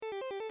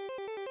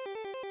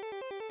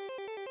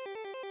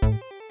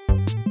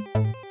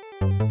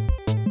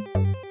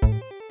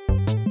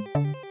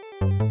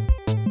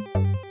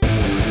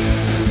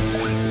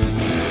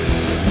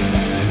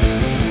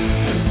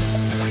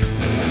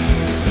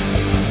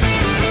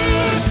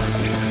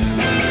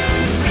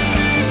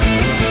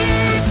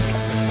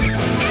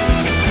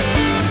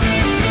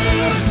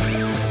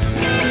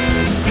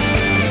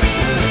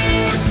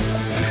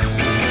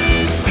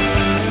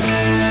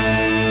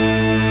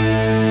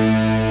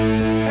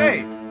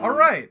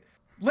right.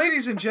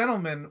 Ladies and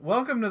gentlemen,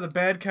 welcome to the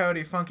Bad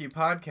Coyote Funky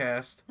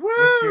Podcast.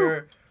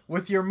 Woo!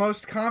 With your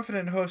most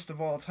confident host of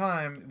all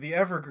time, the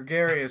ever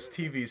gregarious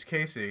TV's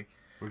Casey.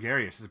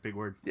 Gregarious is a big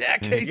word. Yeah,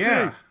 Casey.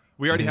 Yeah.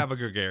 We already have a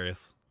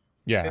gregarious.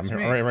 Yeah, It's I'm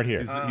me. right here.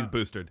 He's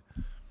boosted.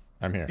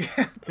 I'm here.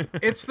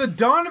 It's the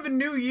dawn of a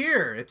new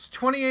year. It's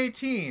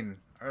 2018,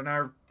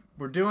 and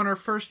we're doing our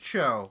first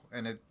show,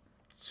 and it's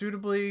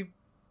suitably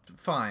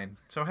fine.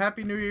 So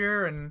happy New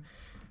Year, and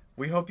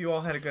we hope you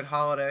all had a good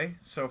holiday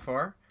so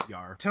far.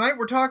 Yar. Tonight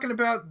we're talking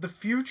about the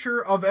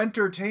future of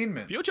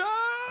entertainment. Future!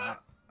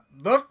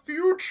 The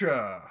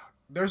future.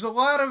 There's a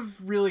lot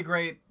of really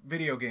great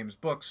video games,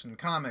 books, and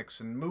comics,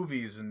 and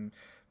movies, and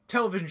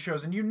television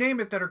shows, and you name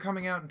it that are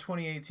coming out in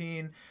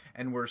 2018,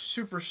 and we're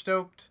super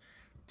stoked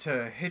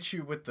to hit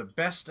you with the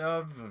best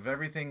of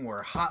everything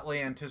we're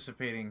hotly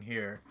anticipating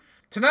here.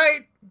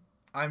 Tonight,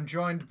 I'm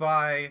joined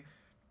by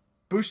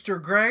Booster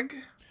Greg.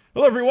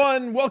 Hello,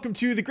 everyone. Welcome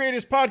to the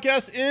greatest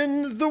podcast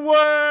in the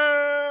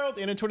world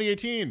and in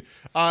 2018.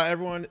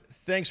 Everyone,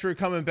 thanks for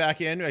coming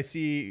back in. I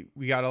see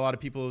we got a lot of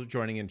people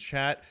joining in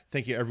chat.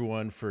 Thank you,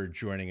 everyone, for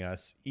joining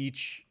us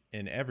each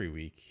and every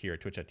week here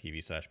at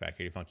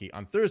twitch.tv/BadCoyoteFunky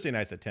on Thursday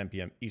nights at 10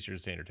 p.m. Eastern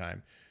Standard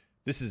Time.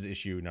 This is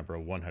issue number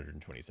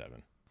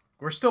 127.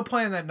 We're still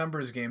playing that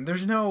numbers game.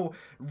 There's no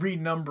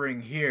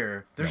renumbering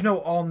here. There's no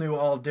all new,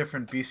 all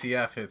different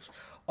BCF. It's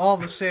all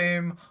the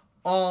same,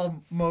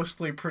 all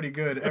mostly pretty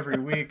good every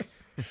week.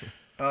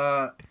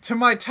 To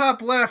my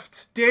top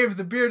left, Dave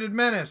the Bearded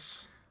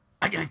Menace.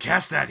 I can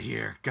cast that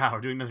here. God,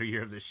 we're doing another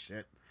year of this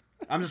shit.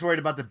 I'm just worried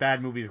about the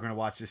bad movies we're going to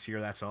watch this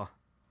year, that's all.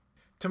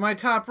 To my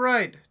top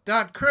right,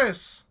 Dot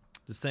Chris.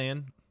 Just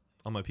saying,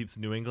 all my peeps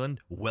in New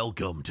England,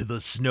 welcome to the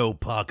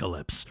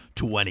Snowpocalypse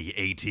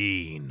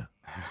 2018.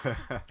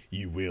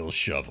 You will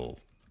shovel.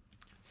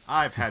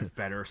 I've had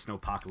better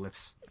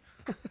Snowpocalypse.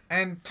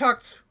 And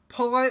tucked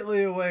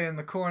politely away in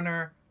the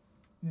corner,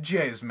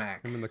 Jay's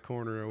Mac. I'm in the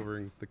corner over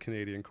in the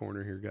Canadian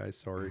corner here, guys.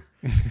 Sorry.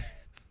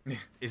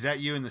 Is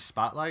that you in the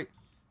spotlight?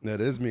 That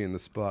is me in the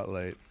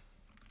spotlight.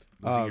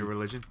 Losing your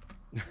religion?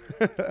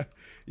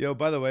 Yo,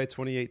 by the way,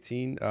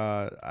 2018,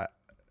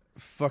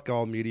 fuck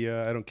all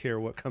media. I don't care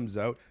what comes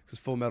out because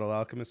Full Metal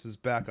Alchemist is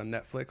back on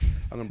Netflix.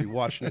 I'm going to be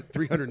watching it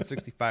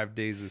 365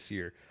 days this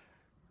year.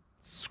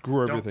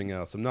 Screw everything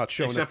else. I'm not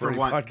showing Except up for for any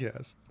one-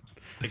 podcast.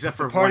 Except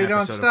for party one don't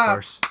episode, stop.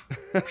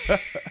 of course.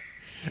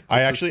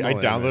 I It's a small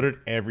downloaded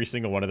every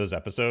single one of those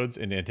episodes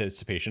in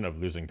anticipation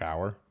of losing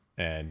power,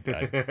 and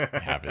I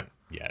haven't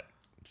yet.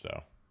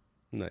 So,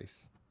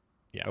 Nice.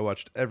 Yeah. I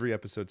watched every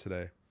episode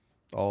today.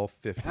 All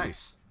 50.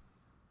 Nice.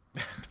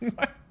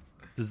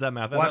 Does that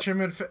math Watch him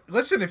in.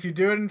 Listen, if you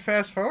do it in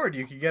fast forward,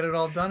 you could get it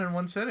all done in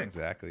one sitting.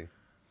 Exactly.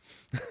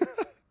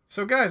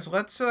 So, guys,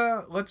 let's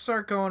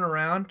start going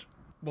around.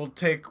 We'll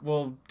take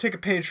a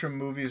page from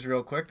movies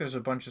real quick. There's a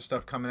bunch of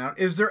stuff coming out.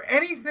 Is there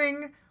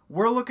anything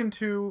we're looking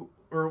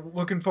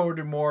forward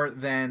to more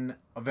than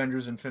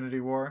Avengers: Infinity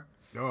War?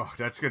 Oh,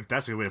 that's good.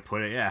 That's a good way to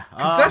put it, yeah.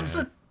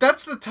 'Cause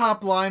that's the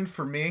top line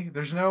for me.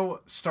 There's no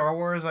Star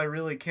Wars I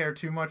really care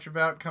too much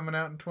about coming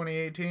out in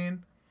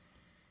 2018.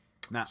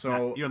 So you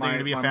don't think you're going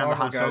to be a fan of the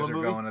Han guys Solo are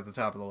movie? going at the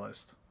top of the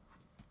list.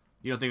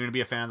 You don't think you're going to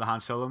be a fan of the Han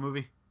Solo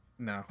movie?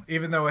 No,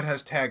 even though it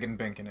has Tag and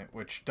Bink in it,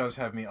 which does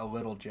have me a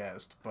little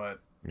jazzed,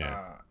 but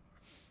Yeah.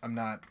 I'm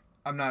not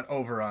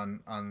over on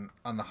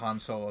the Han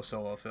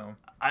Solo film.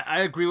 I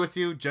agree with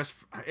you.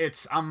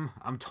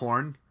 I'm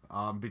torn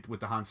with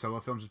the Han Solo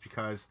films just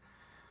because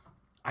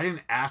I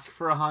didn't ask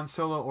for a Han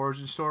Solo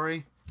origin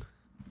story,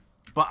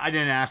 but I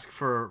didn't ask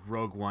for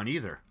Rogue One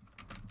either.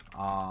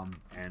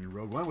 And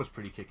Rogue One was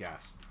pretty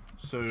kick-ass.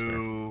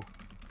 So,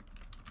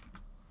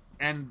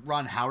 and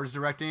Ron Howard's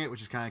directing it,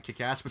 which is kind of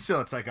kick-ass, but still,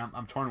 it's like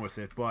I'm torn with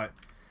it. But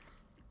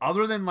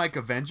other than like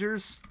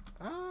Avengers,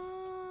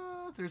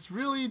 there's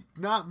really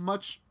not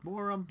much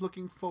more I'm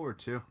looking forward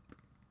to.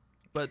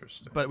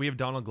 But we have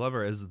Donald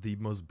Glover as the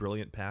most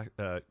brilliant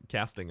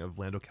casting of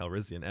Lando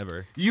Calrissian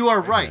ever. You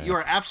are right. You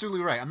are absolutely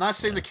right. I'm not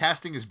saying the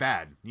casting is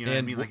bad. You know what I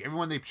And mean? Like,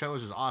 everyone they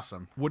chose is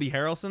awesome. Woody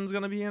Harrelson's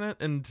gonna be in it,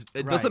 and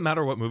it Right. doesn't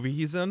matter what movie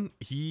he's in.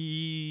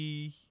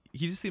 He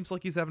just seems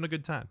like he's having a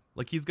good time.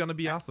 Like he's gonna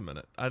be awesome in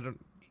it. I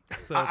don't.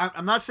 So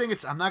I'm not saying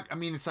it's. I'm not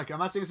saying it's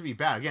going to be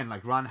bad. Again,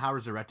 like Ron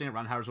Howard's directing it.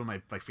 Ron Howard's one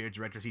of my favorite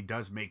directors. He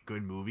does make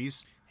good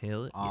movies.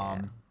 hell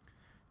yeah.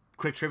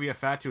 Quick trivia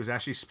fact: he was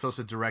actually supposed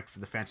to direct for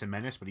the Phantom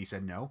Menace, but he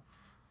said no.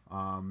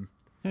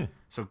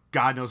 So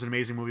God knows an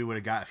amazing movie would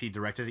have got if he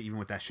directed it, even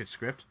with that shit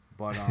script.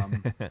 But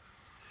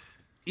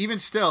even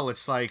still,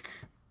 it's like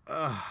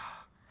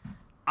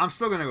I'm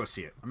still gonna go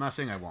see it. I'm not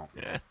saying I won't.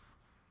 Yeah.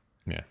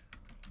 And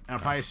I'll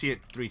probably see it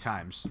 3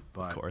 times.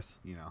 But Of course.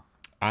 you know,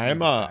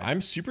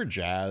 I'm super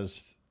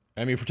jazzed.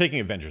 I mean, if we're taking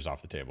Avengers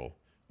off the table,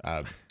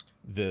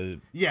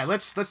 yeah,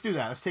 let's do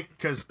that. Let's take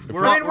because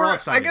we're I mean, all I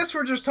excited. guess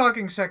we're just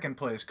talking second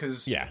place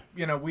because Yeah.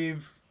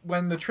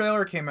 when the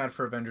trailer came out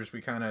for Avengers,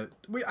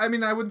 I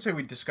mean, I wouldn't say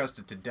we discussed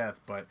it to death,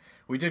 but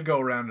we did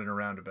go around and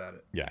around about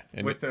it. Yeah,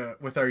 and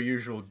with our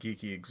usual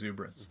geeky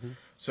exuberance.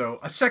 So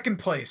a second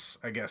place,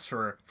 I guess,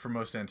 for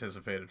most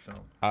anticipated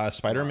film.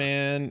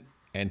 Spider-Man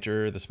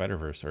Enter the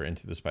Spider-Verse or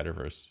Into the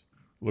Spider-Verse.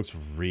 Looks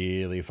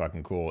really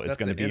fucking cool. It's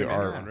That's going to an be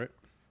animated our one, right?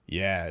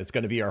 Yeah, it's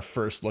going to be our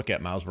first look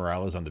at Miles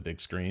Morales on the big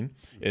screen.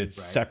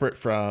 It's separate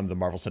from the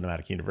Marvel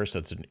Cinematic Universe.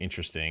 That's an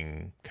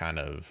interesting kind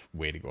of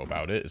way to go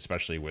about it,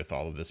 especially with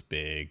all of this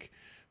big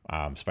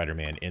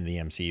Spider-Man in the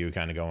MCU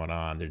kind of going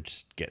on. They're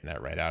just getting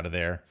that right out of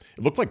there.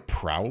 It looked like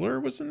Prowler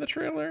was in the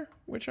trailer,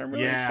 which I'm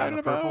really excited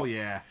the purple, about.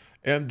 yeah.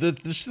 And the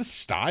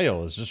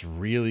style is just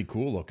really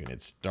cool looking.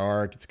 It's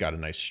dark. It's got a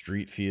nice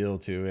street feel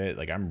to it.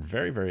 Like I'm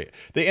very.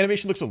 The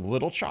animation looks a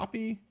little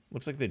choppy.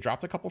 Looks like they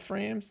dropped a couple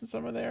frames in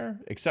some of there,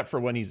 except for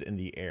when he's in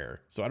the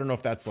air. So I don't know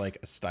if that's like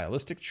a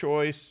stylistic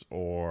choice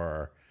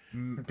or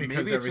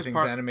Because everything's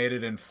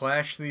animated in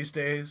Flash these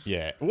days.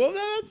 yeah. Well,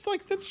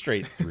 that's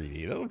straight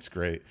 3D. That looks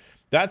great.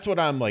 That's what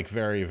I'm like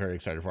very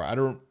excited for. I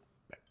don't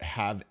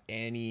have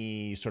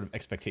any sort of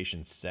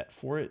expectations set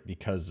for it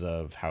because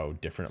of how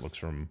different it looks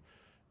from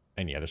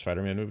any other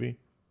Spider-Man movie.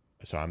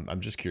 So I'm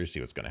just curious to see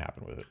what's going to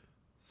happen with it.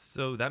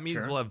 So that means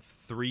Sure. we'll have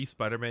 3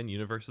 Spider-Man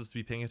universes to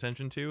be paying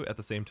attention to at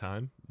the same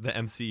time. The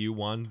MCU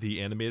one, the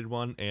animated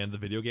one, and the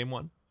video game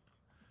one.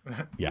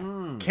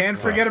 Yeah. Can't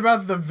forget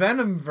about the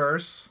Venom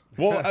verse.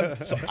 Well,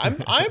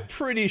 I'm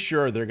pretty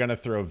sure they're gonna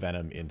throw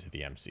Venom into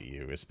the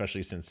MCU,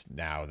 especially since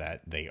now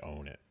that they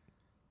own it,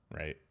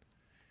 right?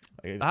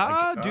 Do they?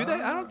 I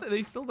don't think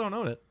they still don't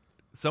own it.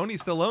 Sony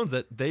still owns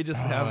it. They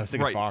just I have was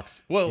thinking right.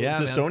 Fox. Well, Yeah,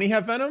 does man. Sony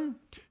have Venom?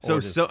 So-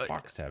 Or does so-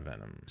 Fox have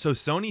Venom? So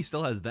Sony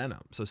still has Venom.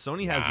 So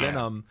Sony has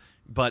Venom,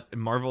 but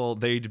Marvel,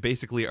 they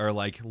basically are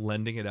like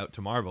lending it out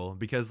to Marvel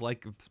because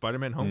like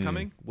Spider-Man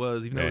Homecoming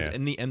was, even though it was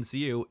in the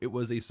MCU, it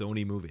was a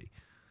Sony movie.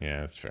 Yeah,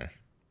 that's fair.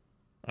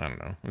 I don't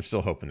know. I'm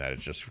still hoping that it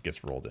just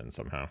gets rolled in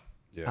somehow.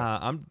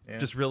 I'm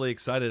just really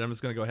excited. I'm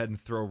just going to go ahead and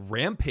throw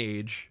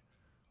Rampage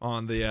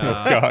on the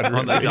God,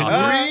 on the really?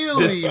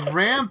 docket. Really?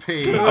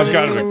 Rampage. I'm It's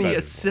kind of going to be a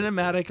excited for it.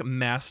 cinematic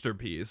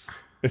masterpiece.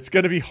 It's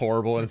gonna be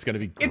horrible and it's gonna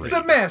be great. It's a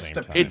at the same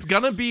masterpiece. time. It's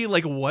going to be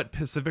like what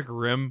Pacific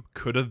Rim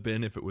could have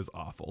been if it was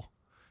awful.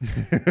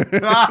 That's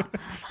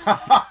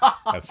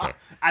fair.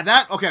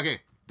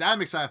 Okay. That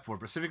I'm excited for.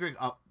 Pacific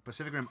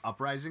Rim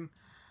Uprising.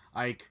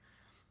 Like,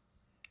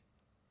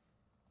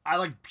 I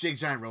like big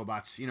giant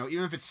robots. You know,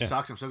 even if it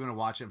sucks, I'm still gonna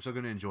watch it. I'm still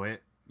gonna enjoy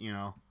it. You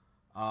know,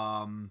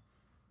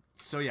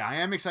 so yeah, I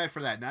am excited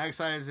for that. Not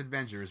excited as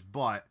Avengers,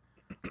 but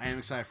I am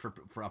excited for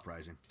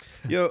Uprising.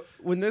 Yo,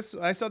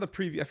 I saw the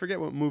preview. I forget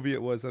what movie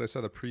it was that I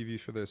saw the preview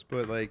for this,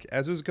 but like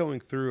as it was going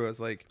through, I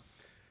was like,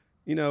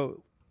 you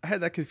know, I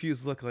had that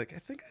confused look, like I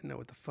think I know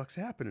what the fuck's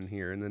happening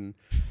here, and then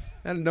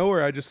out of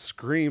nowhere, I just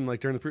screamed like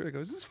during the preview, I go,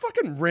 "Is this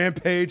fucking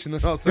Rampage?" And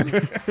then all of a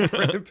sudden,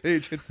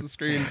 Rampage hits the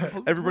screen.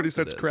 Everybody course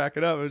starts it is.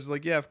 cracking up. I was just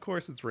like, "Yeah, of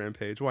course it's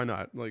Rampage. Why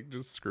not? Like,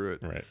 just screw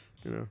it. Right.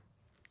 You know,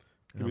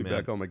 give Oh, me man.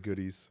 back all my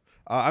goodies."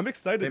 I'm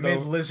excited They though.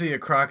 made Lizzie a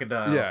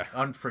crocodile. Yeah.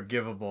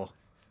 Unforgivable.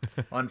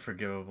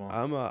 Unforgivable.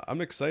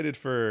 I'm excited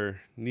for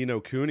Nino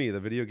Kuni, the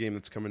video game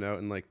that's coming out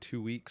in like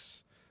 2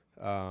 weeks.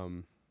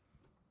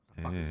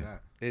 Fuck is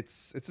that?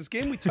 It's this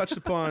game we touched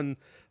upon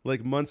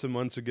like months and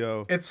months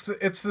ago. It's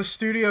the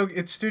studio.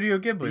 It's Studio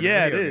Ghibli. the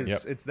Yeah, it video is. game.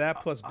 Yep. It's that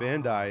plus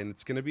Bandai, and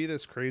it's gonna be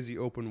this crazy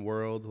open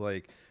world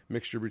like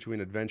mixture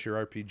between adventure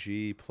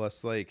RPG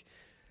plus like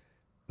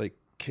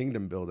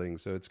kingdom building.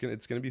 So it's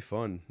gonna be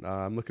fun.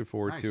 I'm looking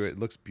forward to Nice. it. It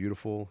looks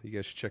beautiful. You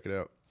guys should check it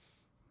out.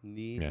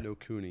 Ni no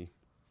Kuni.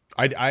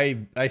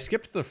 I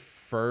skipped the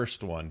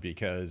first one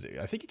because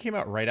I think it came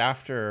out right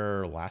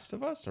after Last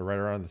of Us or right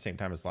around the same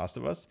time as Last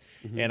of Us.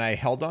 And I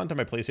held on to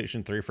my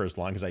PlayStation 3 for as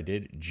long as I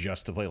did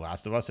just to play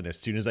Last of Us. And as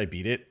soon as I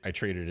beat it, I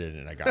traded it in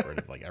and I got rid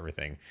of like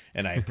everything.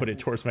 And I put it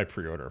towards my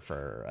pre-order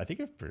for, I think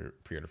I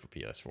pre-order for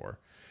PS4.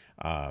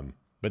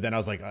 But then I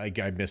was like,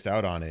 I missed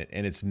out on it.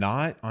 And it's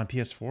not on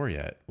PS4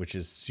 yet, which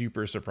is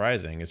super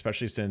surprising,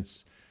 especially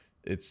since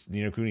it's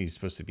Ni no Kuni was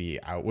supposed to be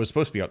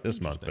out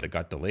this month, but it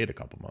got delayed a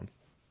couple months.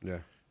 Yeah.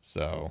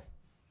 So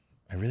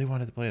I really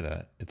wanted to play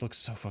that. It looks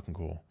so fucking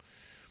cool.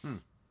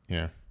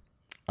 Yeah.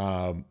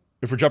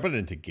 If we're jumping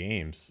into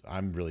games,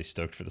 I'm really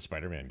stoked for the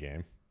Spider-Man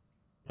game.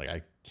 Like,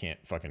 I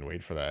can't fucking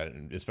wait for that.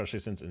 And especially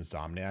since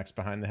Insomniac's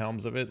behind the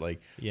helms of it.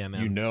 Like, Yeah,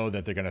 man. you know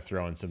that they're going to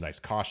throw in some nice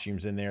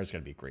costumes in there. It's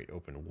going to be a great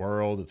open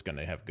world. It's going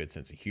to have a good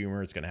sense of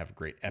humor. It's going to have a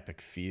great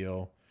epic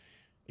feel.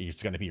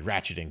 It's going to be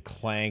Ratchet and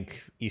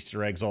Clank,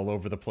 Easter eggs all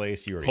over the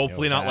place. You already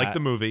Hopefully know not like that. the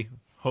movie.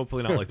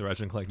 Hopefully not like the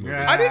Ratchet and Clank movie.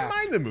 Yeah. I didn't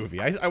mind the movie.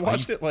 I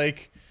watched it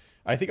like,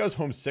 I think I was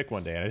homesick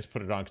one day and I just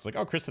put it on because like,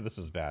 oh, Chris said this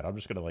is bad. I'm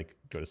just gonna like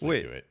go to sleep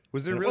Wait, to it.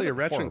 was there And it really a wasn't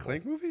Ratchet and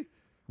horrible. Clank movie?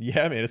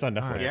 Yeah, man, it's on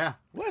Netflix. Yeah.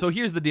 So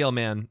here's the deal,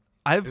 man.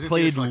 I've Is it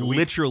played just like a week?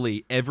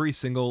 literally every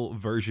single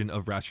version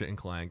of Ratchet and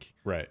Clank.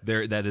 Right.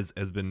 There that has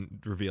been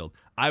revealed.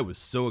 I was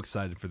so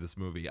excited for this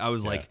movie. I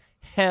was like,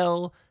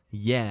 hell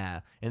yeah.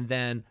 And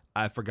then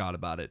I forgot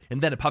about it. And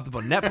then it popped up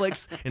on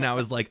Netflix and I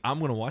was like, I'm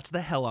gonna watch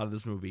the hell out of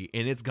this movie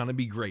and it's gonna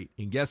be great.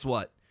 And guess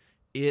what?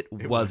 It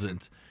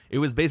wasn't. It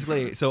was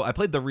basically, so I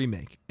played the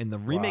remake, and the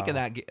remake of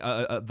that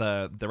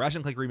the Ratchet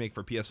and Clank remake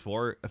for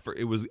PS4,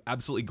 it was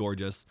absolutely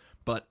gorgeous,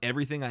 but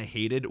everything I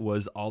hated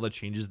was all the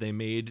changes they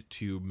made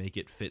to make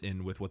it fit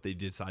in with what they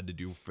decided to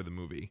do for the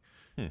movie.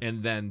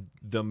 And then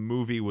the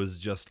movie was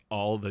just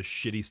all the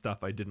shitty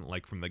stuff I didn't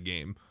like from the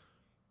game,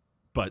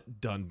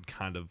 but done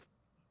kind of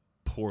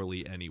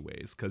poorly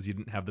anyways, because you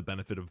didn't have the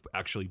benefit of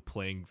actually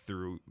playing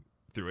through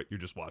it. You're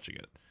just watching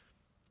it.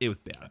 It was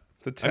bad.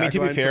 I mean, to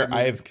be fair,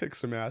 I have kick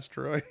some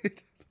asteroid.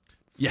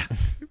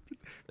 Yes.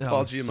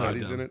 Paul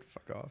Giamatti's in it.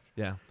 Fuck off.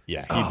 Yeah.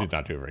 Yeah, he did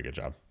not do a very good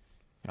job.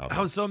 I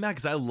was so mad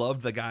because I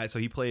loved the guy. So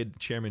he played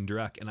Chairman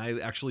Drek, and I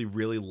actually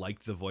really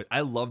liked the voice.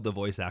 I loved the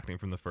voice acting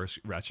from the first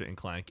Ratchet and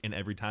Clank, and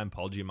every time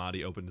Paul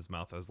Giamatti opened his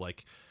mouth, I was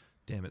like,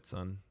 "Damn it,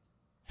 son."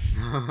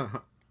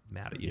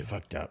 Mad at you. You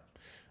fucked up.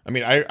 I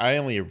mean, I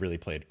only really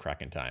played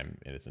Crack in Time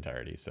in its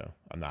entirety, so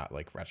I'm not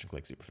like Ratchet and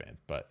Clank super fan,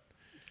 but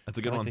That's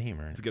a good I like one. the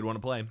humor. It's a good one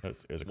to play. It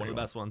was a One great of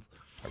the best ones.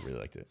 I really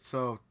liked it.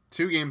 So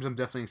 2 games I'm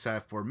definitely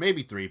excited for,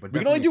 maybe 3, but We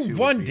can only do definitely 2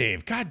 one, would be-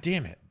 Dave. God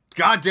damn it.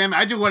 God damn it,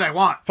 I do what I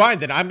want. Fine,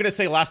 then I'm gonna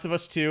say Last of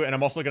Us 2, and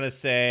I'm also gonna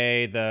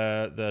say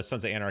the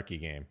Sons of Anarchy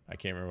game. I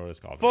can't remember what it's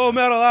called. Full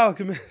Metal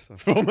Alchemist.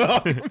 Full Metal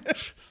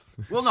Alchemist.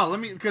 Well, no, let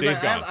me because Days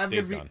Gone. I've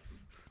Days Gone.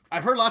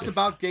 I've heard lots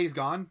about Days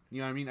Gone. You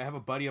know what I mean? I have a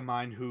buddy of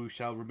mine who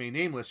shall remain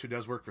nameless who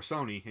does work for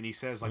Sony, and he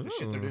says like the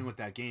shit they're doing with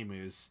that game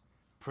is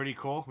pretty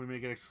cool. We may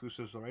get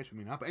exclusives, all right? We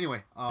may not. But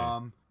anyway,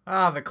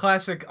 The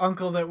classic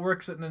uncle that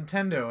works at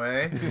Nintendo,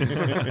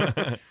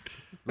 eh?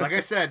 like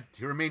I said,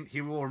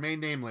 he will remain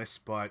nameless.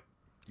 But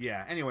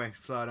yeah, anyway,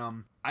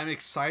 so I'm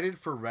excited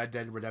for Red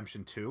Dead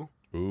Redemption 2.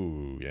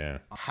 Ooh, yeah.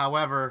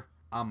 However,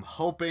 I'm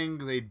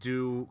hoping they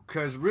do,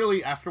 because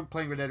really, after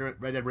playing Red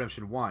Dead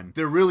Redemption 1,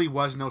 there really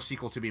was no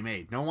sequel to be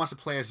made. No one wants to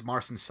play as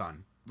Marston's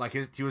son. Like,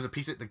 he was a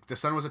piece of, the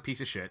son was a piece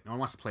of shit. No one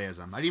wants to play as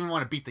him. I didn't even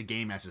want to beat the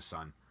game as his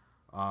son.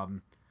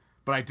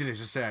 But I did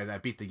just say that I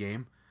beat the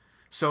game.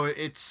 So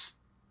it's,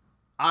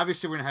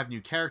 obviously we're going to have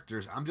new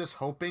characters. I'm just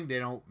hoping they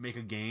don't make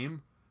a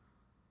game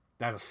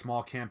that has a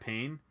small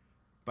campaign,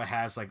 but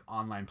has, like,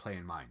 online play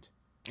in mind.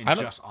 And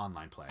just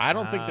online play. I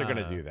don't think they're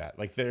gonna do that.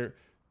 Like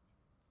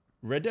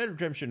Red Dead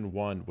Redemption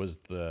 1 was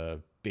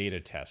the beta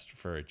test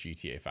for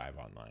GTA 5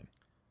 Online.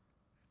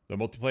 The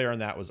multiplayer on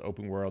that was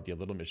open world. You had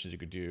little missions you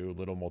could do,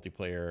 little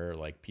multiplayer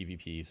like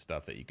PvP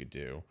stuff that you could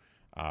do.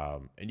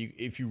 And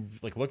if you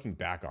like looking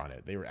back on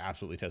it, they were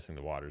absolutely testing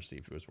the waters to see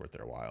if it was worth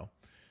their while.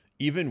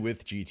 Even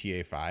with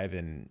GTA 5,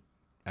 and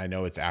I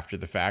know it's after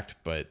the fact,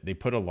 but they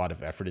put a lot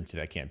of effort into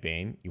that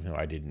campaign. Even though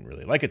I didn't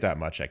really like it that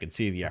much, I could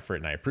see the effort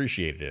and I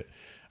appreciated it.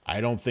 I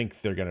don't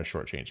think they're going to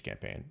shortchange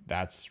campaign.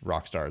 That's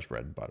Rockstar's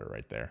bread and butter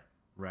right there.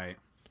 Right.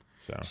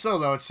 So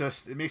though, it's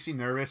just, it makes me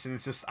nervous, and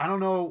it's just, I don't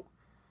know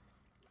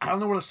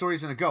where the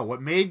story's gonna go. What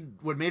made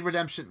Red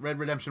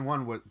Redemption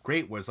 1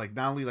 great was like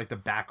not only like the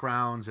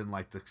backgrounds and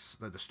like the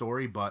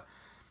story, but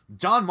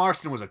John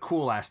Marston was a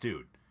cool ass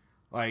dude.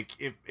 Like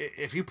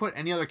if you put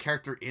any other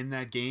character in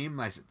that game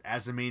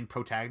as the main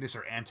protagonist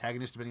or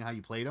antagonist, depending on how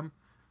you played him,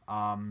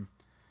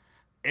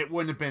 it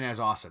wouldn't have been as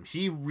awesome.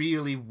 He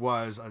really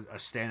was a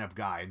stand-up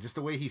guy, and just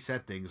the way he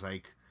said things,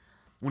 like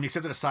when he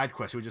accepted a side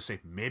quest, he would just say,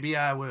 "Maybe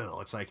I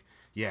will." It's like,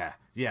 yeah,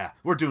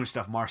 we're doing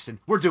stuff, Marston.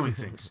 We're doing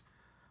things.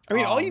 I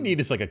mean, all you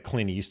need is like a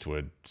Clint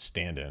Eastwood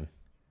stand-in,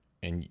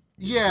 and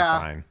you'll be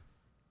fine.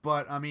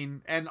 But I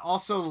mean, and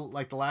also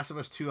like The Last of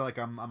Us 2, like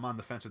I'm on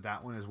the fence with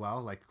that one as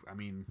well. Like, I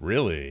mean,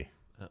 Really?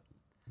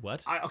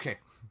 What?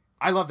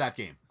 I love that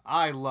game.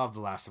 I love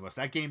The Last of Us.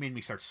 That game made me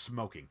start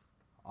smoking.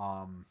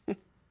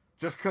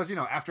 Just because, you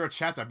know, after a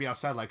chapter, I'd be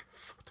outside like,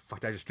 what the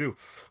fuck did I just do?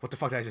 What the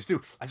fuck did I just do?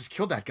 I just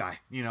killed that guy,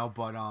 you know,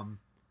 but,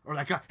 or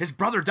that guy, his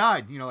brother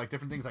died, you know, like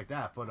different things like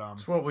that, but,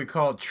 It's what we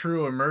call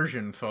true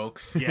immersion,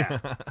 folks. yeah.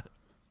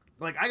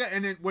 Like,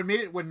 what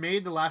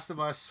made The Last of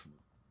Us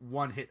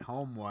 1 hit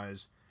home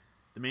was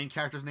the main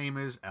character's name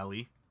is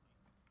Ellie.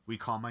 We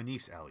call my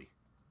niece Ellie,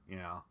 you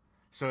know?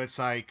 So it's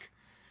like,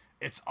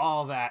 it's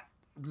all that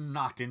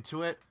knocked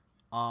into it.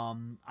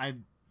 I'm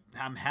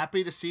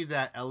happy to see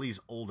that Ellie's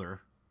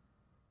older.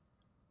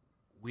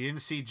 We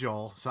didn't see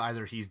Joel, so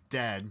either he's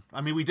dead.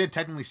 I mean, we did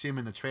technically see him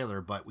in the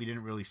trailer, but we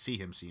didn't really see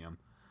him.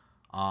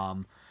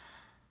 I'm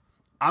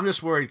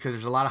just worried because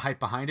there's a lot of hype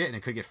behind it, and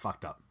it could get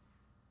fucked up.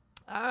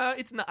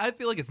 It's not. I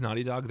feel like it's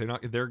Naughty Dog. They're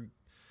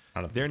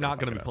not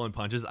going to be pulling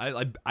punches.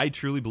 I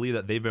truly believe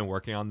that they've been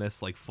working on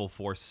this like full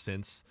force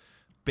since,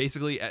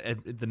 basically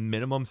at the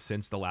minimum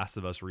since the Last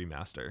of Us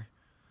remaster.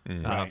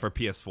 Right. For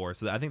PS4,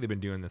 so I think they've been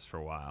doing this for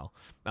a while.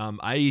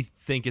 I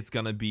think it's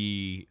gonna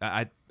be.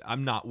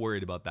 I'm not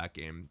worried about that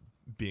game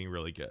being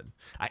really good.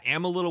 I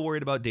am a little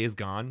worried about Days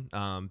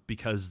Gone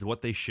because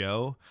what they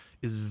show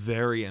is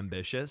very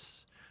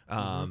ambitious.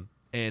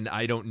 And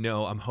I don't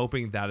know. I'm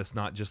hoping that it's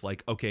not just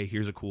like, okay,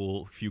 here's a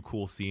few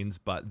cool scenes,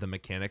 but the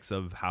mechanics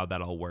of how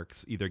that all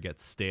works either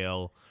gets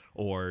stale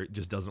or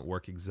just doesn't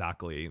work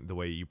exactly the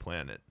way you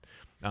plan it.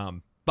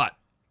 But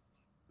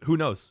who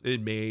knows?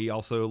 It may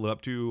also live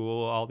up to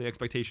all the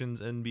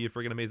expectations and be a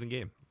friggin' amazing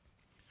game.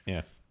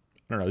 Yeah.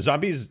 I don't know.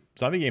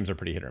 Zombie games are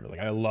pretty hit or miss. Like,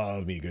 I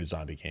love me a good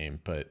zombie game,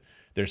 but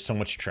there's so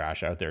much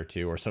trash out there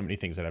too, or so many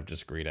things that have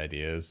just great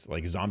ideas.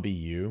 Like Zombie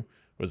U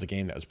was a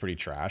game that was pretty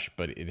trash,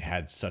 but it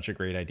had such a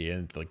great idea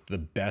and like the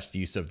best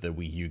use of the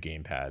Wii U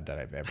gamepad that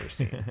I've ever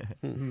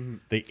seen.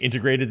 They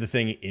integrated the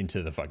thing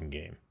into the fucking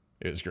game.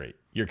 It was great.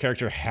 Your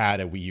character had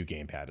a Wii U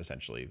gamepad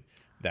essentially.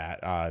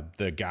 That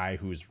the guy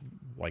who's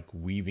like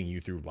weaving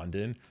you through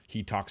London,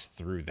 he talks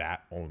through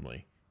that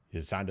only.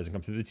 His sound doesn't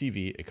come through the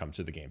TV; it comes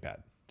through the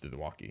gamepad, through the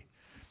walkie.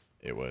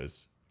 It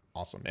was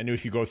awesome. And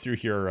if you go through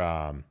your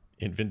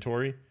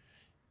inventory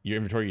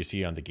you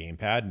see on the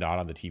gamepad, not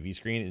on the TV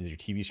screen, and your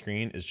TV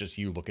screen is just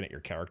you looking at your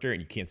character,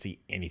 and you can't see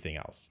anything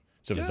else.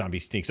 So if a zombie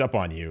sneaks up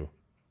on you,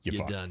 you're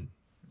fucked. done.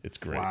 It's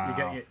great.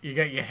 Wow. You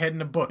got your head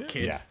in a book,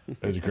 kid. Yeah,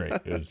 it was great.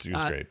 It was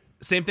great.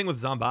 Same thing with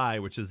Zombie,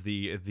 which is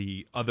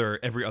the other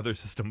every other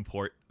system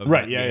port of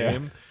Right, that yeah.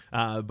 game.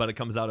 But it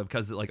comes out of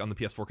because like on the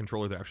PS4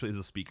 controller there actually is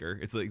a speaker.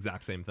 It's the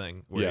exact same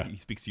thing where Yeah. he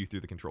speaks to you through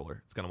the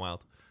controller. It's kind of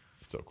wild.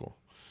 It's so cool.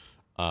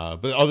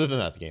 But other than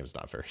that, the game is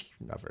not very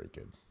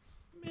good.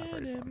 Not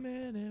very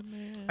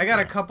fun. I got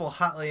a couple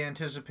hotly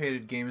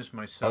anticipated games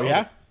myself. Oh,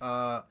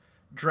 yeah?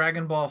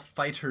 Dragon Ball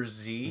Fighter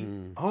Z,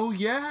 Oh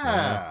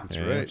yeah. That's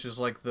Yeah. right. which is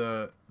like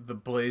the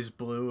Blaze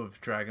Blue of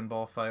Dragon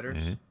Ball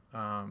Fighters.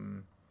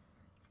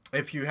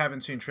 If you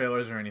haven't seen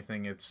trailers or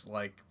anything, it's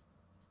like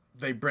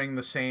they bring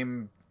the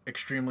same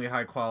extremely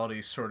high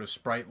quality sort of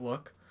sprite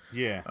look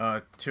Yeah.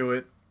 to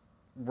it.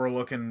 We're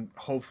looking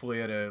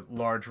hopefully at a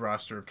large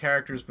roster of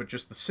characters, but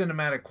just the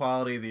cinematic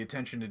quality, the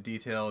attention to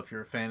detail. If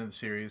you're a fan of the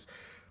series,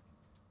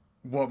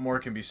 what more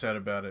can be said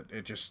about it?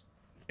 It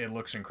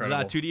looks Is incredible.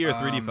 that 2D or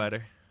 3D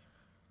fighter?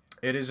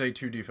 It is a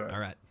 2D fighter. All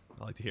right,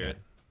 I like to hear it.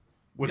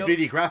 With Nope.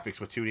 3D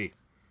graphics, with 2D.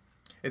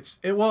 It's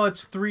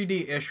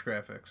 3D-ish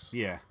graphics.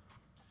 Yeah.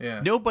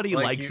 Yeah. Nobody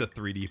Like likes you- a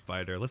 3D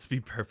fighter. Let's be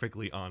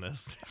perfectly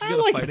honest. If you I got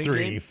a like a fighting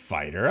 3D game-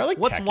 fighter. I like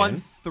What's Tekken. one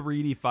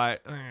 3D fight?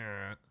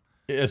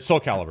 It's Soul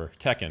Calibur,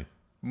 Tekken.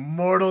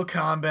 Mortal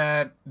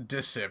Kombat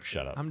Deception.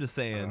 Shut up. I'm just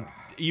saying,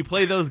 you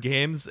play those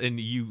games and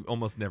you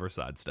almost never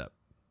sidestep.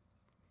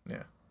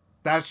 Yeah.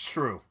 That's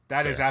true.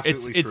 That is Fair.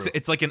 absolutely It's true.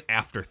 it's like an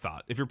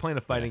afterthought. If you're playing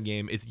a fighting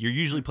game, you're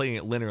usually playing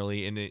it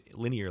linearly,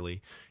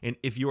 and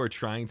if you are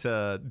trying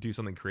to do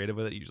something creative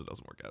with it, it usually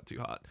doesn't work out too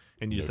hot,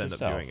 and you just Note end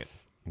to up doing it.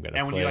 self. I'm gonna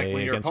And when play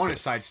when your against opponent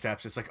Chris.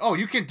 sidesteps, it's like, oh,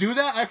 you can do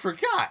that? I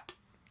forgot.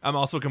 I'm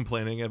also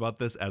complaining about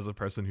this as a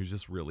person who's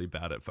just really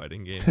bad at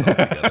fighting games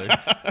altogether.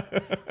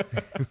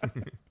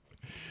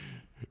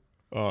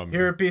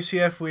 Here at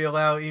BCF, we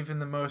allow even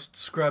the most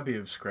scrubby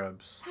of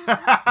scrubs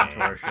to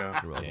our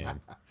show.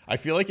 Man. I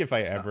feel like if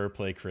I ever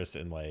play Chris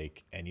in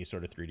like any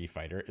sort of 3D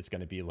fighter, it's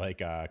gonna be like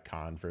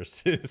Khan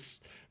versus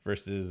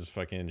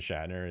fucking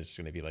Shatner. It's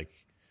gonna be like,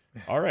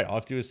 all right, all I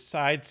have to do is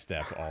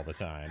sidestep all the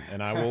time,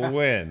 and I will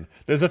win.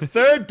 There's a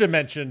third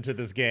dimension to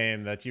this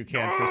game that you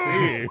can't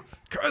perceive.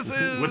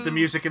 Curses! With the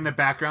music in the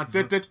background.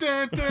 Du- du-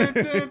 du- du- du-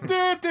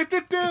 du- du-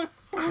 du- du.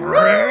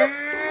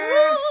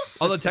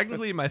 Although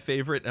technically my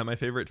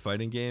favorite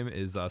fighting game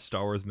is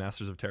Star Wars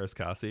Masters of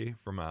Terrascasi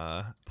from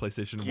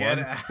PlayStation Get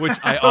 1, out which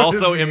I of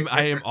also here.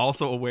 I am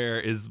also aware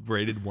is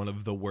rated one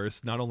of the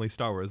worst, not only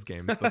Star Wars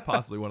games, but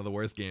possibly one of the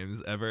worst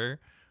games ever.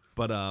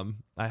 But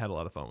I had a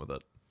lot of fun with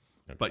it.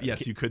 But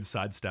yes, you could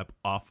sidestep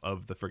off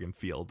of the friggin'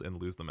 field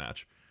and lose the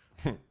match.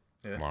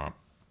 Wow.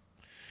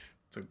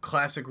 It's a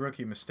classic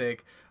rookie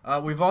mistake.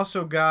 We've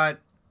also got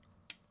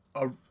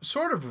a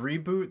sort of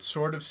reboot,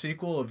 sort of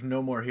sequel of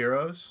No More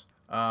Heroes.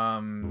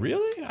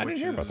 Really? I didn't which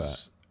hear about that.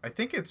 is- I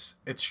think it's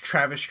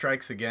Travis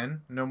Strikes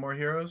Again, No More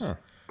Heroes.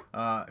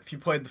 If you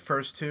played the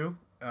first two,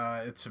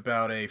 it's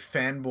about a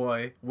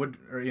fanboy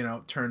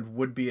turned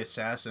would-be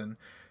assassin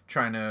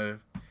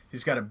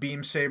he's got a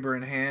beam saber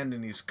in hand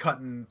and he's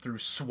cutting through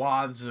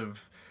swaths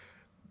of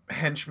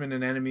henchmen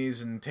and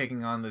enemies and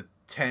taking on the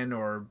 10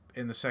 or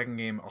in the second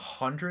game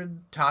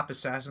 100 top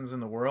assassins in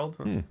the world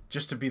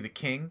just to be the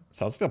king.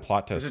 Sounds like a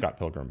plot to a Scott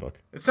Pilgrim book.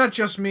 It's not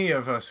just me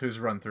of us who's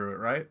run through it,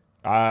 right?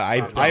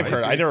 I've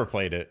heard. I never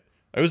played it.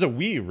 It was a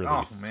Wii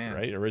release, man.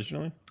 right?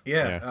 Originally.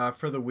 Yeah,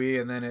 for the Wii,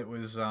 and then it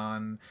was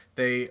on.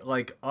 They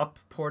like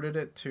ported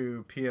it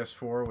to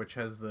PS4, which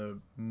has the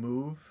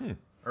Move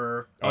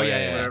or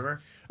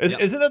whatever.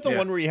 Isn't that the Yeah.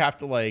 one where you have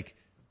to like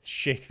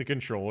shake the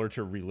controller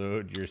to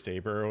reload your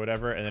saber or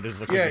whatever, and then it just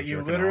looks Yeah, like you're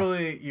you jerking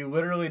off?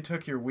 literally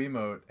took your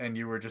Wiimote and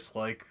you were just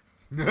like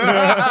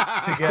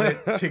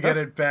to get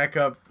it back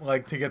up,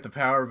 like to get the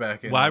power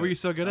back in. Why were you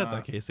so good at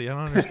that, Casey? I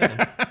don't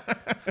understand.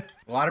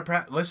 A lot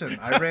of Listen,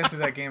 I ran through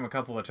that game a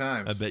couple of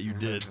times. I bet you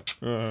did.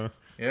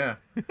 Yeah,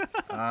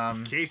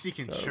 Casey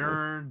can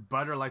churn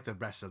butter like the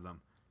rest of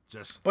them.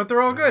 Just but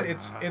they're all good.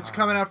 It's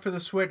coming out for the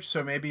Switch,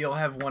 so maybe you'll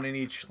have one in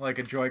each, like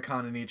a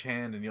Joy-Con in each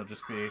hand, and you'll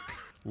just be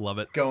Love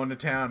it. going to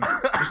town,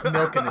 just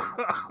milking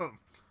it.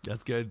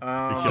 That's good. so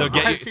I've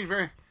get seen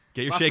your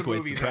lots shake of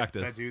weights movies to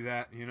practice. that do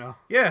that, you know.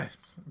 Yeah,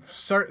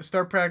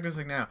 start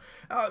practicing now.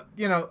 A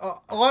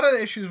lot of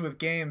the issues with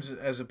games,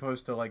 as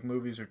opposed to like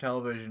movies or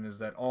television, is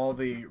that all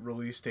the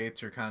release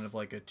dates are kind of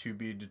like a to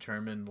be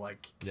determined,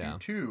 like Yeah.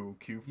 Q2,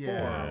 Q4,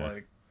 Yeah.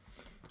 like.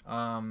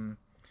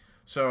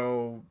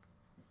 So,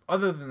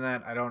 other than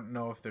that, I don't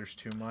know if there's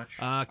too much.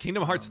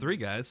 Kingdom Hearts 3,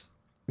 guys.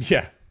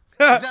 Yeah.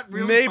 Is that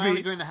really Maybe.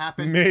 finally going to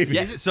happen? Maybe.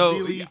 Yeah, Is it so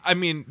really? I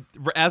mean,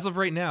 as of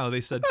right now,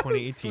 they said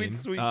 2018.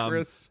 Sweet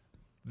Chris.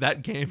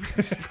 That game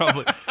is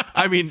probably.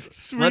 I mean,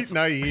 Sweet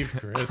naive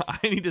Chris. I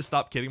need to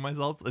stop kidding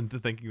myself into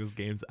thinking this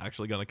game's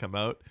actually going to come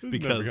out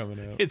because never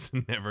coming out. it's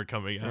never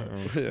coming out.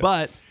 Yeah.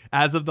 But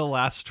as of the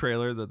last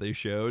trailer that they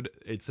showed,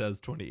 it says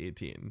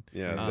 2018.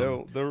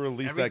 Yeah, they'll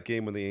release that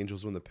game when the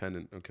Angels win the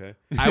pennant. Okay.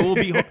 I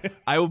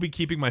will be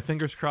keeping my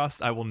fingers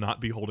crossed. I will not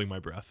be holding my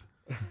breath.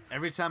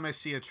 Every time I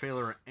see a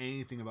trailer or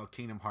anything about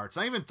Kingdom Hearts,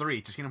 not even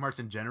 3, just Kingdom Hearts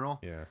in general,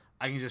 Yeah.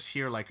 I can just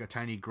hear like a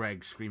tiny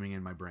Greg screaming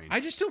in my brain. I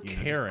just don't You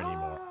know, care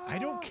anymore. I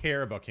don't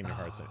care about Kingdom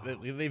Hearts.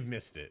 They've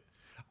missed it.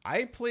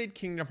 I played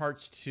Kingdom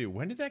Hearts 2.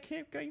 When did that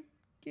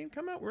game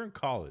come out? We're in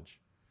college.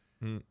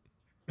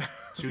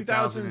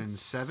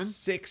 2007?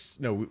 6.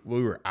 No,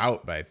 we were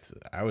out by.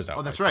 I was out.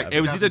 Oh, that's by right. 7.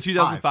 It was either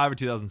 2005 2005 or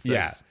 2006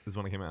 Yeah. is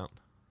when it came out.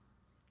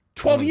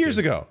 12 years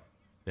ago.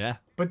 Yeah.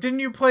 But didn't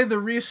you play the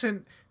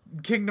recent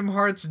Kingdom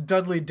Hearts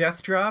Dudley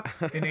Death Drop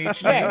in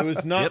HD? Yeah, it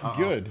was not Yep.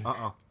 good.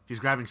 Uh-oh. He's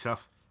grabbing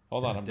stuff.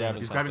 Hold on, I'm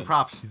grabbing. He's something. grabbing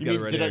props. You got it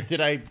mean, right did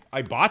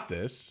I bought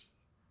this?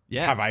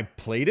 Yeah. Have I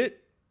played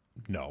it?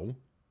 No.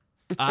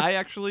 I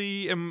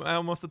actually am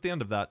almost at the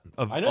end of that.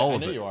 Of I know, all I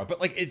of know it. you are, but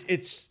like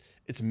it's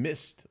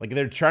missed. Like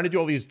they're trying to do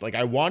all these. Like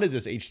I wanted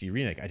this HD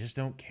remake. I just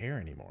don't care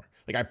anymore.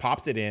 Like I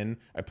popped it in,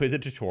 I played the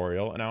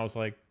tutorial, and I was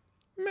like,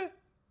 meh.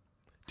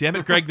 Damn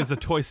it, Greg! There's a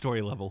Toy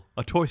Story level.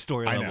 A Toy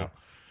Story level.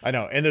 I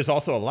know. And there's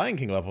also a Lion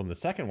King level in the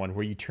second one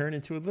where you turn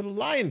into a little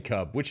lion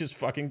cub, which is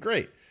fucking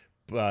great.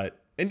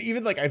 And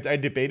even like I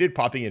debated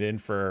popping it in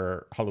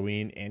for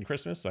Halloween and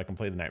Christmas so I can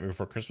play the Nightmare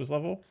Before Christmas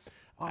level.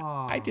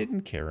 I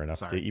didn't care enough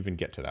to even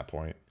get to that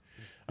point.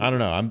 I don't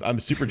know. I'm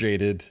super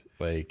jaded.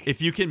 Like,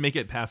 If you can make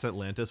it past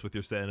Atlantis with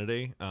your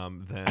sanity,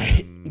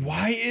 then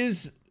why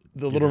is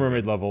the Little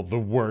Mermaid level the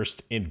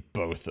worst in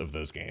both of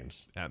those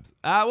games?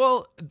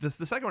 well, the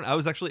second one, I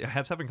was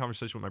having a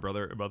conversation with my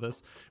brother about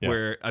this, Yeah.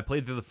 where I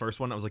played through the first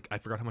one. I was like, I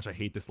forgot how much I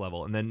hate this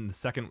level, and then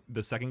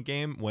the second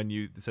game, when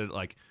you said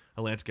like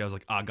Atlantica, I was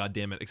like, ah, god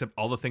damn it! Except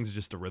all the things are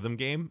just a rhythm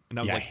game, and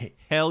I was Yeah, I like, hate-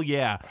 hell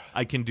yeah,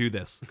 I can do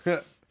this.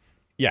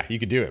 Yeah, you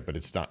could do it, but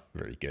it's not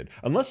very good.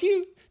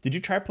 Did you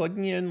try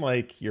plugging in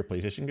like your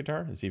PlayStation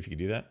guitar and see if you could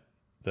do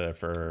that?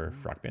 For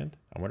Rock Band?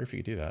 I wonder if you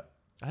could do that.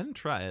 I didn't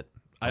try it.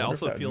 I I wonder if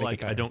also that would feel make it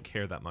like I better. don't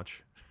care that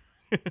much,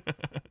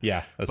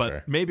 Yeah, that's but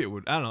fair. maybe it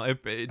would. I don't know.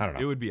 I don't know.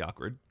 It would be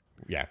awkward.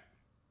 Yeah.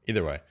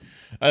 Either way,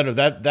 I don't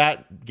know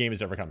that game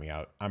is never coming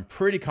out. I'm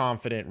pretty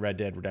confident Red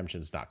Dead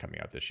Redemption's not coming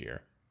out this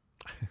year.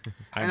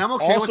 And I'm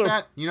okay with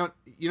that. You know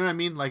what I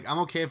mean? Like I'm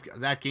okay if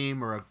that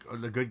game or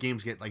the good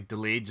games get like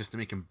delayed just to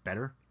make them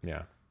better.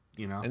 Yeah,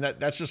 You know? and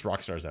that's just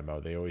Rockstar's MO.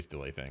 They always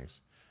delay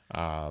things.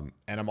 And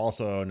I'm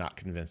also not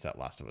convinced that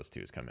Last of Us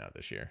 2 is coming out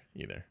this year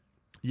either.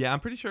 Yeah, I'm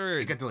pretty sure.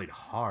 It got delayed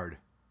hard.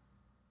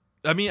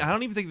 I mean, I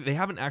don't even think they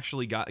haven't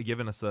actually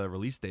given us a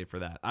release date for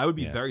that. I would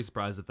be Yeah. very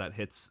surprised if that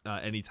hits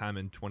anytime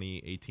in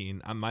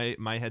 2018.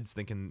 My head's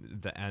thinking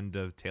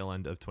the tail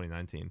end of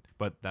 2019,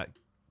 but that.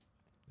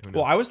 who knows?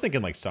 Well, I was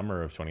thinking like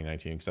summer of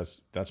 2019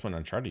 because that's when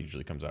Uncharted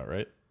usually comes out,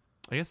 right?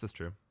 I guess that's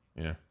true.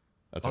 Yeah,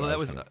 that's Although when I that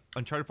was kinda-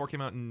 Uncharted 4 came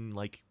out in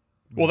like.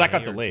 well, that May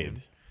got or delayed.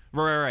 June.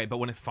 Right. But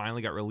when it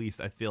finally got released,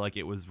 I feel like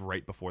it was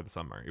right before the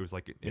summer. It was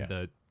like in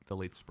Yeah. the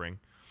late spring.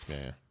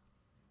 Yeah.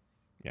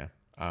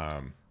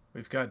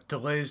 We've got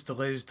delays.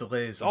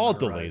 It's all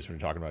delays when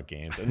you're talking about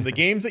games, and the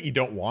games that you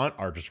don't want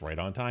are just right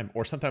on time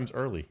or sometimes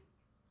early,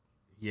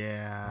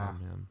 Yeah. Oh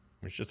man.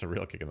 which is just a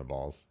real kick in the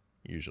balls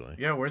usually.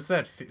 Yeah, where's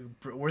that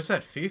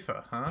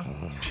FIFA,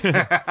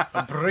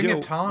 huh? Bring Yo,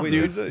 it on, wait,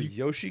 dude. there's a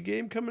Yoshi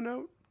game coming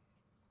out?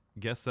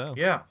 Guess so.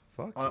 Yeah.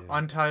 Fuck yeah.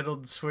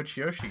 Untitled Switch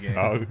Yoshi game.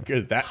 Oh,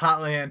 good.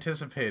 Hotly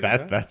anticipated.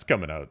 That's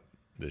coming out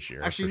this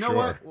year. Actually, you for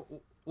know sure.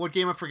 what? What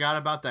game I forgot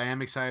about that I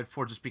am excited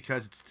for just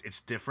because it's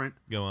different.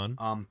 Go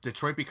on.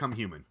 Detroit Become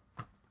Human.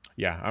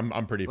 Yeah,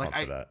 I'm pretty Like,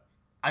 pumped for that.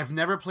 I've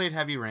never played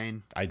Heavy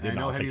Rain. I did and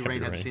I know not Heavy like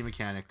Rain Heavy had the Rain. same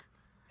mechanic.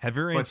 Heavy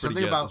Rain's pretty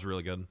something good. about- It's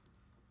really good.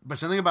 But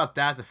something about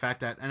that, the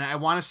fact that, and I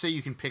want to say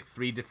you can pick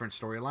 3 different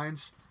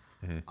storylines.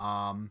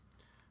 Mm-hmm.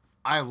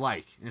 I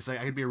like. And it's like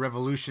I could be a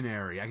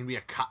revolutionary. I can be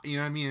a cop. You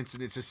know what I mean? It's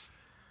just.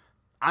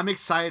 I'm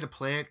excited to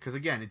play it because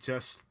again, it's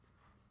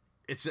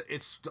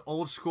the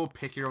old school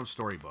pick your own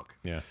storybook.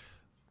 Yeah.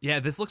 Yeah,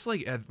 this looks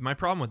like my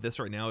problem with this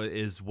right now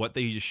is what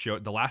they just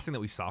showed. The last thing that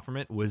we saw from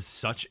it was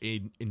such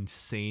an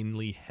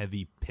insanely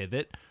heavy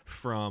pivot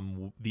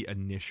from the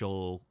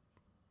initial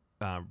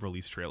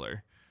release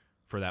trailer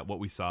for that. What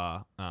we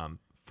saw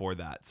for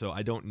that, so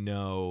I don't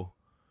know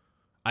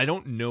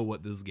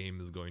what this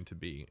game is going to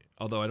be.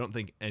 Although I don't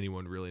think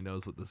anyone really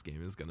knows what this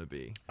game is going to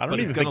be. I don't But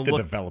even it's gonna think the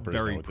look developers know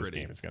very what this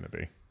pretty. game is going to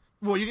be.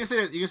 Well, you can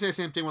say the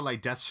same thing with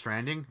like Death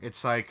Stranding.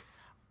 It's like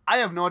I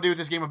have no idea what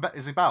this game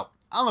is about.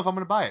 I don't know if I'm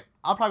going to buy it.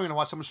 I'm probably going to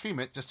watch someone stream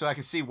it just so I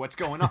can see what's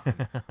going on.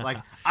 Like,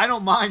 I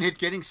don't mind it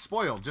getting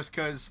spoiled just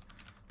because,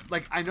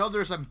 like, I know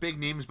there's some big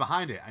names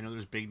behind it. I know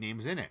there's big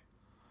names in it.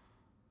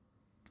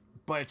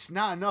 But it's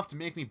not enough to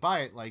make me buy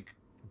it, like,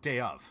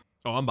 day of.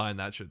 Oh, I'm buying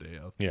that shit day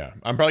of. Yeah,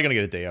 I'm probably gonna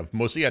get a day of,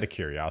 mostly out of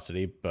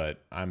curiosity,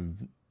 but I'm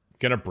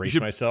gonna brace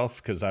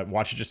myself because I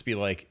watch it just be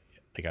like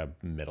a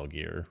Metal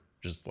Gear,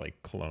 just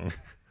like clone.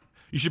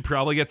 You should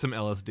probably get some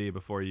LSD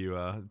before you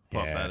pump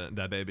Yeah.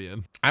 that baby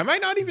in. I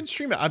might not even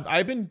stream it.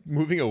 I've been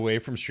moving away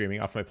from streaming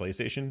off my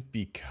PlayStation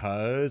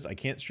because I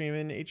can't stream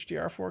in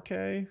HDR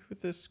 4K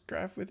with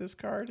this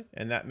card,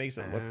 and that makes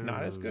it look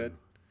not as good.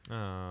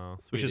 Oh,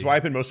 sweetie. Which is why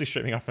I've been mostly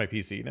streaming off my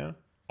PC now.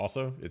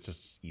 Also, it's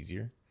just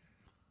easier.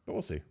 But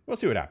we'll see. We'll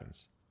see what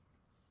happens.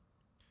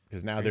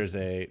 Because now there's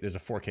a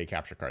 4K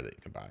capture card that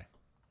you can buy.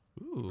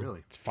 Ooh. Really?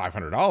 It's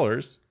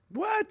 $500,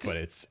 What? but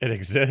it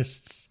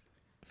exists.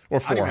 Or I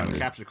don't even have 400.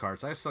 capture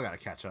cards. I still got to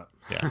catch up.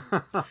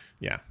 Yeah.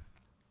 Yeah.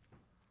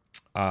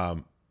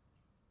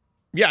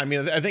 Yeah, I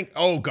mean, I think,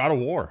 God of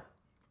War.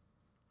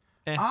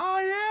 Oh,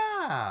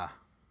 yeah.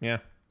 Yeah.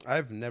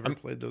 I've never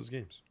played those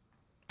games.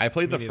 I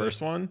played the neither.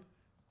 first one,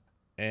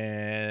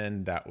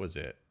 and that was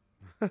it.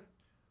 I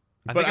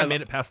But think I I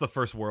made it past the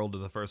first world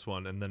of the first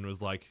one, and then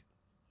was like,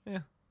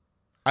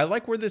 I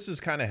like where this is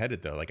kind of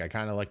headed, though. Like, I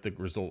kind of like the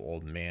grizzled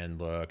old man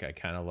look. I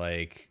kind of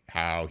like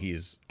how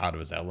he's out of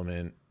his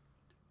element.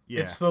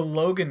 Yeah. It's the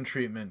Logan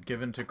treatment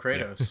given to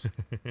Kratos.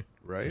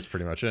 Right? That's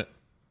pretty much it.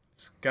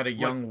 He's got a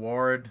young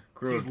ward,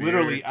 grew He's a beard.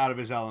 literally out of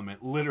his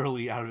element.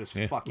 Literally out of his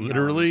Yeah, fucking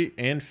literally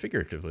and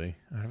figuratively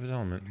out of his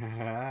element.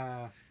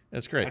 element.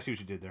 That's I great. see what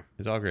you did there.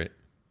 It's all great.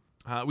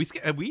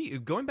 we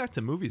going back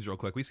to movies real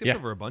quick. We skipped Yeah.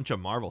 over a bunch of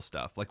Marvel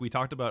stuff. Like we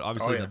talked about,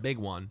 obviously yeah. the big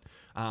one,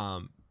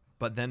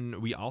 but then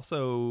we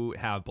also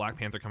have Black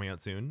Panther coming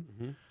out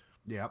soon,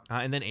 Yep.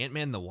 and then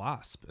Ant-Man the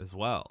Wasp as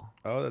well,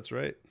 Oh, that's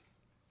right.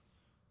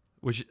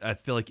 which I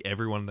feel like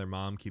everyone and their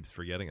mom keeps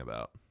forgetting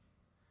about.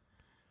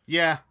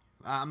 Yeah.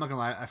 I'm not gonna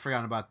lie. I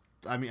forgot about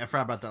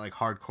that like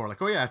hardcore.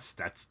 Like, oh yeah,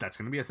 that's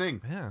gonna be a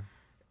thing. Yeah,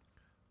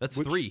 that's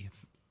Which- 3.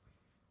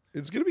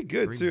 It's gonna be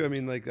good too. I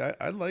mean, like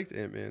I liked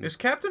Ant-Man. Is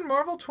Captain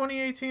Marvel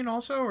 2018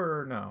 also,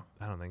 or no?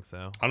 I don't think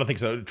so. I don't think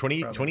so.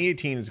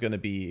 2018 is going to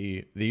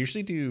be, they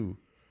usually do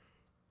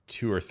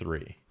 2 or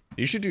 3.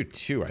 You should do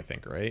 2, I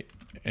think, right?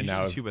 And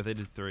now Usually 2, but they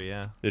did 3.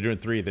 Yeah. they're doing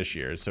 3 this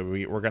year. So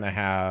we're going to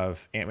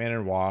have Ant-Man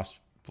and Wasp,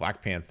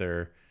 Black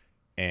Panther,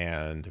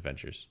 and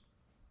Avengers.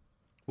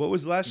 What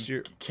was last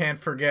year? Can't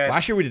forget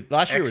Last year was 3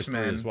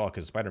 X-Men, as well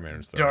because Spider-Man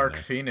was thrown in Dark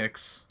there.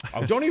 Phoenix.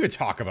 Oh, don't even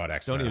talk about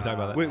X-Men. Don't even talk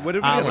about that. Wait, what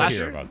did we Uh, get last last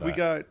year- year? about that. We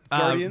got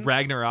Guardians,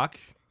 Ragnarok,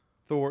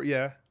 Thor,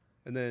 yeah,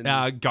 and then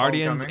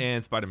Guardians, Homecoming.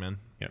 and Spider-Man.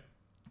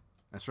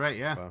 That's right.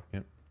 Yeah. Wow.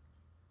 Yep.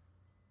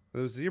 It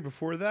was the year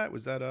before that.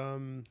 Was that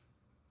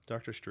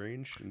Doctor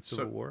Strange and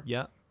Civil War?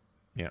 Yeah.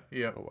 Yep.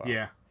 Oh, wow.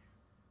 Yeah.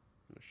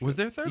 Was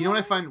there a third You know one?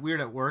 what I find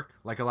weird at work?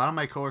 Like a lot of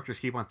my coworkers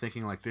keep on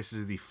thinking like this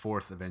is the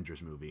 4th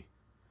Avengers movie.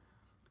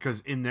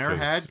 Because in their 'Cause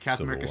head, Captain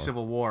Civil America: War.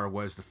 Civil War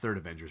was the 3rd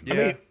Avengers movie.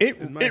 Yeah. I mean, it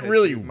in my it head,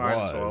 really too. Might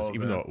as well was, have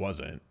even been. though it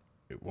wasn't.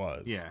 It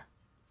was. Yeah.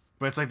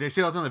 But it's like they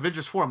say it's on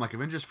Avengers 4. I'm like,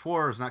 Avengers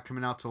 4 is not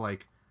coming out till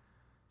like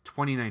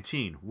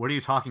 2019. What are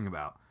you talking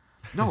about?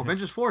 No,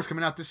 Avengers 4 is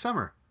coming out this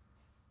summer.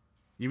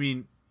 Do you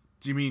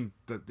mean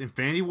the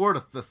Infinity War,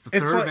 the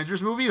third like-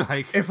 Avengers movie?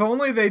 Like, If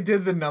only they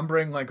did the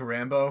numbering like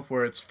Rambo,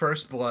 where it's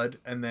First Blood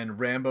and then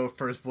Rambo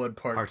First Blood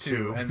Part Part 2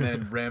 two. and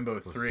then Rambo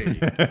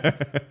 3.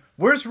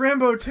 Where's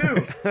Rambo 2?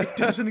 It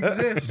doesn't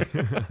exist.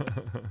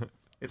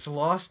 It's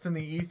lost in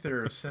the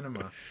ether of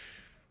cinema.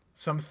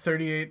 Some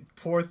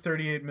poor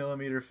 38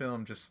 millimeter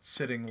film just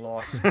sitting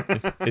lost.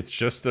 It's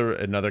just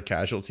another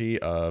casualty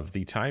of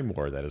the time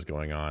war that is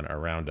going on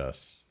around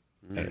us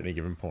at any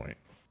given point.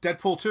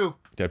 Deadpool 2.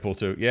 Deadpool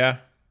 2. Yeah.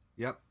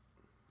 Yep.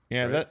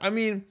 Yeah. I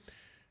mean,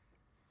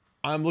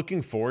 I'm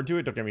looking forward to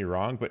it. Don't get me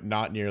wrong, but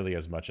not nearly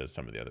as much as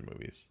some of the other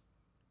movies.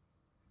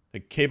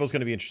 Like Cable's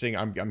going to be interesting.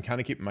 I'm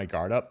kind of keeping my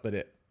guard up,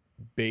 but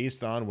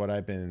based on what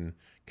I've been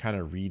kind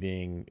of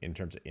reading in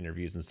terms of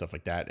interviews and stuff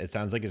like that, it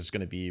sounds like it's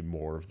going to be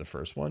more of the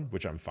first one,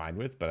 which I'm fine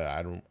with. But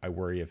I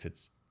worry if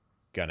it's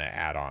going to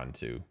add on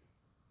to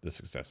the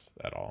success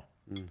at all,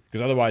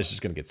 because otherwise it's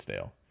just going to get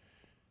stale.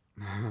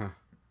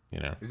 You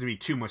know, There's gonna be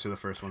too much of the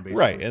first one, basically.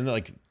 right? And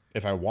like,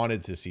 if I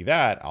wanted to see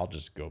that, I'll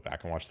just go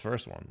back and watch the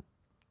first one.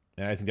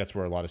 And I think that's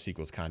where a lot of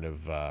sequels kind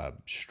of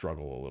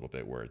struggle a little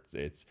bit, where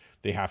it's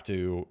they have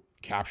to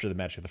capture the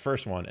magic of the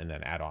first one and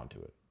then add on to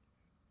it.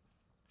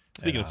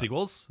 Speaking of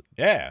sequels,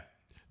 Yeah.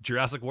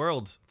 Jurassic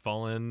World: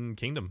 Fallen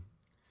Kingdom.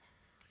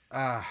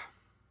 Uh,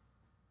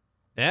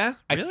 Yeah,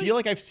 I really? feel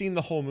like I've seen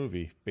the whole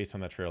movie based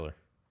on that trailer.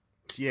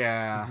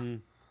 yeah.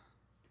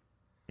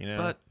 You know,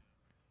 but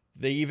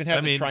they even have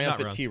I the mean, not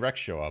triumphant wrong. T-Rex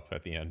show up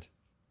at the end.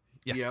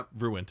 yeah, Yep.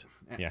 ruined.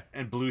 Yeah.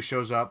 And Blue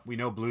shows up. We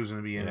know Blue's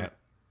gonna be in Yeah. it.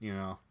 You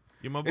know.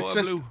 You're my boy, It's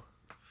just- Blue.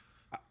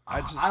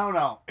 I don't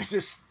know. It's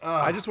just.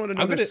 I just want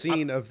another gonna-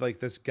 scene of like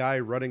this guy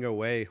running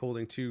away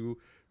holding 2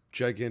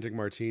 gigantic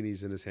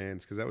martinis in his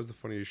hands, because that was the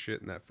funniest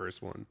shit in that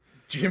first one.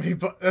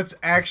 That's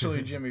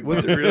actually Jimmy.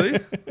 Was it really?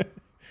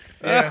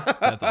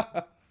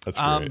 Yeah. That's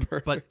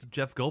great. But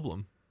Jeff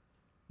Goldblum,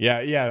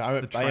 yeah. the I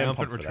am triumphant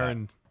pumped for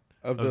return.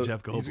 Of Of the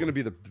Jeff he's Goldblum. gonna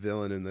be the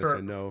villain in this. For-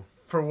 I know.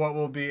 For what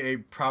will be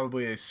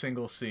probably a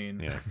single scene.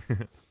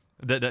 That.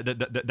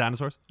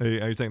 Dinosaurs? Are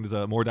you saying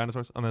there's more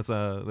dinosaurs on this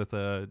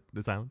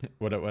island?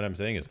 What I'm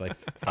saying is like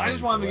I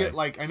just wanted to get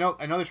like I know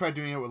they tried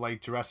doing it with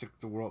like Jurassic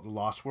the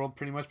Lost World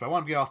pretty much, but I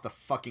want to get off the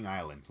fucking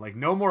island. Like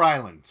no more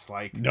islands.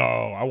 Like No,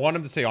 I want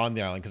them to stay on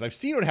the island because I've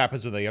seen what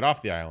happens when they get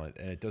off the island,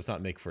 and it does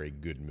not make for a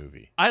good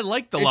movie. I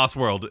liked the Lost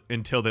World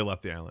until they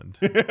left the island.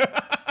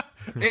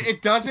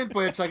 it doesn't,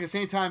 but it's like at the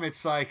same time,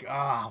 it's like,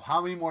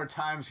 how many more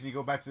times can you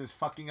go back to this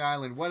fucking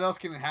island? What else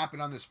can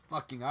happen on this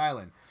fucking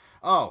island?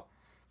 Oh,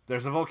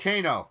 there's a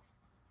volcano.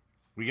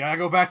 We gotta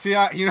go back to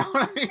the you know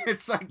what I mean?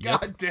 It's like,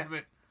 God damn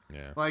it.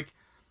 Yeah. Like,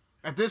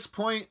 at this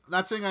point,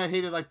 not saying I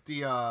hated like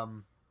the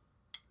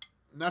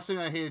not saying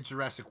I hated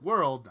Jurassic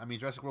World. I mean,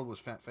 Jurassic World was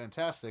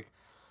fantastic,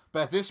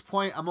 but at this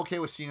point, I'm okay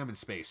with seeing them in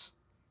space.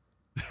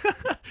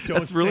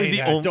 Don't really say the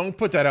that. only- Don't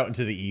put that out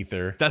into the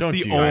ether. That's Don't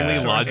the do only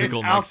that. logical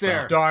It's out next there.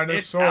 step. Dinosaurs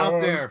It's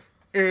out there.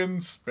 in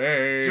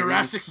space.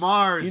 Jurassic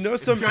Mars. You know,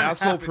 It's some gonna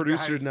asshole happen,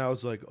 producer guys. now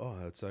is like, "Oh,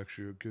 that's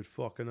actually a good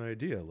fucking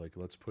idea. Like,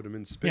 let's put him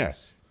in space."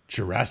 Yes.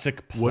 Jurassic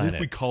What Planet. if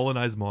we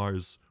colonize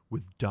Mars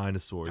with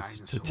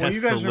dinosaurs to Dinosaurs. test Well,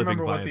 you the guys living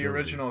remember what the viability?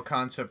 original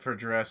concept for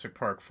Jurassic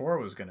Park 4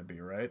 was going to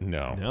be, right?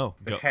 No. No.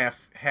 The Go.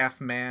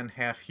 half man,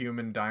 half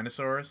human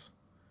dinosaurs.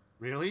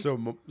 Really?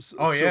 So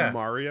Oh, yeah.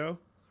 Mario.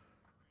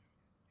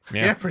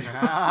 Yeah, pretty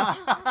much.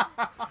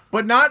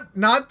 But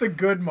not the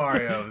good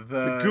Mario,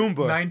 the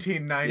Goomba.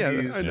 1990s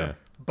Yeah, I know.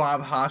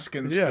 Bob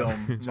Hoskins Yeah.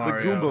 film The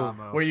Mario,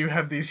 Goomba. where you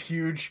have these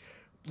huge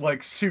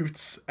like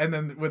suits and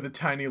then with a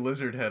tiny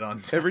lizard head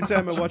on top. Every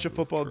time I watch a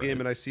football Christ. game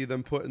and I see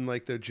them putting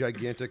like their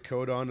gigantic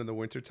coat on in the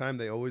wintertime,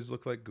 they always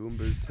look like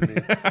Goombas to me.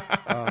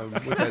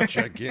 With that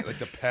gigantic, like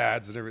the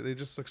pads and everything. They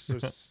just look so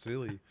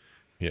silly.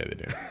 Yeah, they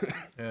do.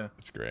 Yeah.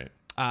 It's great.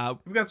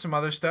 We've got some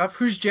other stuff.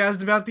 Who's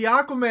jazzed about the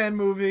Aquaman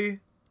movie?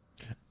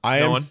 I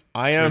No am. one?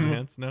 I Raise am. your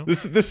hands? No?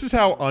 This is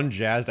how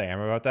unjazzed I am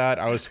about that.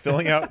 I was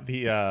filling out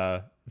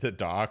the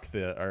doc,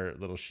 our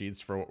little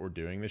sheets for what we're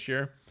doing this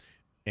year,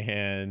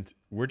 and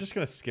we're just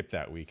gonna skip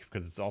that week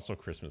because it's also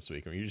Christmas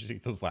week, and we usually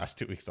take those last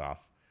 2 weeks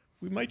off.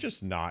 We might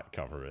just not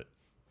cover it.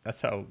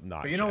 That's how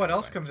not. But you know what jazzed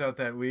else I am. comes out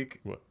that week?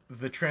 What?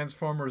 The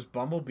Transformers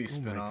Bumblebee Oh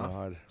my spinoff.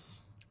 god.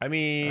 I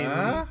mean,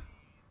 Huh?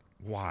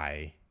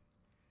 why?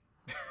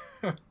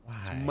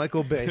 Why?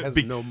 Michael Bay has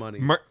Be- no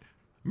money.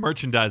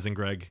 Merchandising,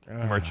 Greg.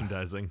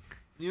 Merchandising.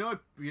 You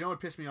know what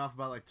pissed me off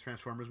about like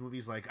Transformers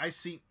movies? Like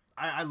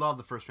I love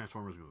the first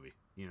Transformers movie.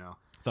 You know,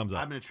 Thumbs up.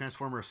 I've been a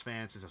Transformers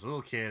fan since I was a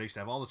little kid. I used to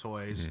have all the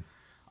toys.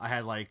 I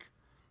had like,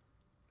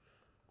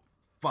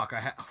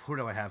 who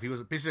do I have? He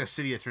was basically a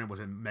city attorney. Was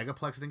it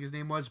Megaplex? I think his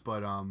name was,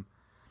 but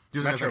he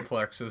was like-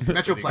 Metroplex is the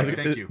Metroplex.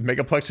 city. Thank you.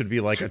 Megaplex would be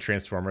like a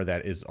transformer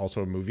that is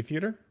also a movie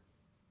theater.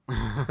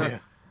 Yeah.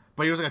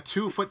 But he was like a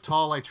 2 foot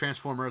tall like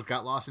Transformer.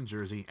 Got lost in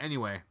Jersey.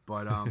 Anyway,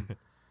 but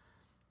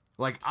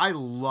like I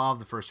love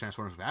the first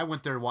Transformers movie. I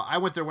went there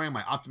wearing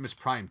my Optimus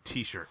Prime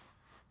T-shirt.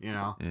 You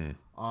know.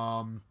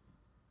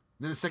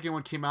 Then the second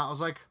one came out. I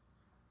was like,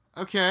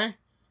 okay,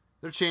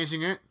 they're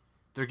changing it.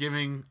 They're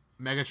giving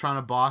Megatron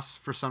a boss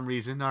for some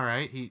reason. All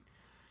right,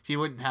 he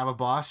wouldn't have a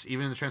boss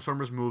even in the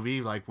Transformers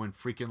movie. Like when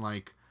freaking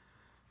like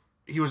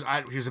he was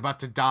about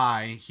to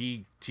die.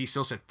 He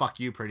still said fuck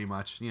you pretty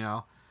much. You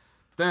know.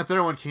 Then the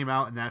third one came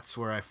out, and that's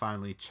where I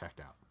finally checked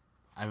out.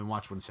 I haven't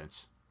watched one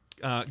since.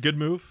 Good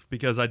move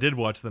because I did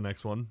watch the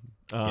next one.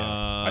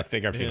 I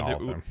think I've seen and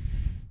all of them.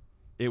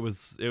 It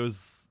was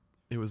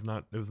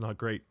not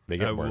great. They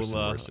get I worse and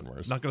worse and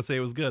worse. Not gonna say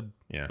it was good.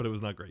 Yeah. but it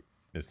was not great.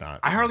 It's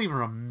not. I hardly even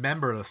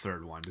remember the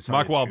third one. to tell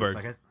Mark you the truth.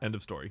 Wahlberg. Like, End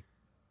of story.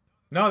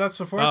 No, that's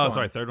the fourth Oh, one.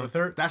 sorry, third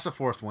one? that's the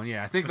fourth one.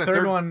 Yeah, I think The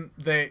third one,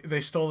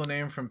 they stole the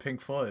name from Pink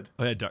Floyd.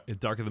 Oh yeah,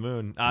 Dark of the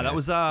Moon. That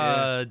was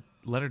Yeah.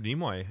 Leonard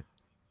Nimoy.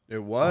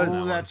 It was.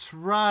 Oh, that's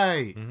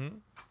right.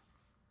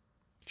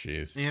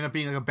 Jeez. He ended up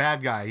being like a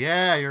bad guy.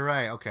 Yeah, you're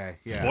right. Okay.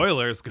 Yeah.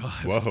 Spoilers,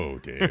 God. Whoa,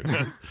 dude.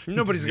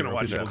 Nobody's gonna Zero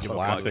watch people.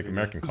 that. Classic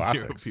American Zero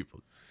classics.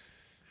 people.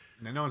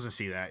 No one's gonna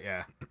see that.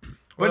 Yeah.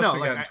 What But else no,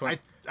 we got in like 20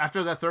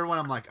 after that third one,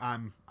 I'm like,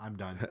 I'm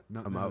done.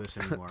 No, I'm none of out. this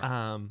anymore.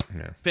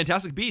 Yeah.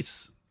 Fantastic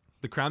Beasts.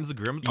 The Crimes of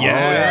Grim.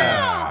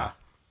 Yeah.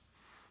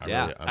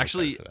 Yeah, I'm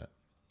actually- excited for that.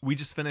 We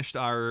just finished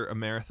a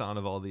marathon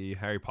of all the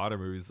Harry Potter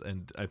movies,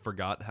 and I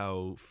forgot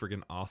how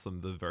friggin'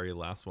 awesome the very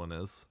last one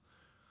is.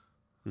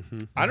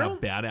 I How don't.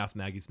 badass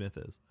Maggie Smith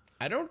is.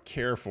 I don't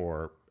care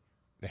for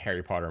the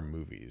Harry Potter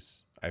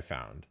movies. I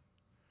found.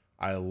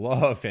 I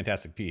love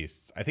Fantastic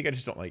Beasts. I think I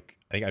just don't like.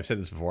 I think I've said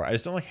this before. I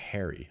just don't like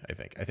Harry.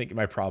 I think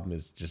my problem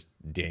is just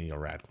Daniel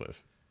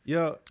Radcliffe.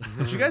 Yo,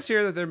 did you guys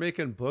hear that they're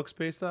making books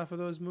based off of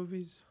those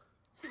movies?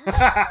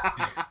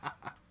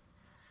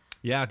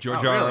 Yeah, George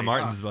Oh, R. R. really?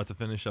 Martin's about to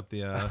finish up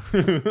the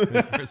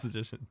his first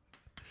edition.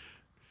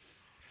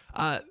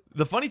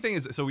 The funny thing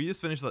is, so we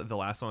just finished the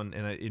last one,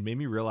 and it made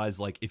me realize,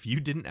 like, if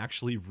you didn't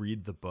actually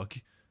read the book,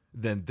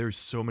 then there's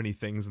so many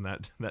things in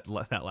that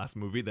last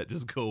movie that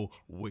just go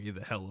way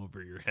the hell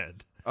over your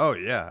head. Oh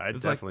yeah, I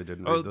It's like, definitely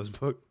didn't oh, read those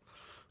books.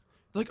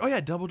 Like, oh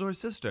yeah, Dumbledore's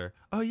sister.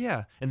 Oh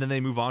yeah, and then they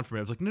move on from it.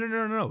 I was like,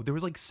 no. There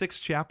was like 6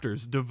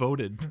 chapters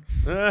devoted to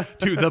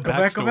the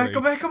backstory go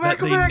back, that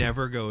go they back.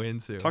 never go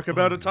into. Talk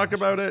about Oh it. my Talk gosh.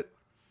 about it.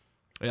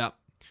 Yeah,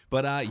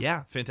 But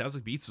yeah,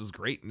 Fantastic Beasts was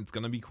great, and it's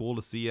gonna be cool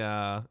to see.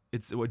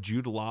 It's what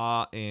Jude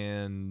Law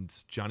and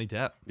Johnny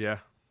Depp. Yeah.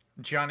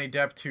 Johnny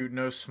Depp to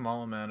no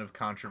small amount of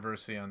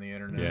controversy on the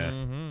internet.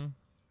 Yeah.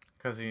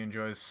 Because he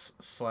enjoys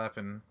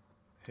slapping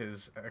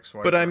his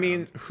ex-wife. But I around.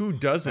 mean, who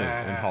doesn't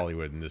in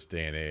Hollywood in this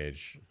day and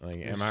age? Like,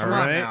 am I Come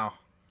right? on now.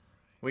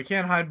 We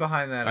can't hide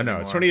behind that I know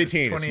anymore. it's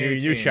 2018. It's a new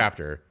 2018.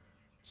 chapter.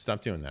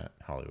 Stop doing that,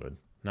 Hollywood.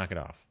 Knock it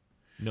off.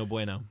 No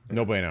bueno.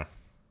 No bueno.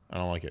 I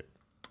don't like it.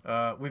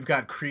 We've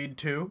got Creed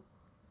 2.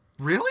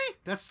 Really?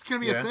 That's gonna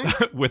be Yeah. a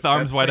thing. With That's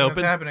arms the wide thing open.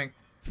 That's happening.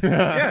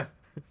 Yeah.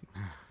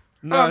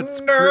 No, it's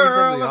Creed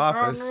from The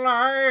Office.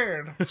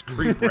 Office. It's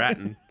Creed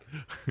Bratton.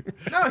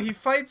 No, he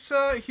fights.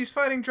 He's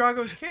fighting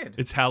Drago's kid.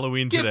 It's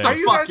Halloween Get today. the Are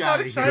you fuck guys not outta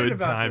here. excited Good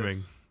about timing.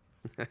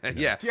 this?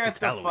 Yeah. Get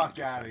the fuck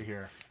out of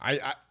here.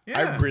 I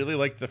Yeah. really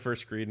liked the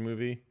first Creed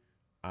movie.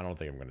 I don't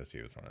think I'm going to see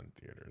this one in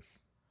theaters.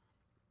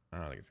 I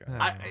don't think it's going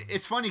to.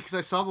 It's funny because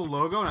I saw the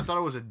logo and I thought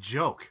it was a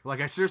joke.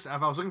 Like I seriously,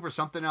 if I was looking for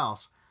something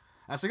else,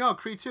 I was like, "Oh,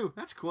 Creed 2,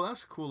 that's cool.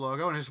 That's a cool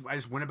logo." And I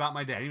just went about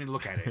my day. I didn't even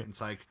look at it.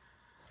 It's like,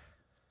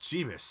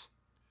 Jeebus.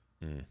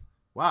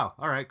 Wow.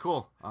 All right.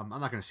 Cool. I'm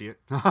not gonna see it.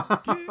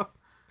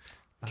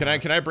 Can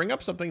I bring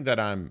up something that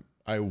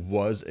I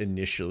was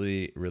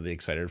initially really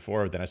excited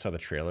for, then I saw the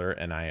trailer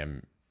and I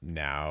am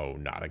now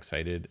not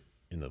excited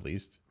in the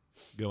least.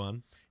 Go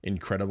on.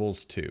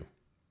 Incredibles 2.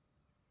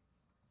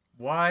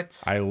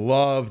 What? I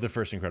love the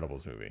first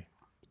Incredibles movie.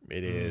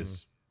 It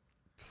is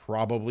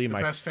probably the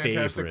my best favorite.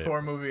 Fantastic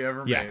Four movie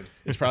ever Yeah, made.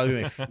 it's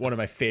probably one of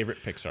my favorite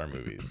Pixar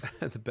movies.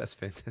 The best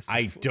Fantastic.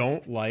 I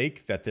don't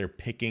like that they're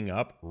picking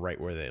up right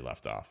where they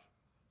left off.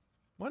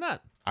 Why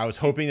not? I was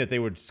hoping that they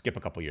would skip a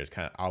couple years,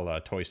 kind of a la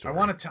Toy Story. I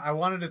wanted a time. I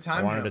wanted a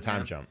jump, time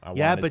man. jump. I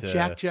Yeah, wanted but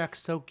to, Jack's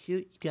so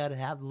cute. You gotta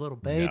have the little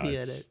No, baby in it.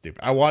 it's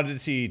stupid. I wanted to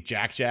see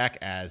Jack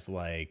as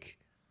like,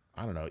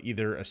 I don't know,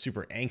 either a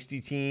super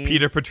angsty teen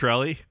Peter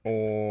Petrelli.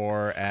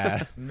 or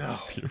as No.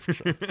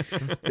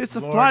 It's a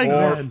Lord, flying or-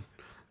 man.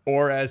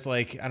 or as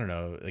like, I don't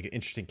know, like an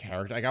interesting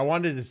character. Like I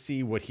wanted to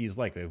see what he's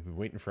like. I've been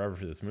waiting forever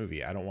for this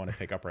movie. I don't want to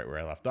pick up right where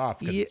I left off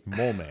because Yeah. it's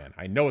Mole Man.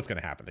 I know what's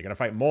gonna happen. They're gonna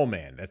fight Mole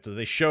Man. That's what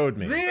they showed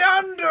me. The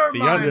Underminer. The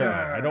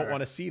Underminer. I don't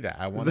want to see that.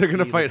 I want. They're to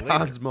gonna see fight it later.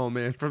 Hans Mole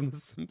Man from The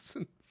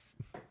Simpsons.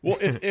 Well,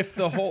 if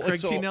the whole Craig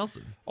so T.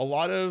 Nelson. a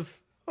lot of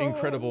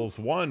Incredibles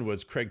 1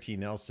 was Craig T.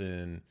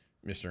 Nelson,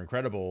 Mr.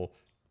 Incredible,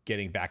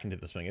 getting back into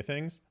the swing of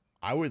things.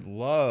 I would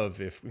love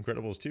if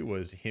Incredibles 2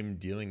 was him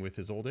dealing with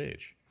his old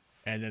age.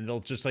 And then they'll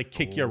just like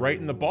kick you right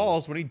in the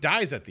balls when he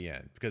dies at the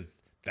end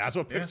because that's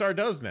what Pixar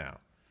does now.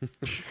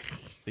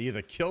 They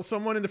either kill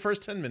someone in the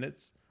first 10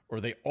 minutes or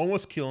they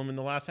almost kill him in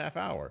the last half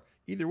hour.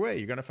 Either way,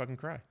 you're going to fucking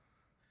cry.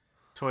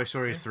 Toy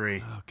Story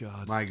 3. Oh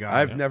God. My God.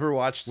 I've never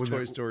watched When Toy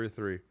the- Story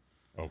 3.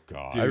 Oh,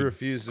 God. I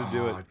refuse to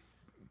do it.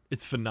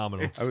 It's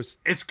phenomenal.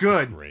 It's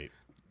good. Great.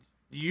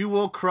 You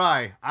will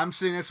cry. I'm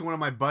sitting next to one of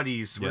my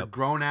buddies. We're Yep.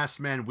 grown ass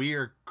men. We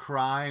are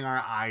crying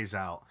our eyes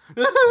out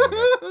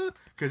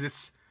because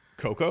it's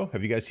Coco?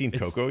 Have you guys seen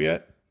Coco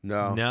yet?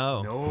 No.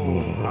 no.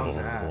 how's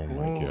that? Oh,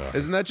 my God.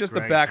 Isn't that just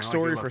Greg, the I like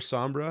backstory your for look.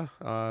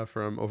 Sombra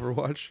from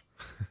Overwatch?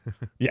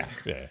 Yeah.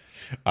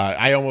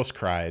 I almost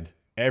cried.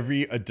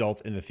 Every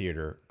adult in the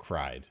theater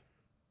cried.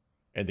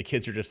 And the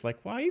kids are just like,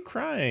 why are you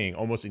crying?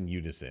 Almost in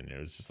unison. It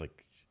was just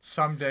like,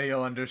 Someday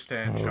you'll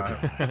understand, Oh,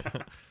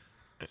 child.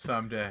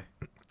 Someday.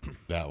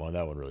 that one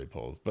really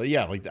pulls. But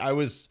yeah, like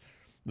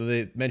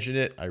they mentioned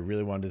it. I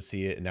really wanted to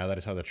see it. And now that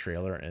I saw the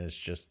trailer and it's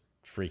just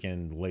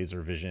freaking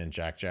laser vision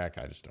Jack,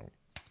 I just don't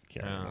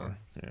care anymore.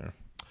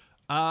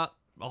 Yeah.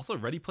 Also,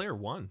 Ready Player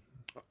One.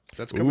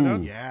 That's coming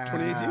out. Yeah.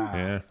 2018.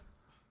 Yeah.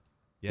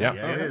 Yeah.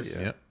 Yeah, it is.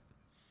 Yeah.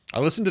 I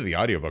listened to the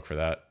audiobook for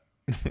that.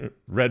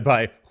 Read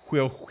by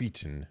Will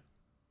Wheaton.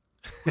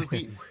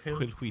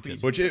 Will Wheaton.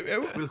 Which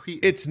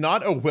it's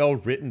not a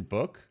well-written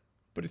book,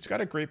 but it's got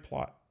a great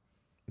plot.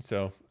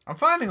 So, I'm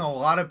finding a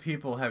lot of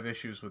people have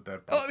issues with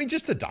that book. I mean,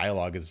 just the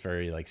dialogue is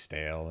very like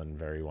stale and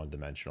very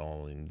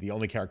one-dimensional, and the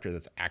only character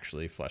that's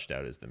actually fleshed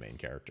out is the main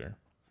character.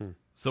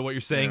 So what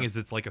you're saying is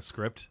it's like a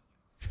script,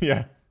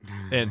 Yeah.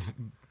 and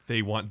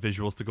they want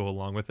visuals to go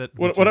along with it.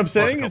 What which I'm is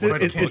saying a is couple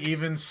But of can books.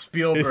 even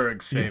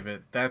Spielberg save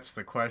it? That's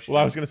the question.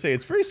 Well, I was going to say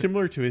it's very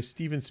similar to his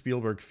Steven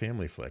Spielberg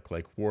family flick,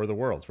 like War of the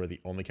Worlds, where the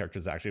only character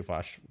that's actually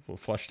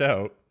fleshed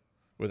out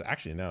was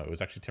actually it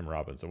was actually Tim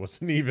Robbins. It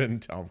wasn't even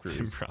Tom Cruise.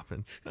 Tim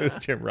Robbins. It was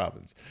Tim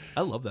Robbins.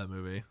 I love that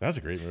movie. That was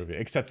a great movie,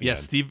 except the Yeah,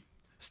 end.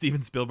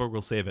 Steven Spielberg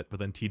will save it, but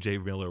then T.J.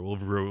 Miller will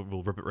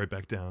rip it right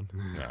back down.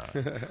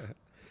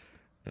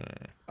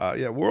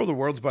 Yeah, War of the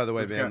Worlds, by the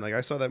way, We've man. got- Like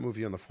I saw that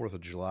movie on the 4th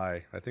of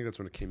July. I think that's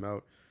when it came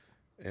out.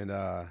 And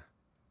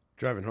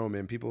driving home,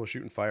 man, people were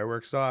shooting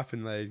fireworks off,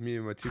 and like me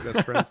and my two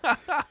best friends,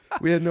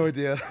 we had no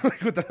idea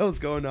like what the hell's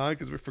going on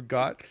because we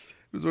forgot.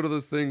 It was one of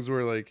those things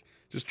where like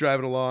just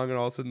driving along, and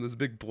all of a sudden this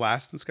big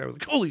blast in the sky. We're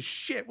like, holy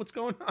shit, what's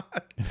going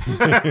on?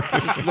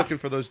 Just looking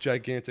for those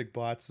gigantic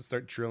bots to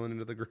start drilling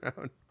into the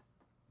ground.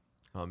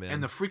 Oh man,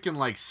 And the freaking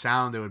like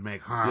sound it would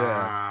make.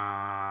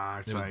 Yeah.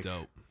 It's it was like,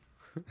 dope.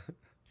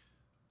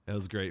 That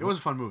was great. It was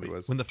a fun movie. It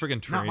was. When the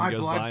friggin' train my goes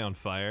blood. by on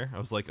fire, I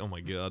was like, oh my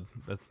god,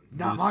 that's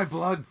Not this my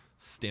blood.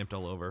 stamped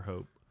all over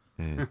Hope.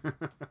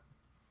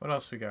 What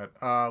else we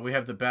got? We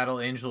have the Battle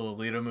Angel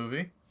Alita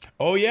movie.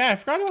 Oh yeah, I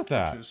forgot about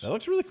that. Which is- That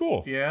looks really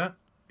cool. Yeah,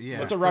 Yeah.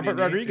 That's a pretty Robert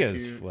neat if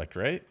Rodriguez you- flick,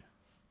 right?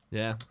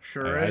 Yeah,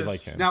 sure I is.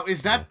 like him. Now,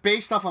 is that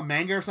based off a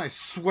manga or something? I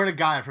swear to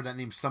God, I've heard that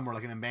name somewhere,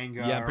 like in a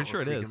manga. Yeah, I'm pretty or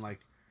sure it freaking, is. Like,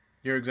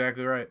 You're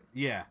exactly right.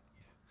 yeah.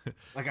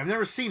 Like, I've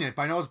never seen it,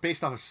 but I know it's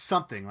based off of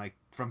something, like,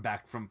 from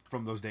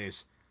those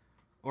days.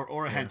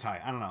 Or a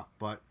hentai. I don't know.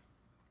 But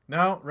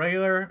No,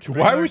 regular.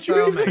 Why would you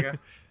style even- manga.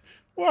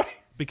 Why?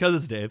 because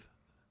it's Dave.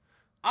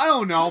 I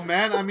don't know,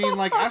 man. I mean,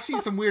 like, I've seen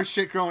some weird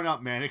shit growing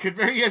up, man. It could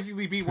very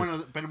easily be one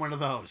of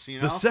those, you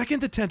know? The second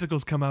the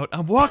tentacles come out,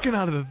 I'm walking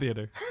out of the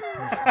theater.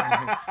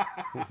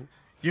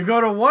 You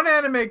go to one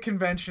anime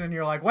convention and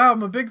you're like, wow,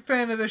 I'm a big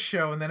fan of this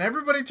show. And then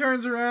everybody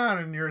turns around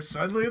and you're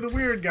suddenly the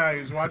weird guy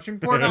who's watching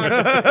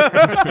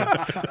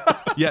pornography.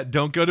 Yeah,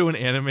 don't go to an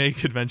anime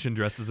convention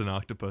dressed as an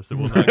octopus. It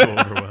will not go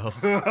over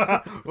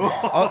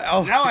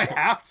well. Now I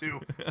have to.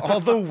 All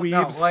the No,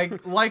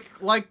 weebs.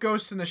 like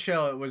Ghost in the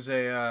Shell, it was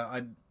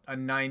a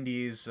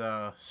 90s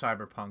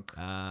cyberpunk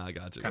I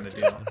got you. kind of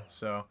deal.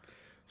 So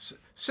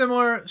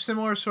similar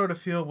sort of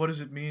feel. What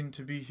does it mean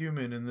to be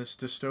human in this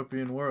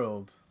dystopian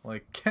world?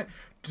 Like,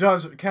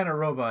 can a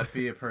robot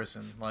be a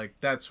person? Like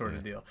that sort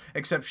of deal.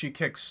 Except she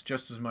kicks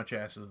just as much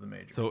ass as the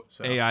Major. So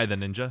AI the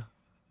ninja.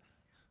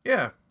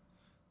 Yeah,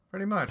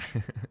 pretty much.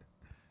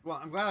 Well,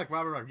 I'm glad, like,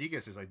 Robert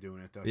Rodriguez is, like,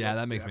 doing it, though. Yeah, He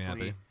that makes me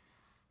definitely- happy.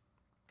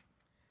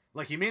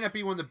 Like, he may not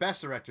be one of the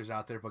best directors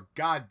out there, but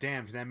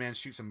goddamn, can that man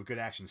shoot some good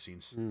action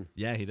scenes.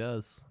 Yeah, he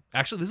does.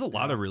 Actually, there's a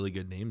lot of really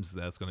good names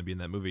that's going to be in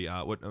that movie.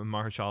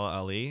 Mahershala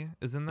Ali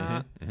is in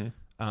that.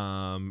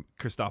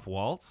 Christoph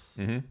Waltz.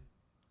 Oh,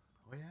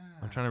 yeah.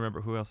 I'm trying to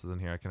remember who else is in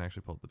here. I can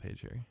actually pull up the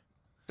page here.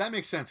 That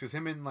makes sense, because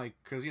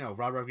you know,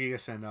 Robert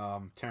Rodriguez and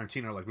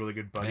Tarantino are, like, really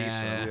good buddies,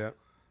 Yeah. so Yeah.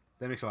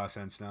 that makes a lot of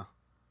sense now.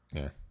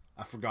 Yeah.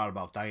 I forgot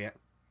about that.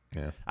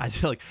 Yeah. I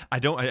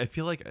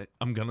feel like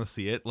I'm gonna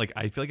see it. Like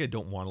I feel like I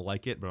don't want to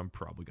like it, but I'm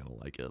probably gonna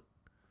like it.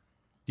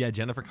 Yeah,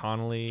 Jennifer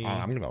Connelly,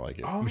 I'm gonna like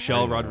it.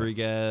 Michelle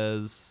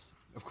Rodriguez.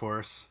 Of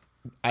course.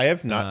 I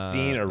have not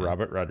seen a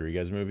Robert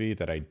Rodriguez movie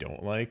that I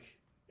don't like.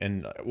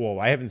 And well,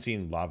 I haven't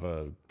seen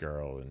Lava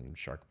Girl and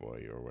Shark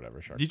Boy or whatever.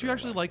 Shark Did you Girl,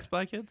 actually like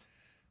Spy Kids?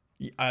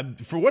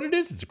 For what it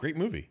is, it's a great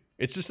movie.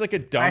 It's just like a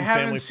dumb I family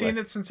haven't seen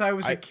flick. it since I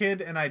was a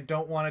kid, and I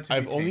don't want it to.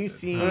 I've be only tainted.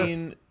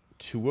 seen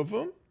 2 of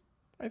them,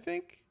 I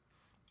think,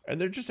 and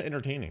they're just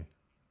entertaining.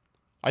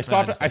 I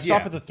stopped at the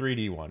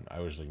 3D one. I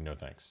was like, no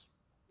thanks.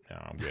 No,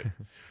 I'm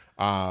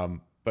good.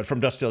 But From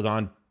Dusk Till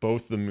Dawn,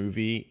 both the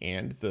movie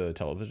and the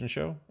television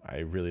show, I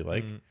really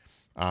like.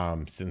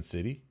 Sin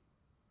City,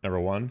 number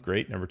 1,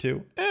 great. Number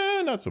 2,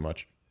 not so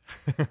much.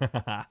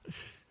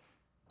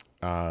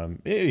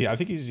 Yeah, I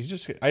think he's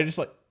just. I just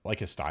like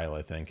his style.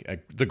 I think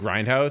the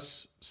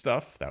Grindhouse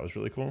stuff that was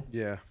really cool.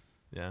 Yeah.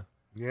 Yeah.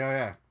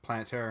 Yeah.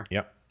 Planet Terror.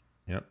 Yep,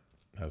 that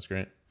was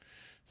great.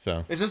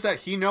 So It's just that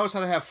he knows how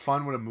to have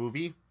fun with a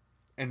movie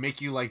and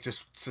make you, like,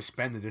 just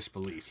suspend the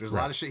disbelief. There's a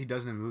lot of shit he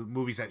does in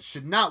movies that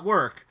should not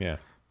work, yeah.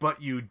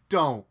 but you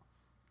don't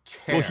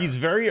care. Well, he's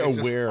very It's just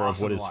aware of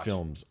awesome what to his watch.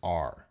 films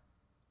are,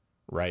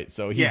 right?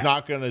 So he's Yeah.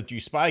 not going to do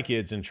Spy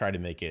Kids and try to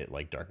make it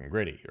like dark and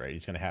gritty, right?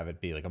 He's going to have it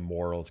be like a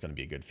moral. It's going to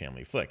be a good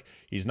family flick.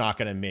 He's not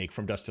going to make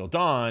From Dusk Till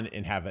Dawn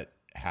and have it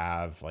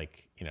have,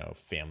 like, you know,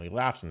 family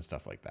laughs and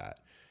stuff like that.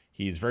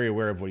 He's very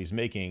aware of what he's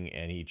making,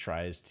 and he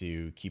tries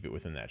to keep it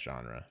within that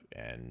genre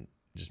and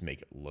just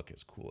make it look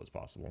as cool as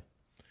possible.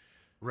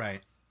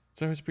 Right.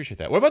 So I always appreciate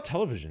that. What about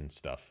television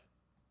stuff?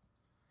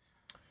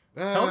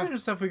 Television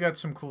stuff, we got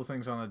some cool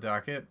things on the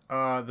docket.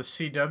 The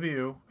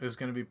CW is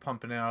going to be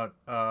pumping out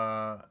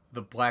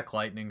the Black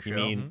Lightning show. You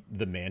mean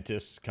The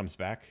Mantis comes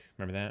back?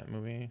 Remember that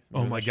movie?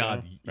 Oh Remember my that show?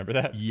 God. Remember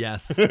that?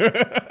 Yes.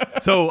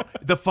 So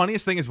the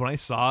funniest thing is when I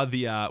saw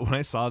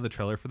the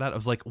trailer for that, I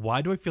was like,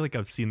 why do I feel like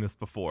I've seen this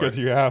before? Because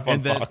you have on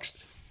And then-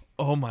 Fox.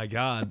 Oh my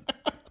God.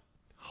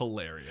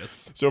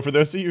 Hilarious. So for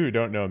those of you who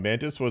don't know,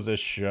 Mantis was a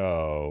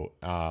show.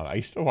 I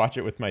used to watch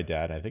it with my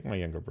dad. And I think my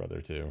younger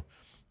brother too.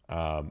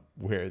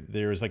 Where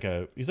there was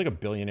he's like a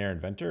billionaire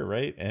inventor,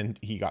 right? And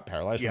he got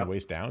paralyzed from the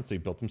waist down, so he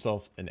built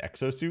himself an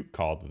exosuit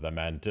called the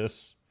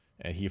Mantis,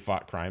 and he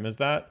fought crime as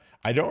that.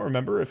 I don't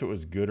remember if it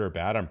was good or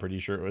bad. I'm pretty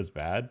sure it was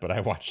bad, but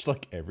I watched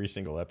like every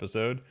single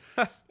episode,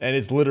 and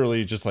it's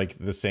literally just like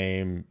the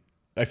same.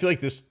 I feel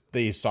like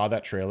they saw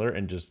that trailer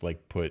and just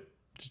like put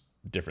just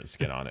different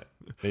skin on it.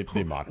 They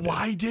mocked it.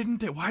 Why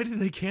did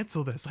they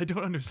cancel this? I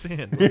don't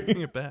understand. Let's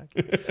bring it back.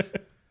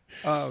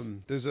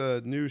 There's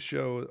a new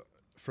show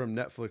from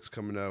Netflix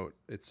coming out.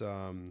 It's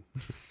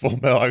Full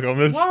Metal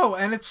Alchemist. Whoa,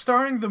 and it's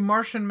starring the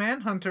Martian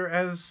Manhunter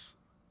as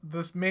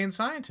the main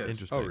scientist.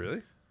 Interesting. oh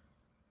really?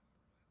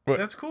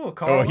 That's cool. Oh,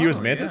 Carl he was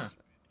Weathers, Mantis.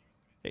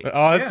 Hey.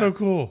 Oh, that's Yeah. so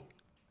cool.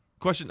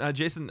 Question,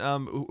 Jason.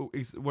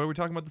 What are we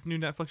talking about? This new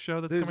Netflix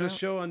show that's There's coming a out?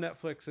 show on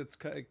Netflix.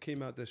 It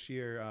came out this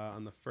year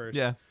on the 1st.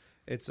 Yeah.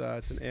 It's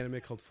an anime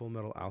called Full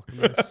Metal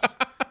Alchemist.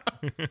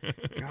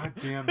 God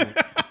damn it.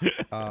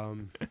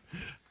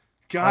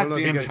 God know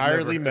if you damn guys it.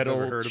 entirely never- I've never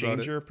metal heard about it.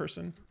 changer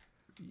person.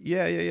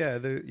 Yeah. Yeah.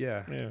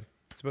 Yeah.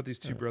 It's about these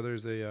two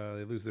brothers. They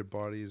lose their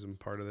bodies and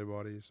part of their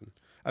bodies. And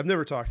I've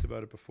never talked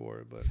about it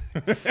before, but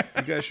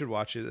you guys should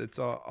watch it. It's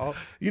all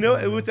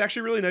what's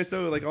actually really nice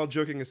though, like all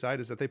joking aside,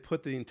 is that they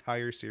put the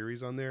entire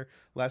series on there.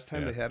 Last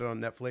time they had it on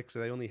Netflix,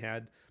 they only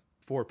had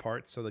 4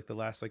 parts, so like the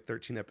last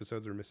 13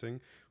 episodes are missing,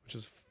 which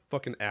is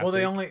fucking ass. Well,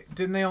 they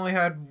only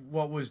had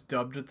what was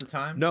dubbed at the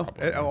time. No,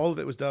 all of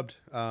it was dubbed.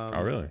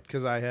 Oh, really?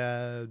 Because I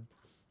had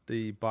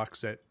the box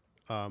set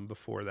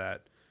before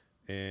that,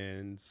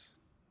 and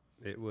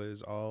it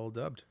was all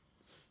dubbed.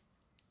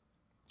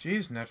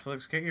 Jeez,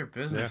 Netflix, get your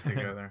business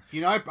together.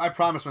 You know, I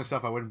promised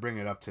myself I wouldn't bring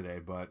it up today,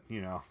 but,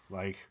 you know,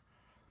 like,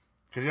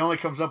 because it only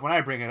comes up when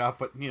I bring it up,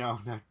 but, you know,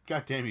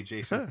 God damn you,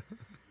 Jason.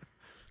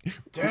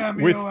 Damn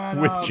you,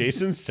 Adam. With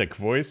Jason's sick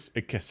voice,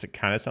 it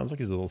kind of sounds like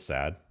he's a little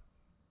sad.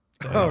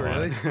 Oh,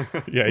 really?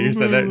 Yeah, you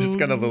said that just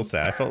kind of a little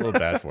sad. I felt a little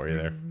bad for you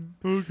there.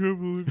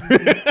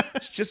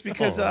 It's just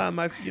because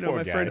my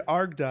Poor guy. friend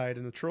Arg died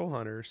in the Troll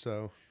Hunter,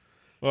 so.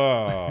 Oh.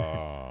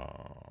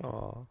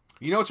 Aw.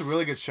 You know, it's a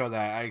really good show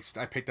that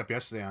I picked up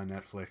yesterday on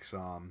Netflix.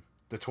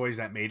 The Toys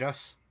That Made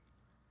Us.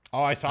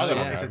 Oh, I saw that.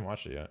 Yeah. I haven't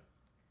watched it yet.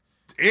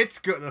 It's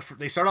good.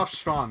 They start off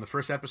strong. The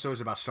first episode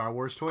is about Star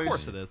Wars toys. Of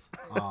course it is.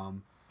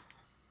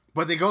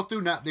 But they go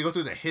through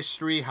the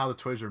history, how the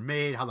toys were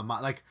made, how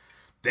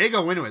they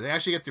go into it. They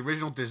actually get the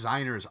original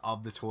designers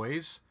of the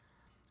toys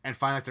and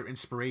find like their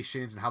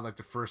inspirations and how like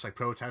the first like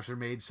prototypes are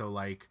made. So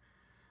like,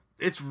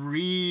 it's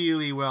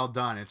really well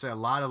done. It's a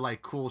lot of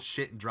like cool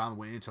shit and drama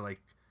went into like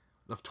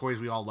the toys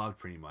we all loved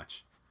pretty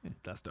much.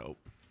 That's dope.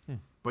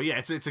 But yeah,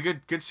 it's a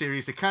good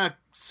series. They kind of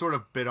sort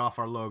of bit off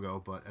our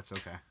logo, but that's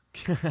okay.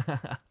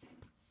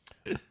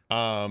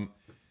 I'm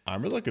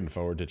really looking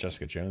forward to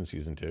Jessica Jones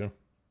season 2.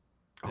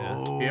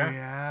 Oh Yeah.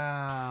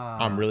 yeah.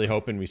 I'm really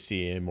hoping we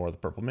see more of the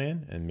Purple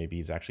Man, and maybe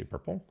he's actually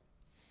purple.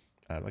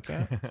 I like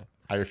that.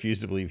 I refuse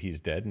to believe he's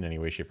dead in any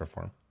way, shape, or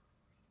form.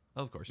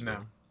 Of course.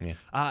 No. Yeah.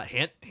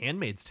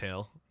 Handmaid's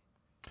Tale.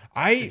 If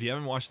I you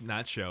haven't watched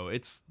that show,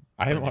 it's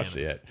haven't watched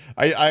it yet.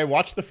 I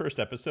watched the first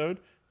episode.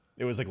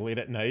 It was like late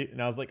at night,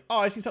 and I was like, oh,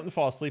 I see something to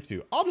fall asleep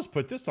to. I'll just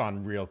put this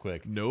on real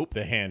quick. Nope.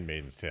 The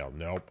Handmaid's Tale.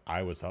 Nope.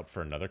 I was up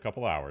for another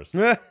couple hours.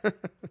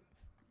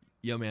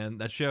 Yo, man,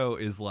 that show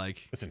is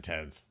like, It's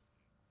intense.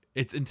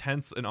 it's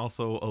intense and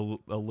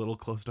also a little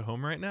close to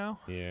home right now.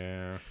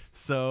 Yeah.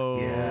 So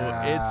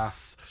Yeah.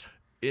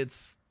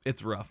 it's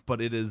rough,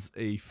 but it is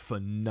a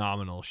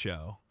phenomenal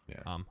show.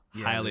 Yeah.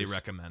 Yeah, Highly it is.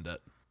 recommend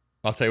it.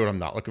 I'll tell you what I'm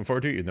not looking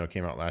forward to, even though it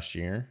came out last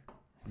year.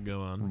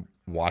 Go on.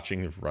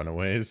 Watching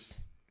Runaways.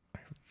 I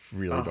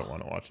really don't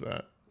want to watch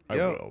that. I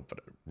Yo. will, but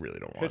I really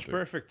don't want Pitch to.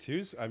 Perfect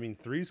 2's. I mean,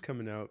 3's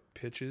coming out.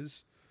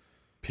 Pitches.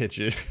 Pitch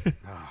it.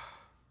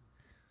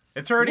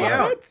 It's already What?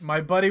 out.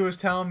 My buddy was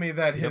telling me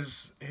that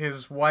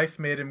his wife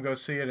made him go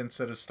see it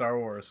instead of Star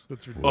Wars.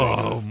 That's ridiculous.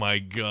 Oh my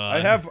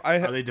god.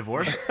 Are they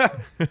divorced?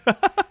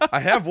 I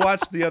have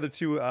watched the other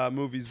 2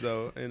 movies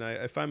though, and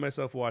I find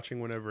myself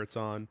watching whenever it's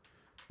on.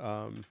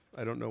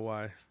 I don't know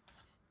why.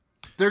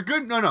 They're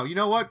good. No. You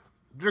know what?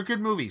 They're good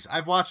movies.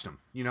 I've watched them.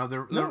 You know,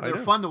 they're I know.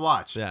 fun to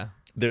watch. Yeah.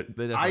 They're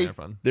They definitely are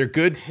fun. they're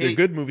good. They're hate-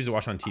 good movies to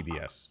watch on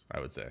TBS. I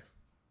would say.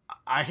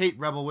 I hate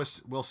Rebel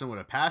Wilson with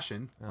a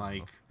passion.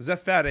 Like Is that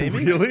Fat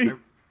Amy? Really?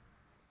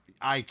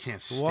 I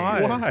can't stand Why?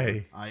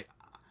 it. Why?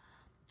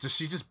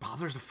 She just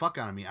bothers the fuck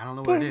out of me. I don't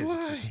know what it is.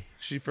 It's just,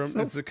 She from?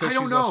 Is it because I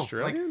don't she's know.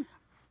 Australian?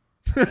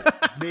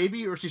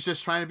 maybe, or she's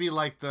just trying to be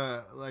like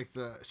the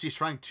she's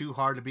trying too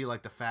hard to be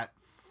like the fat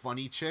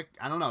funny chick.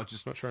 I don't know.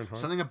 Just Not trying hard.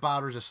 something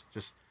about her just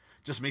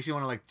makes me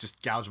want to like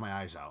just gouge my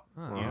eyes out.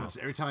 You know, it's,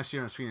 every time I see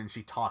her on the screen and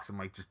she talks, I'm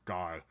like, just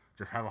die,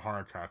 just have a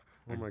heart attack.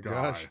 Oh my die.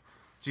 gosh.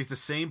 She's the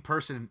same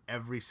person in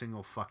every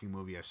single fucking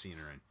movie I've seen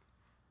her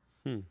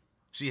in.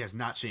 She has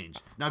not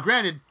changed. Now,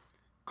 granted,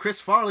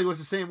 Chris Farley was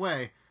the same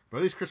way, but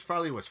at least Chris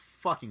Farley was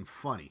fucking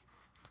funny.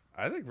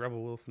 I think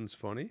Rebel Wilson's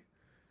funny.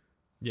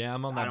 Yeah,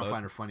 I'm on that I don't boat.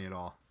 find her funny at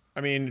all. I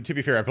mean, to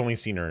be fair, I've only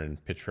seen her in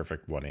Pitch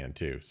Perfect 1 and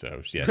 2,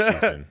 so yeah,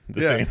 she's been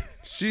the same.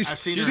 She's I've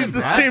seen her she's in the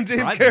that. same damn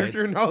Bridesmaids.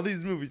 character in all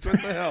these movies.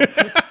 What the hell?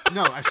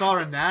 No, I saw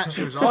her in that.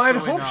 She was also Well, I'd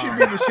in, hope she'd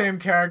be the same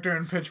character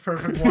in Pitch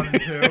Perfect 1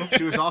 and 2.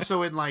 She was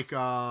also in like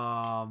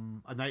a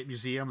night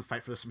museum,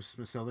 Fight for the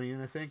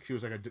Smithsonian. I think she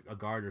was like a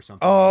guard or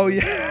something. Oh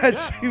yeah,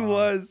 she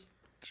was.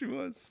 She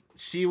was.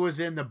 She was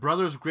in The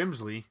Brothers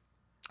Grimsley,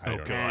 I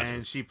don't know.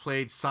 and she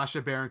played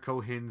Sacha Baron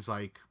Cohen's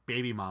like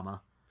baby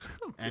mama,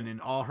 and in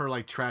all her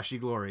like trashy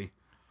glory.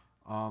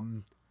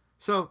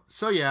 So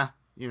yeah,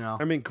 you know.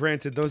 I mean,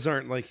 granted, those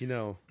aren't like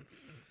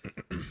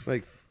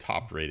like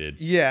Top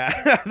rated. yeah,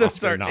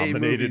 those aren't A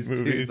Oscar-nominated movies,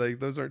 movies. dude. Like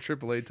those aren't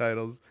AAA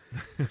titles.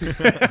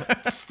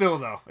 Still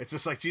though, it's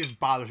just like she just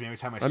bothers me every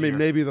time I see I mean, her.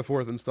 maybe the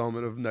 4th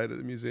installment of Night at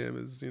the Museum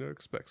is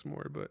expects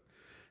more, but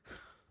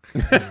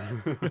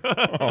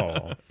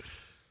Oh,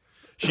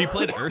 She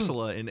played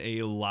Ursula in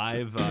a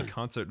live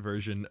concert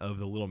version of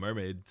The Little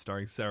Mermaid,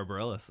 starring Sarah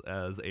Bareilles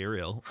as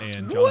Ariel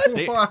and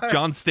What?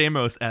 John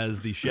Stamos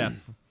as the chef.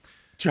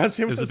 John Stamos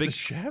There's a is the big-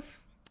 chef.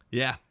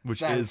 Yeah,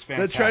 which That is is that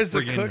fantastic. tries to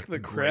friggin' cook the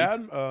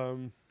great.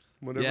 crab.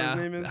 whatever Yeah,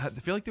 his name I is.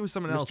 feel like there was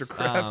someone Mr. else.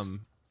 Krabs.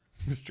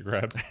 Mr.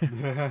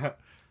 Krabs.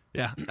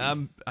 Yeah.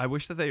 I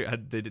wish that they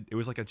did. It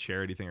was like a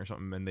charity thing or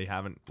something, and they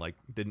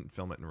didn't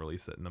film it and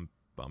release it, and I'm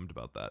bummed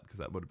about that because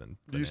that would have been.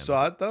 You bananas.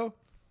 saw it though?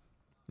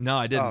 No,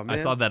 I didn't. Oh, I man.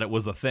 saw that it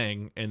was a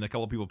thing, and a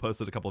couple people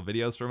posted a couple of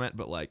videos from it,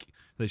 but like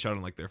they shot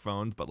on like their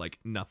phones, but like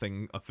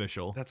nothing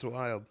official. That's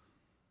wild.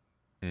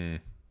 You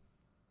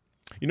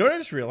know what I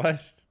just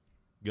realized?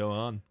 Go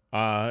on.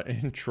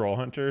 In Troll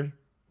Hunter,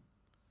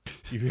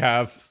 you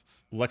have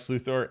Lex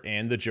Luthor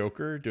and the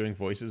Joker doing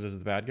voices as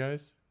the bad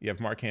guys. You have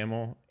Mark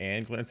Hamill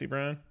and Clancy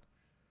Brown.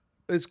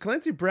 Is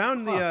Clancy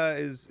Brown the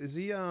is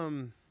he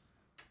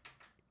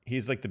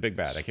He's like the big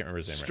bad. I can't remember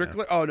his name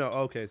Strickler? Oh no,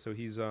 okay, so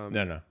he's right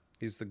now. No.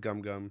 he's the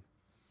Gum.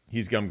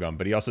 He's Gum Gum,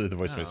 but he also did the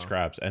voice of Mr.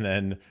 Krabs. And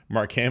then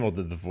Mark Hamill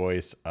did the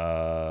voice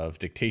of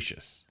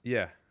Dictatious.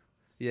 Yeah,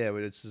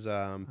 which is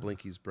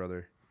Blinky's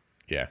brother.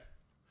 Yeah.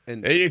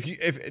 And If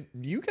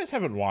you guys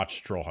haven't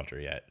watched Troll Hunter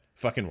yet,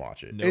 fucking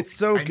watch it. Nope. it's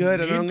so I good,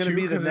 and need I'm gonna to,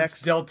 be the 'cause next.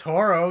 it's Del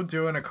Toro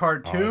doing a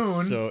cartoon.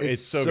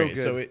 It's so so great.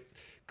 good. So it's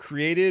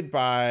created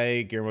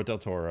by Guillermo del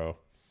Toro.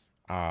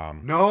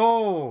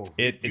 No,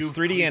 It's You've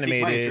 3D piqued my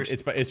animated.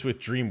 interest. It's with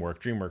DreamWorks.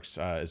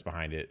 DreamWorks is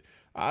behind it.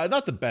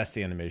 Not the best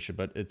animation,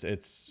 but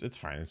it's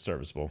fine. It's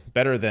serviceable.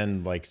 Better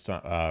than like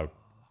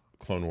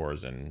Clone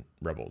Wars and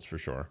Rebels for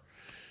sure.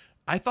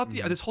 I thought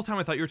this whole time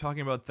I thought you were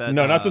talking about that.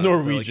 No, not the like,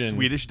 Norwegian.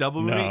 Swedish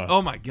double movie. No.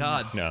 Oh my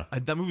god, No.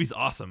 That movie's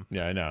awesome.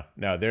 Yeah, I know.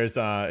 No, there's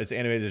it's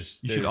animated. You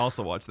should there's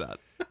also watch that.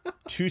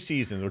 2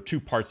 seasons or 2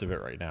 parts of it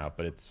right now,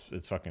 but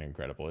it's fucking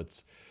incredible.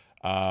 It's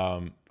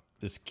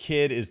this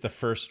kid is the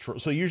first troll.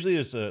 So usually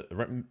there's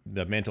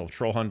the mantle of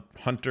troll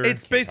hunter.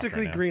 It's Can't talk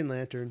basically right now. Green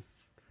Lantern.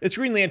 It's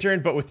Green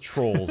Lantern, but with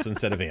trolls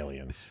instead of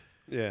aliens.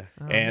 Yeah,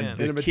 And man.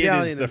 the And a kid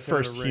medallion is the instead of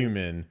a first ring.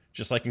 human,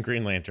 just like in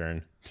Green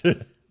Lantern,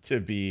 to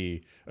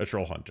be a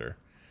troll hunter.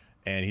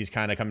 And he's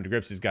kind of coming to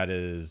grips. He's got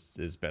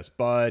his best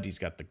bud. He's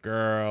got the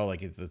girl.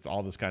 Like it's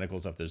all this kind of cool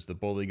stuff. There's the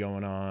bully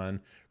going on.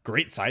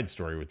 Great side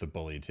story with the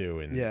bully too.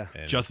 And Yeah.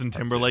 and Justin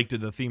Timberlake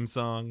did the theme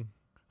song.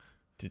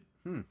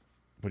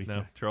 What do you No,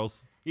 think?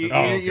 Trolls. You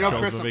Oh, know, okay. Trolls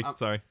Chris, movie. I'm,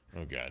 Sorry.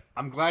 Oh god.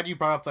 I'm glad you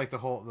brought up like the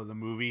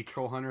movie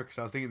Troll Hunter because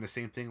I was thinking the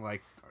same thing.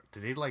 Like,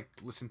 did they like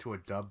listen to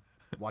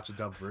watch a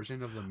dub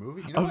version of the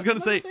movie? You know I was what? gonna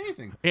Let say them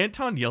anything.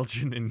 Anton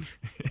Yelchin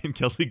and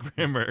Kelsey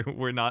Grammer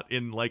were not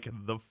in like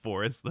the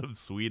forest of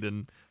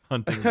Sweden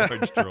hunting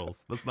large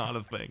trolls. That's not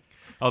a thing.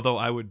 Although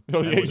I would.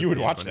 Oh I yeah, you would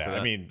pay watch money that. for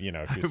I mean, you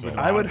know, if you're still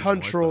I would just hunt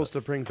watch trolls that.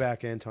 to bring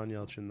back Anton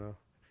Yelchin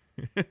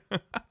though,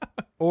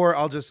 or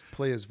I'll just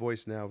play his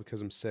voice now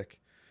because I'm sick.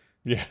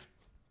 yeah.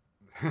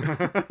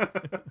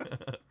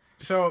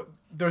 So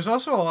there's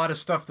also a lot of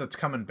stuff that's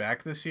coming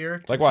back this year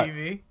to Like what?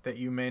 TV that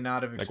you may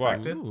not have Like what?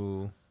 expected.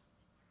 Ooh.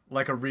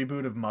 Like a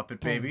reboot of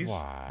Muppet Babies.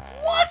 Why?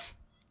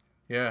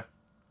 Yeah.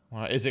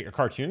 Why? Is it a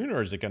cartoon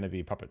or is it going to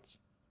be puppets?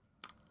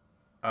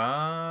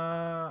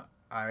 I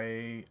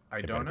It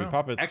don't better know. be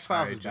puppets.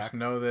 X-Files I is just back.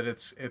 know that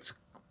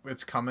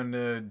it's coming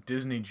to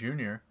Disney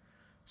Junior.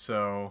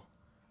 So,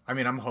 I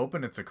mean, I'm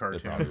hoping it's a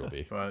cartoon. probably will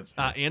be. But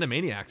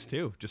Animaniacs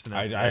too. Just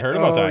announced I that. heard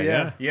about Oh, that.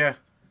 yeah. yeah.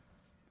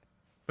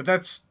 But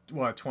that's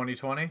what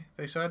 2020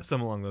 they said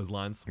Some along those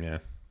lines. Yeah.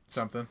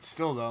 something.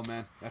 Still though,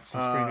 man, that's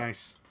pretty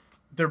nice.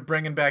 They're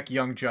bringing back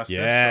Young Justice.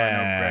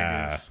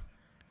 Yeah. So I know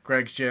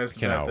Greg's jazzed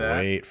Cannot about that.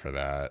 wait for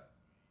that.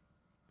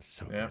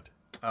 So Yeah. good.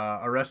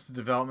 Arrested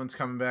Development's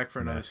coming back for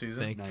another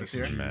season Thank this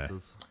you, year.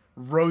 Jesus.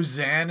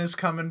 Roseanne is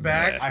coming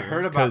back. I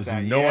heard about Because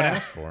that. no one yeah.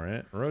 asked for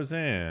it.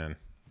 Roseanne.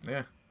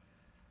 Yeah.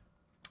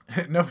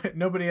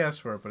 Nobody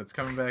asked for it, but it's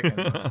coming back.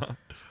 Anyway.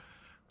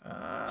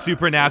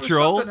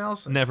 Supernatural something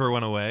else. never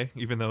went away,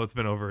 even though it's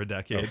been over a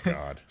decade. Oh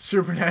God.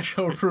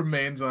 Supernatural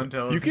remains on You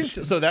television.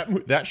 can so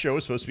that show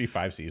was supposed to be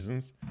 5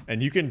 seasons,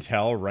 and you can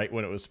tell right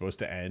when it was supposed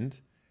to end,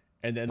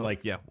 and then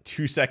yeah.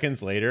 2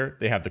 seconds later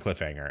they have the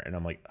cliffhanger, and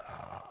I'm like,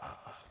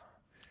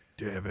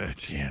 Damn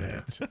it. damn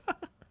it. And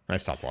I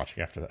stopped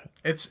watching after that.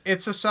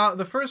 It's a solid.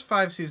 The first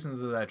 5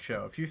 seasons of that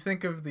show. If you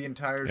think of the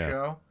entire Yeah.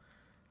 show,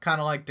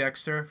 kind of like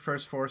Dexter,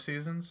 first 4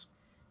 seasons,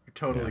 you're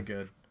totally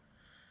good.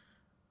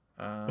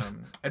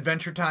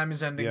 Adventure Time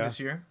is ending Yeah. this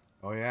year,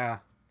 Oh yeah.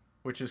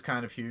 which is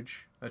kind of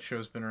huge. That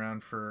show's been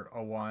around for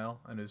a while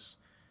and is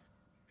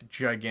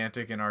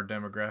gigantic in our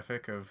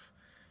demographic of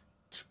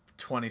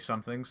 20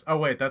 somethings. Oh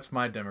wait, that's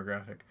my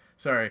demographic.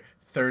 Sorry,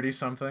 30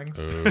 somethings.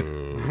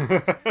 Ooh.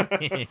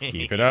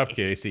 Keep it up,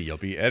 Casey. You'll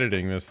be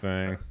editing this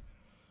thing.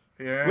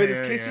 Yeah. Wait, is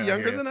yeah, Casey yeah,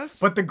 younger yeah. than us?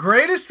 But the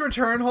greatest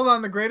return. Hold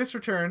on, the greatest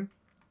return.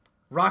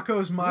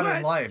 Rocco's Modern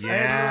What? Life. I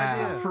had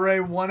no idea. For a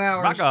 1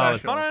 hour Rocco, special.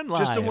 it's fun live.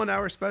 Just a 1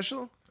 hour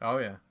special? Oh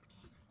yeah.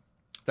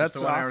 That's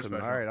a 1 hour awesome.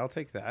 special. All right, I'll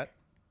take that.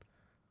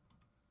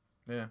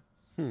 Yeah.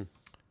 20th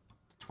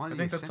I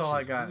think that's all I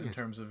century's got in weird.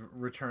 terms of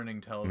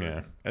returning television.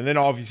 Yeah. And then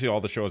obviously all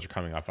the shows are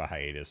coming off a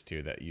hiatus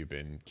too that you've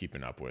been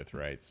keeping up with,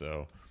 right?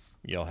 So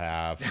you'll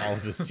have all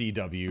of the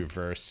CW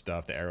verse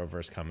stuff, the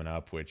Arrowverse coming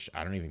up, which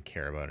I don't even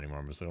care about anymore.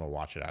 I'm just gonna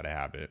watch it out of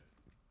habit.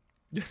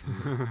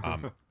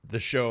 The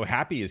show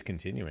Happy is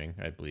continuing,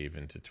 I believe,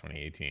 into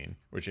 2018,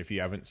 which if you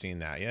haven't seen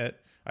that yet,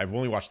 I've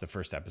only watched the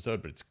first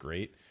episode, but it's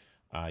great.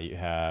 You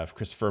have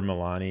Christopher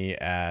Milani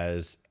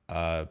as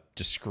a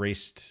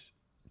disgraced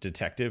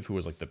detective who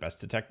was like the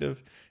best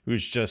detective,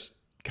 who's just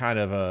kind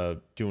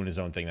of doing his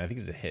own thing. I think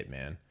he's a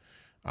hitman.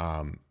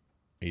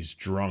 He's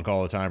drunk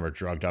all the time or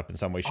drugged up in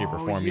some way, shape, or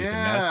form. He's a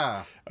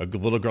mess. A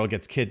little girl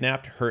gets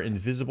kidnapped. Her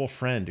invisible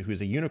friend,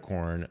 who's a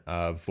unicorn,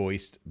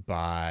 voiced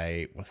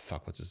by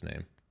what's his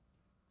name?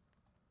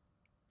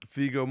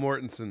 Viggo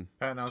Mortensen.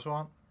 Patton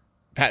Oswalt.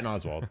 Patton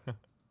Oswalt.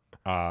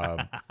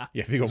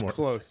 Yeah, Viggo Mortensen.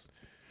 Close.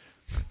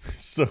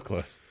 So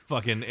close.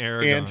 Fucking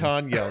Aragon.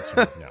 Anton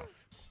Yelchin.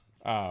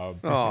 No.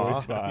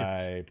 Voiced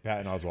by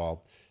Patton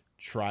Oswalt.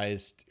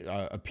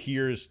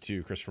 Appears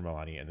to Christopher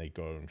Milani, and they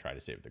go and try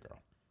to save the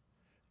girl.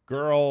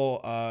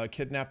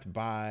 Kidnapped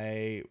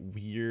by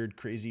weird,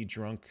 crazy,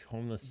 drunk,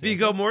 homeless.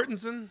 Viggo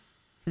Mortensen.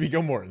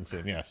 Viggo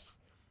Mortensen. Yes,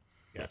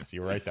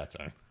 you're right that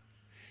time.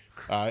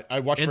 I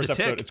watched And first the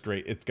episode. Tick. It's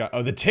great. It's got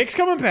the Tick's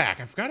coming back.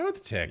 I forgot about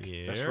the Tick.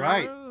 That's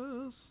right.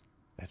 Yes.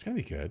 That's gonna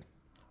be good.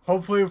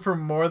 Hopefully for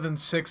more than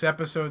 6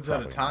 episodes at a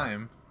Probably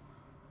time.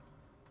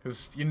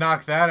 Because you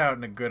knock that out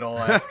in a good old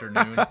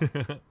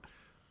afternoon.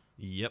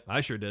 Yep,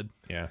 I sure did.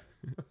 Yeah.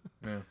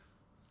 Yeah.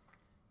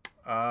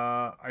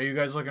 Are you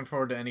guys looking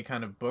forward to any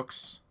kind of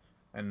books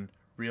and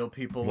real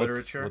people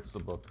literature? What's the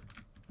book?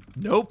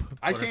 Nope.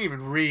 I can't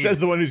even read. Says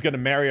the one who's gonna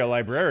marry a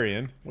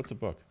librarian. What's a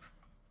book?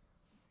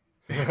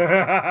 I'm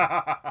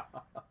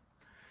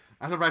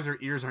surprised her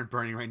ears aren't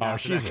burning right now. Oh,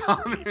 after she's that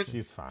asleep. comment.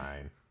 She's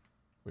fine.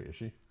 Wait, is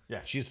she?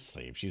 Yeah, she's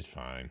asleep. She's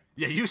fine.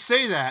 Yeah, you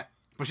say that,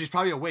 but she's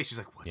probably awake. She's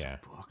like, "What's Yeah.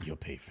 a book? You'll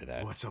pay for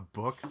that. What's a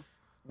book?"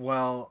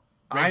 Well,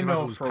 Raise I the know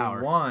Resolute for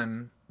power.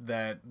 one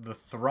that the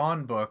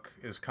Thrawn book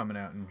is coming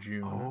out in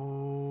June.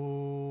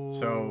 Oh.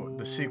 So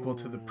the sequel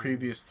to the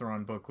previous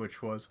Thrawn book,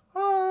 which was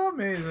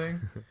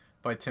amazing,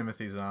 by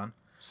Timothy Zahn.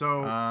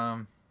 So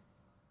Um,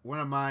 one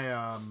of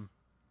my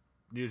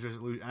New Year's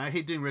resolution. I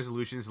hate doing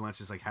resolutions unless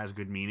it's like has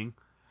good meaning.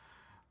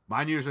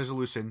 My New Year's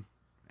resolution,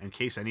 in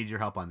case I need your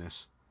help on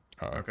this,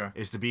 okay.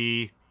 is to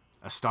be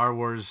a Star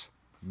Wars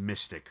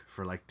mystic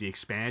for like the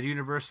expanded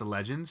universe, the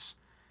Legends,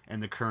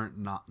 and the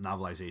current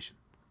novelization.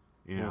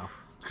 You know,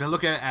 because I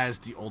look at it as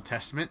the Old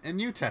Testament and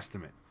New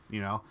Testament.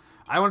 You know,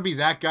 I want to be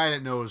that guy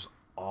that knows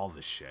all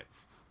this shit.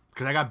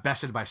 Because I got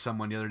bested by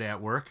someone the other day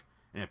at work,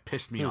 and it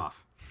pissed me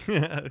off.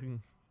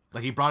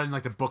 Like he brought in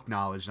like the book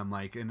knowledge, and I'm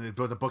like, and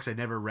the books I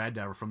never read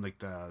that were from like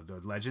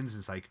the Legends.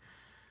 And it's like,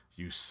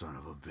 you son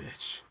of a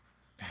bitch.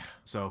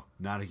 So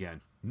not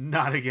again,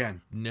 not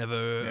again.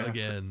 Never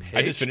again.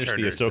 I just finished the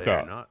Page turners there,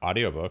 Ahsoka not-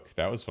 audiobook.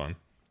 That was fun.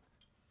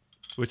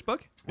 Which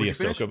book? The What'd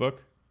you Ahsoka finish?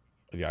 book,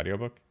 the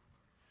audiobook.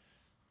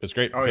 It was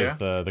great Oh, because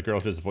the girl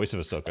who does the voice of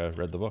Ahsoka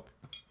read the book.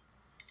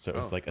 So it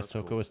was like that's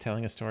Ahsoka cool. was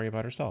telling a story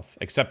about herself.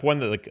 Except one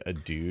that like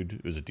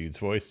it was a dude's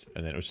voice,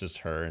 and then it was just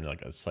her in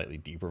like a slightly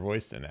deeper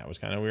voice, and that was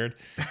kind of weird.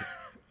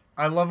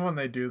 I love when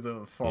they do the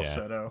Yeah,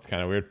 falsetto. it's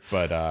kind of weird.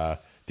 But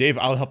Dave,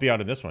 I'll help you out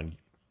in this one.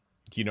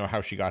 Do you know how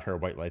she got her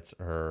white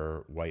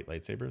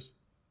lightsabers?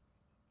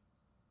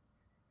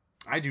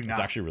 I do not. It's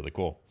actually really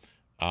cool.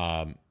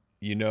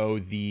 You know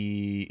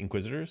the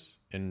Inquisitors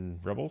in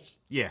Rebels?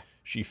 Yeah.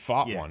 She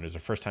fought Yeah. one. It was her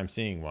first time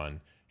seeing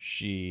one.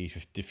 She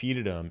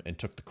defeated them and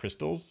took the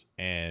crystals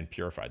and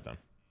purified them.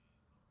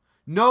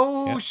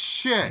 No Yeah.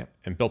 shit.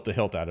 And built the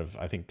hilt out of,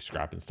 I think,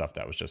 scrap and stuff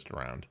that was just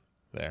around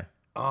there.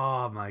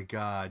 Oh my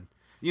god.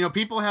 You know,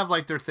 people have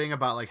like their thing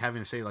about like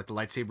having to say like the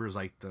lightsabers,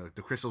 like the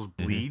crystals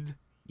bleed.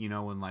 You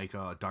know, in like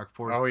Dark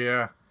Force, Oh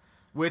yeah.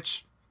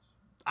 which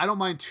I don't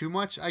mind too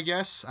much. I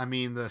guess. I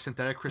mean, the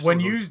synthetic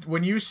crystals.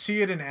 When you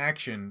see it in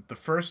action, the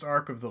first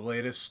arc of the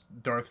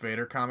latest Darth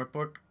Vader comic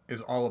book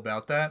is all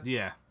about that.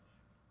 yeah.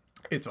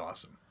 It's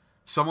awesome.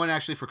 Someone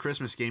actually for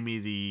Christmas gave me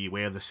the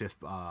Way of the Sith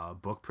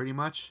book, pretty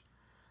much,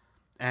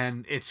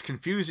 and it's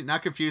confusing.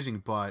 Not confusing,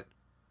 but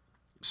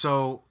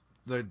so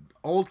the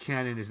old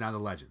canon is now the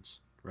Legends,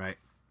 right?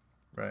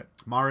 Right.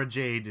 Mara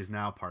Jade is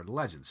now part of the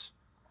Legends.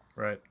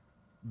 Right.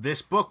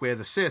 This book, Way of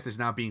the Sith, is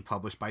now being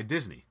published by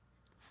Disney.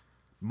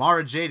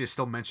 Mara Jade is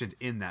still mentioned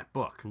in that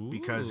book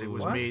because it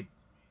was what? made.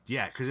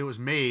 Yeah, because it was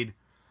made.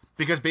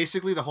 Because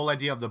basically the whole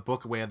idea of the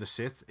book, Way of the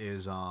Sith,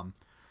 is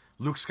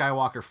Luke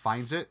Skywalker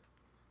finds it.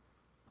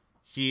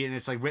 And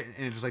it's like written,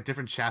 and it's like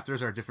different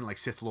chapters are different like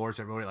Sith lords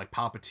that wrote it, like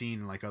Palpatine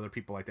and like other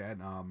people like that.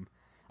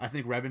 I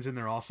think Revan's in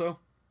there also.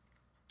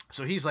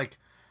 So he's like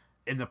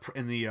in the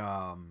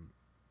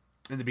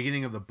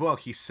beginning of the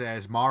book, he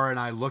says, Mara and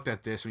I looked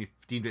at this and we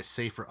deemed it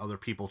safe for other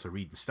people to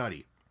read and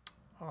study.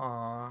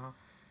 Aww.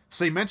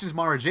 So he mentions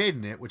Mara Jade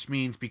in it, which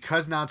means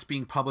because now it's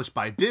being published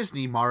by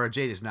Disney, Mara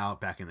Jade is now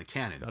back in the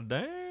canon. God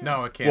damn.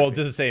 No, it can't. Well, be.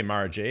 does it say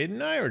Mara Jade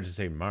and I, or does it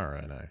say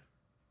Mara and I?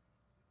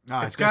 No,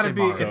 It's got to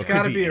be. So It's it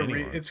got to could be be a.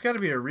 anyone. It's got to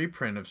be a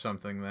reprint of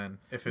something then.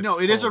 If it's No,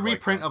 it is a told like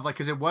reprint that. of like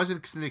because it was in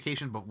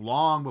syndication, but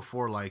long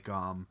before like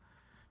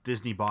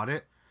Disney bought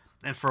it,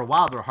 and for a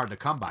while they were hard to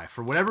come by.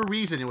 For whatever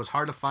reason, it was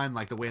hard to find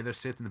like the Way of the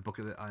Sith in the Book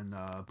of the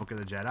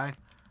Jedi.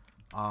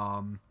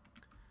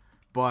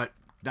 But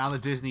now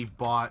that Disney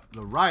bought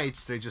the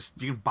rights, you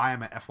can buy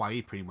them at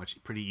FYE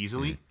pretty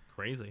easily.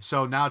 Crazy.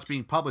 So now it's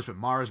being published, but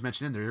Mara's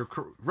mentioned in there. You're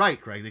right,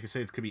 Greg. They could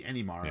say it could be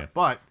any Mara, Yeah.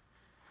 but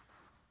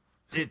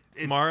it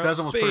Mara does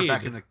almost put it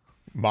back Spade. in the.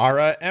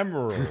 Mara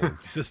Emerald.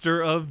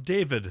 Sister of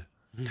David.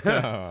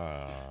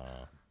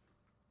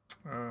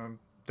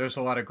 There's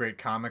a lot of great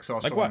comics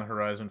also Like what? on the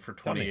horizon for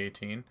Tell me.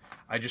 2018.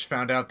 I just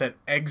found out that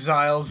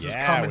Exiles is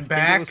Yeah, coming with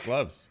back. fingerless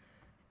gloves.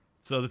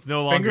 So it's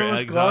no longer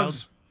Fingerless Exiled.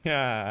 gloves.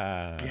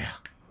 Yeah.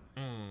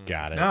 Yeah.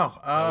 Got it. No,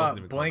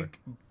 wasn't even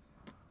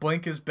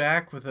Blink is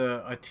back with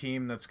a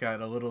team that's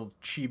got a little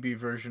chibi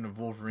version of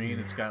Wolverine.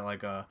 It's got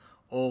like a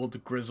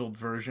old grizzled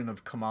version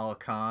of Kamala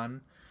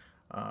Khan.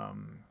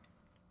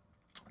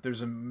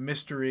 There's a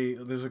mystery.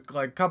 There's a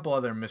couple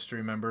other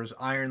mystery members.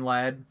 Iron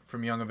Lad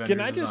from Young Avengers.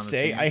 Can I is just on the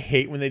say, team. I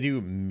hate when they do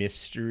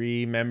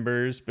mystery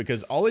members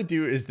because all they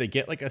do is they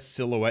get like a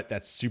silhouette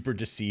that's super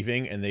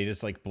deceiving and they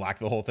just like black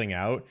the whole thing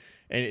out.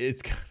 And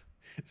it's kind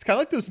of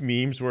like those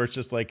memes where it's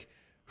just like,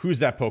 who's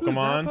that Who's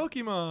Pokemon? that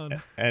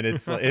Pokemon? And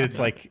it's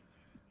like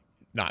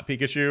not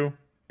Pikachu.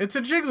 It's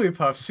a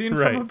Jigglypuff seen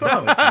Right. from It's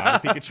above. like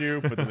not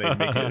Pikachu, but then they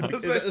make it.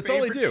 That's my That's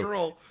all they favorite do.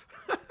 troll.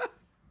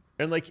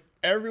 And like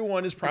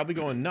everyone is probably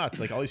going nuts.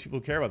 Like all these people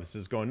who care about this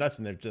is going nuts,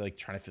 and they're like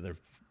trying to feel their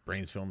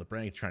brains fill in the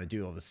brain, trying to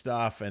do all this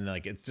stuff, and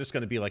like it's just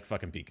going to be like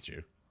fucking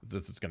Pikachu. That's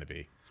what it's going to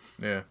be.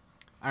 Yeah.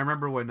 I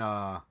remember when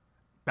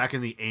back in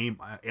the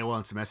AOL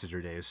Instant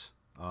Messenger days.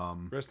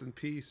 Rest in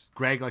peace.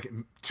 Greg, like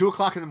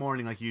 2:00 in the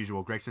morning, like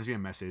usual. Greg sends me a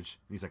message.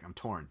 And he's like, "I'm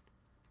torn."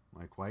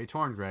 I'm like, "Why are you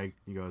torn, Greg?"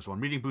 He goes, "Well,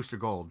 I'm reading Booster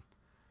Gold.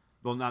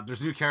 Well, now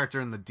there's a new character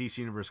in the DC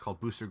universe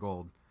called Booster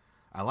Gold.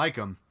 I like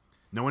him.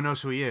 No one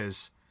knows who he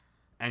is."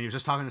 And he was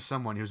just talking to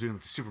someone. He was doing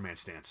like the Superman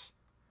stance,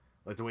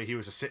 like the way he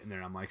was just sitting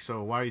there. I'm like,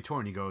 "So why are you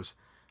torn?" He goes,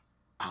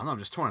 "I don't know. I'm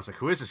just torn." I was like,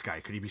 "Who is this guy?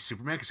 Could he be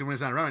Superman? Because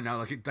Superman's not around right now."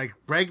 Like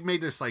Greg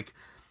made this like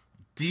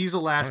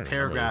diesel ass I don't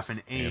paragraph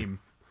in remember this. AIM.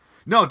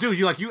 No, dude,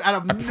 you out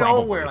of Probably.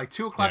 nowhere, like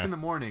 2:00 Yeah. in the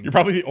morning. You're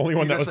probably the only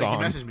one He that just, was like,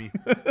 on. He messaged me.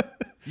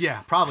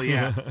 Yeah, probably.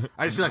 Yeah,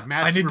 I just see like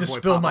mad. I need to Superboy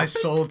spill pop my up.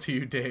 soul to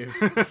you, Dave.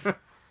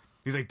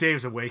 He's like,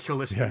 Dave's awake. He'll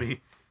listen Yeah. to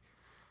me.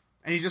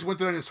 And he just went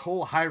through this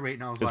whole high rate,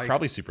 and I was It's like,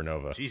 probably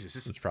Supernova. Jesus,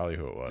 That's probably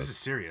who it this is was.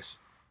 serious.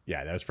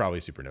 Yeah, that was probably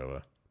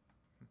Supernova.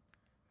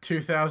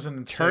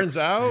 2006. Turns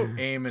out,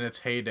 AIM in its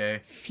heyday.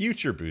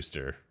 Future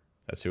Booster.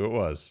 That's who it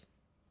was.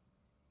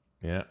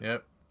 Yeah,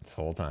 Yep. this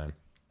whole time.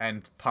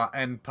 And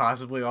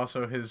possibly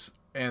also his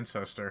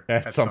ancestor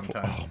At some point.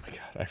 time. Oh my god,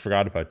 I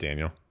forgot about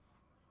Daniel.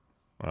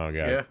 Oh god.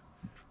 Yeah.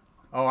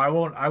 Oh, I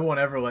won't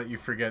ever let you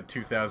forget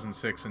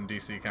 2006 in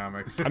DC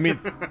Comics. I mean,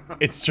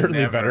 it's certainly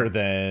Never. better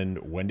than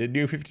when did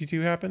New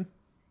 52 happen?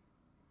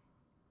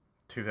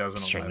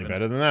 2011. Certainly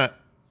better than that.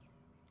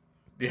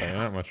 Saying Yeah.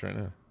 that much right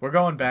now. We're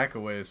going back a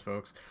ways,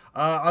 folks.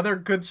 Other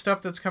good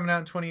stuff that's coming out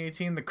in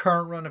 2018. The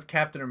current run of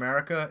Captain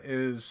America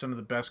is some of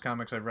the best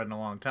comics I've read in a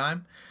long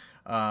time.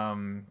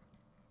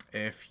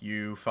 If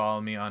you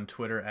follow me on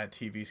Twitter at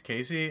TV's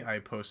Casey, I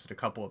posted a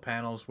couple of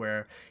panels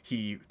where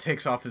he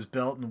takes off his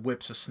belt and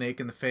whips a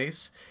snake in the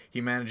face. He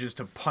manages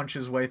to punch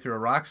his way through a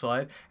rock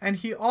slide, and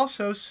he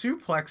also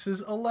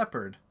suplexes a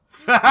leopard.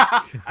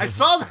 I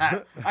saw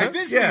that. I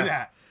did see Yeah.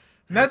 that.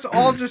 And that's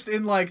all just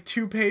in like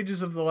 2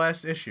 pages of the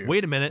last issue.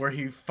 Wait a minute. Where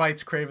he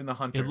fights Kraven the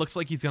Hunter. It looks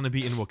like he's going to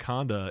be in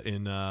Wakanda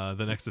in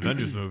the next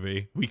Avengers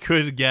movie. We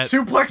could get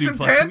Suplexing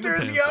the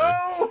Panthers, Panther.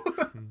 yo!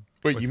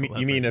 Wait, With you the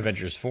mean leopard.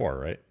 Avengers 4,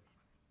 right?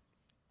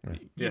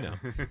 You know.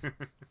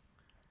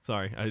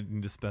 Sorry, I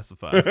need to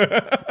specify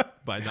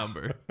by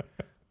number.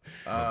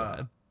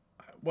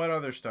 What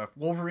other stuff?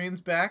 Wolverine's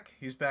back.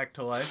 He's back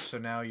to life. So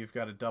now you've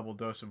got a double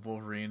dose of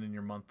Wolverine in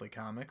your monthly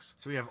comics.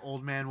 So we have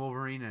old man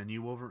Wolverine and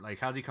new Wolverine. Like,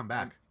 how'd he come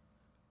back?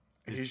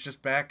 He's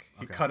just back.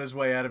 He Okay. cut his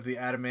way out of the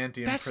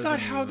adamantium. That's prison not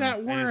he how was in.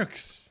 that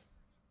works.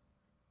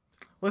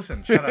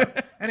 Listen, shut up.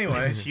 Is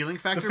Anyway, his healing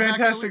factor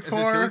Fantastic back? Though?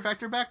 Is his Four- heling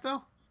factor back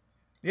though?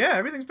 yeah,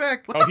 everything's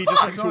back. Oh, he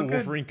just went It's into all a good.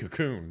 Wolverine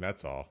cocoon.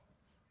 That's all.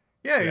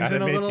 Yeah, he's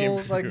in a adamantium little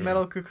like cocoon.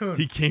 metal cocoon.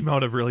 He came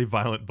out a really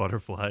violent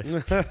butterfly.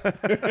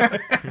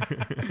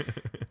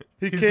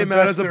 He He's came the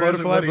out best as a there is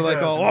at butterfly, what but he like,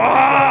 does. oh,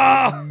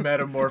 ah!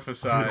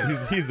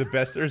 Metamorphosized. He's the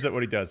best there is at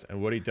what he does,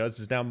 and what he does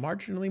is now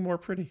marginally more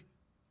pretty.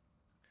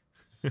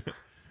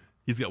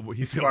 He's got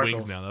wings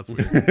Sparkles. now. That's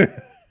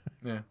weird.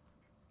 Yeah.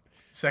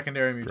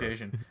 Secondary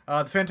mutation.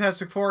 The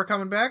Fantastic Four are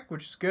coming back,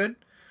 which is good.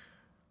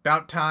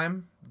 About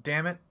time.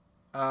 Damn it.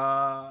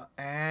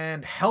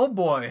 And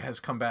Hellboy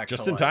has come back.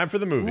 Just to in life. time for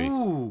the movie.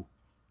 Ooh.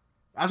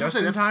 I was Just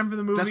gonna say in time for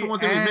the movie. That's the one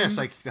thing and, we missed,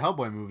 like the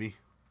Hellboy movie.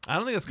 I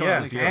don't think that's coming Yeah,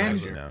 out this year. and-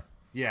 actually. No.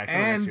 Yeah,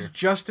 coming next And year.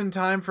 just in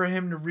time for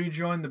him to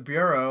rejoin the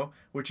Bureau,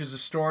 which is a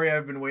story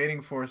I've been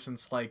waiting for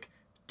since like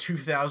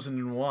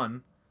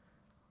 2001.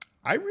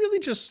 I really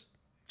just,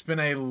 It's been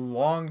a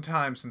long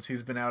time since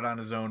he's been out on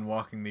his own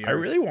walking the earth. I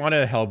really want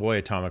a Hellboy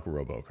Atomic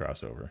Robo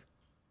crossover.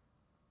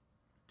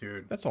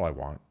 Dude. That's all I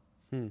want.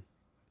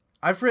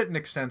 I've written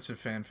extensive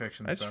fan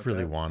fictions I just about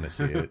really that. want to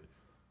see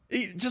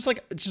it. Just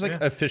like Yeah.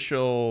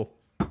 official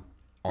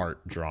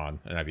art drawn,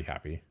 and I'd be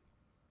happy.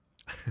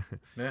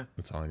 Yeah.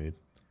 That's all I need.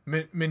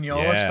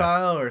 Mignola Yeah.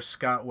 style or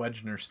Scott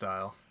Wedgener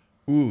style?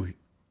 Ooh,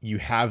 you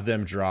have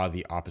them draw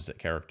the opposite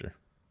character.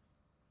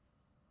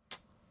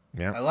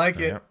 Yeah, I like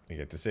it. Yeah, you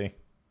get to see.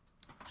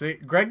 See,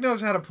 Greg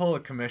knows how to pull a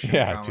commission.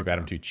 Yeah, comic too bad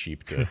I'm book. too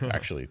cheap to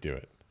actually do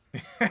it.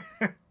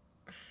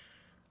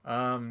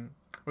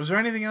 Was there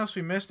anything else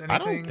we missed? Anything? I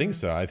don't think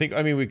so. I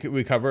mean,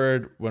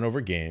 went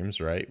over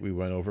games, right? We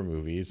went over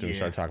movies, and we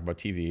started talking about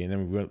TV, and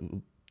then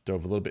we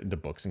dove a little bit into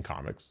books and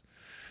comics.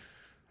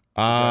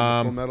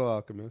 Full Metal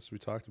Alchemist. We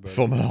talked about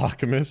Full Metal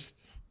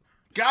Alchemist.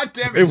 God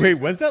damn it! Wait,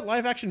 when's that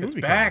live action movie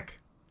It's back.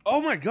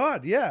 Oh my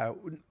god, yeah.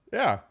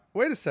 Yeah.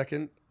 Wait a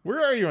second. Where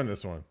are you on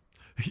this one?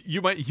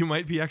 You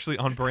might be actually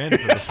on brand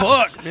for this.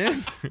 Fuck,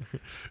 man.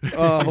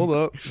 Hold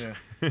up. Yeah.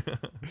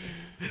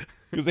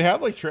 Because they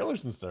have like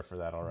trailers and stuff for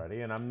that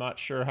already, and I'm not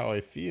sure how I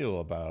feel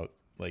about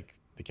like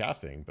the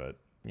casting, but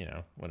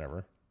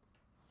whatever.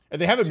 And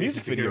they have a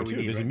music video too.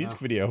 There's a music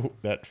video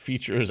that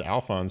features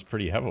Alphonse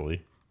pretty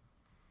heavily.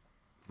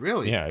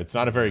 Really? Yeah, it's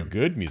not a very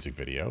good music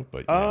video,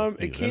 but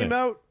It came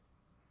out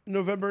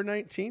November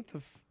 19th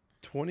of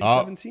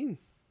 2017.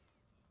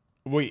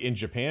 Wait, in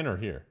Japan or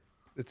here?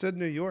 It said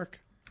New York.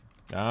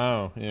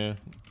 Oh, yeah.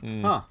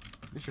 Huh.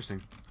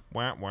 Interesting.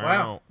 Wow.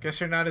 Wow.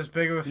 Guess you're not as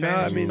big of a fan No,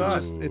 I as you mean, thought.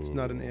 it's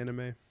not an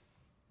anime.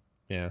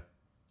 Yeah.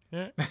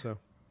 So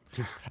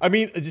I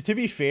mean, to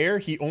be fair,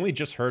 he only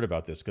just heard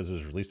about this because it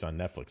was released on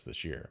Netflix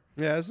this year.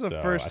 yeah, this is the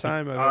So, first I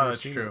time I've Oh, ever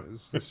that's seen true. it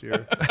is this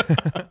year.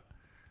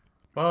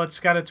 Well, it's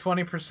got a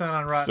 20%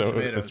 on Rotten So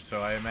Tomatoes, it's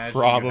so I imagine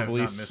Probably you have not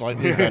missed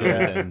slightly one.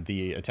 better than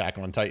the Attack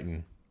on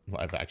Titan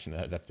live action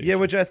adaptation. Yeah,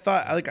 which I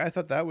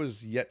thought that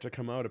was yet to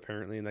come out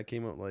apparently, and that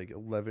came out like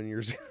 11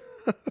 years ago.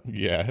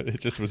 Yeah, it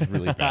just was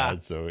really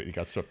bad, so it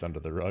got swept under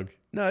the rug.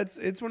 No,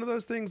 it's one of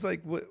those things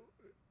like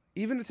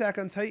even Attack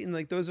on Titan,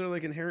 like those are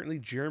like inherently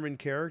German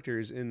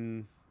characters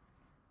in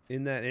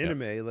that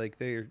anime. Like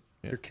they're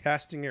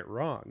casting it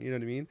wrong. You know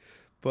what I mean?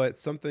 But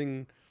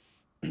something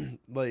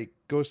like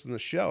Ghost in the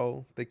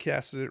Shell, they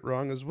casted it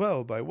wrong as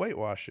well by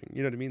whitewashing.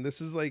 You know what I mean? This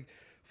is like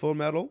Full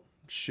Metal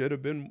should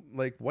have been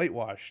like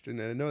whitewashed,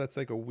 and I know that's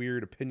like a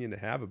weird opinion to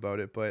have about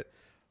it, but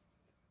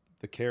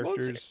the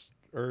characters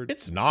are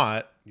It's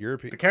not.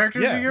 European. The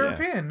characters Yeah, are yeah.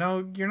 European.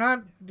 No, you're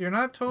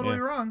not totally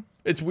Yeah. wrong.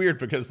 It's weird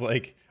because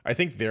like I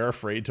think they're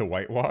afraid to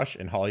whitewash,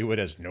 and Hollywood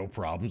has no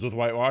problems with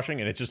whitewashing,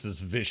 and it's just this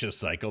vicious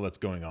cycle that's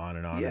going on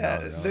and on. and Yeah,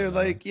 on and on they're and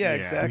on. like, yeah, We've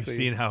exactly. We've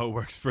seen how it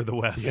works for the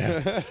West.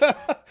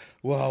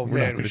 Well, We're not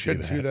man, gonna we do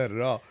shouldn't do that. that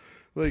at all.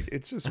 Like,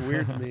 it's just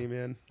weird to me,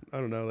 man. I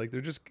don't know. Like,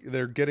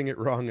 they're getting it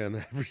wrong on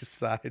every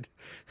side.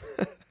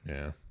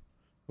 Yeah.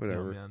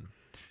 Whatever.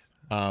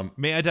 Oh, man.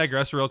 May I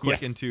digress real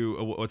quick Yes. into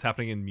what's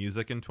happening in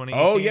music in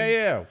 2018? Oh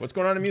yeah. What's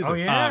going on in music? Oh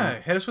yeah,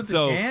 hit us with the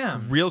So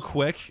jams. real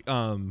quick,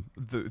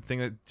 the thing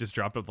that just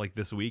dropped up like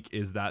this week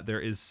is that there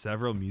is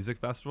several music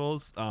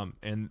festivals,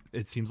 and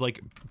it seems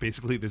like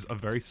basically there's a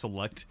very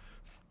select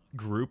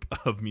group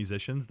of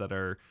musicians that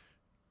are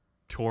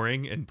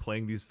touring and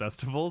playing these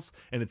festivals,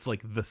 and it's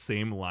like the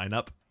same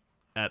lineup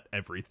at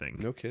everything.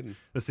 No kidding.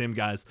 The same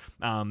guys.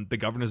 The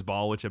Governor's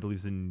Ball, which I believe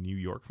is in New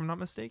York, if I'm not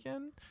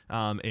mistaken,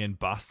 and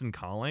Boston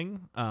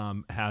Calling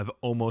have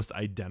almost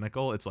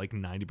identical. It's like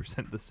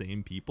 90% the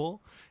same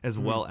people, as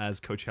well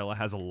as Coachella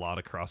has a lot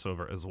of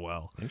crossover as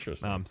well.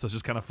 Interesting. So it's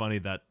just kind of funny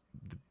that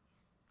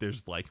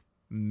there's like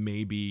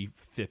maybe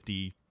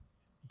 50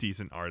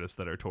 decent artists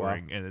that are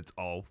touring, and it's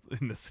all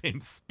in the same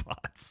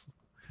spots.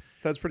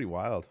 That's pretty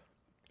wild.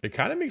 It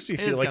kind of makes me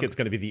feel is like kinda- it's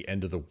going to be the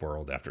end of the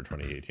world after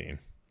 2018.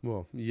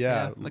 Well,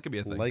 yeah, that could be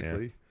a thing.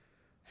 likely.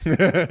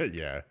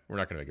 Yeah, we're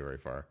not going to make it very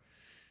far.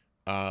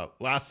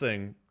 Last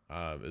thing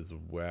as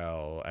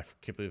well, I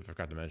can't believe I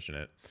forgot to mention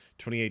it.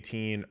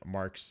 2018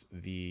 marks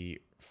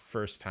the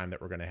first time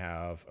that we're going to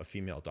have a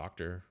female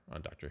doctor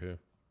on Doctor Who,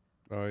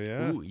 Oh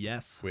yeah. Ooh,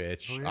 yes.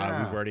 which Oh, we've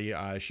yeah. already.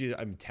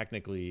 I'm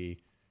technically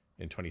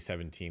in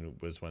 2017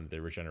 was when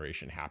the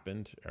regeneration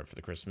happened for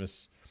the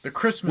Christmas, The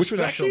Christmas which was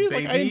special, actually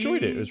baby. like I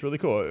enjoyed it. It was really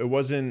cool. It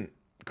wasn't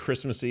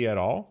Christmassy at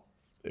all.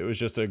 It was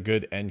just a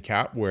good end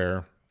cap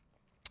where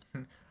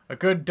a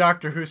good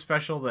Doctor Who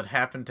special that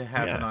happened to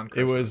happen on it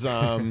Christmas. was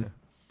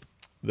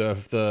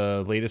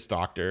the latest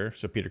Doctor.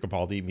 So Peter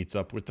Capaldi meets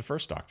up with the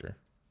first Doctor,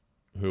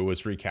 who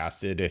was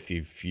recasted. If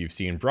you've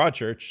seen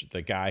Broadchurch,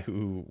 the guy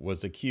who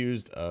was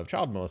accused of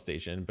child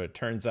molestation, but it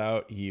turns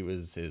out he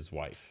was his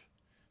wife.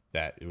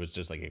 That it was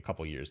just like a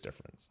couple years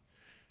difference.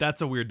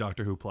 That's a weird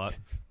Doctor Who plot.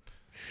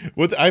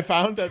 What I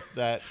found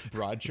that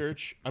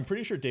Broadchurch, I'm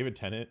pretty sure David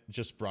Tennant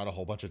just brought a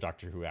whole bunch of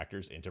Doctor Who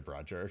actors into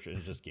Broadchurch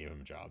and just gave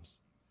them jobs.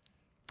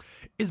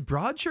 Is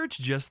Broadchurch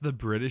just the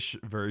British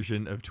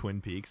version of Twin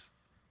Peaks?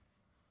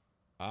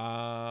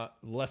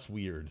 Less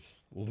weird,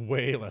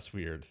 way less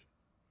weird.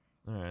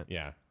 All right.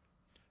 Yeah,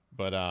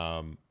 but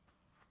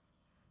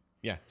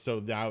yeah. So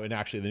now, and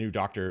actually, the new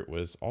Doctor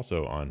was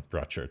also on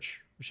Broadchurch.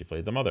 She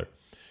played the mother.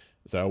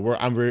 So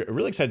I'm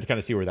really excited to kind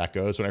of see where that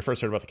goes. When I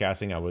first heard about the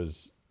casting, I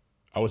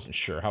wasn't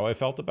sure how I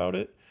felt about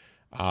it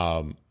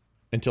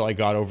until I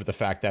got over the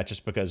fact that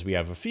just because we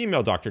have a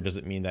female Doctor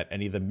doesn't mean that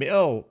any of the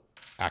male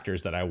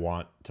actors that I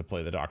want to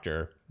play the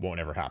Doctor won't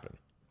ever happen.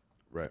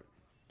 Right.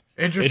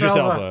 Idris Idris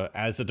Elba. Elba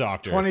as the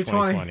Doctor, 2020.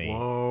 2020.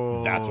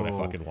 Whoa. That's what I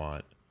fucking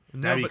want.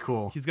 That'd be but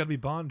cool. He's got to be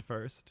Bond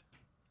first.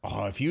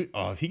 Oh, if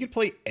he could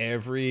play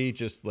every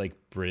just like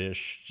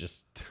British,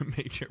 just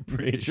Major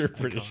major icon.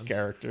 British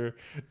character,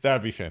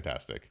 that'd be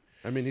fantastic.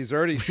 I mean, he's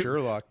already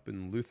Sherlock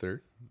and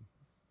Luther.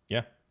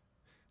 Yeah.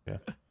 Yeah.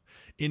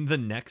 In the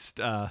next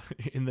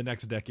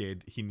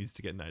decade, he needs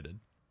to get knighted.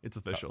 It's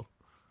official.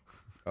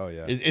 Oh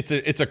yeah.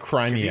 It's a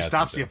crime He has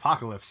stops to the do.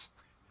 apocalypse.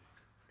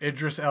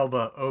 Idris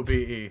Elba,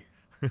 OBE.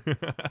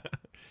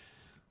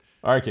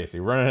 All right, Casey,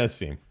 running out of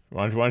steam.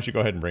 Why don't you go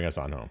ahead and bring us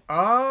on home?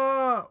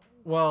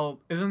 Well,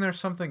 isn't there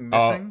something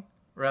missing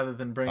rather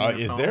than bringing us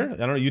Is home? there? I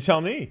don't know. You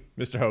tell me,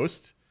 Mr.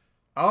 Host.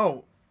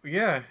 Oh,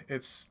 yeah.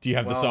 It's. Do you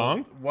have the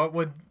song? What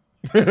would?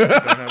 I don't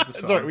have the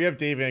song. Sorry, we have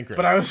Dave and Chris.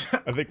 But I was.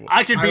 I think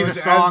I could be the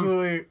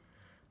song.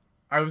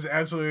 I was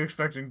absolutely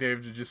expecting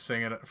Dave to just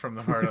sing it from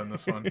the heart on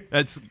this one.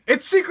 That's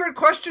It's secret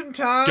question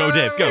time. go,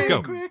 Dave. Go.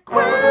 Secret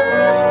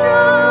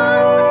question.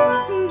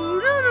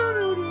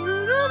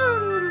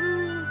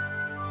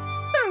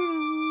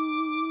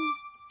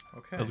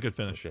 Okay. That was a good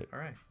finish. Shit. All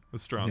right. It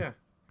was strong. Yeah.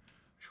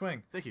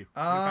 Swing. Thank you.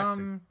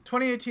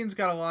 2018's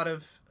got a lot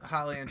of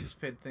highly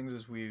anticipated things,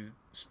 as we've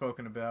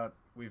spoken about.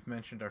 We've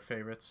mentioned our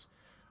favorites.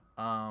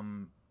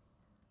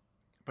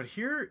 But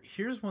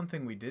here's one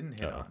thing we didn't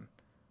hit on.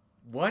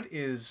 What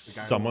is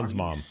Someone's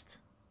mom. least-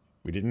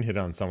 We didn't hit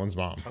on someone's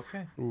mom.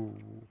 Okay.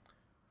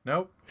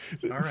 Nope.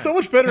 All right. So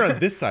much better on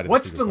this side of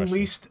What's the the secret question.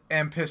 least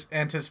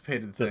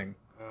anticipated thing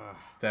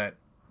that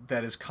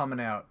is coming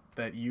out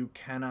that you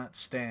cannot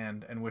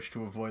stand and wish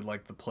to avoid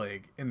like the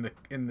plague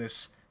in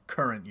this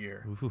current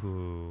year?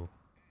 Ooh.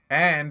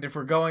 And if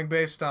we're going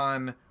based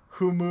on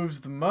who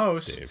moves the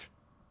most, Dave.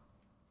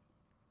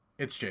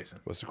 it's Jason.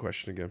 What's the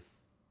question again?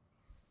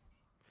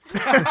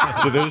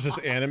 So there's this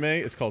anime.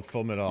 It's called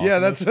Full Metal Yeah,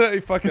 Alchemist.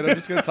 that's fuck it. I'm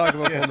just gonna talk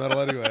about Full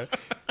Metal anyway.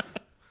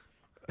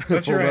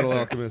 That's Full your Metal answer.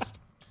 Alchemist.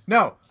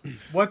 No.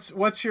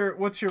 What's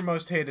your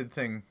most hated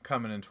thing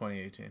coming in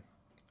 2018?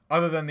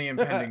 Other than the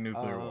impending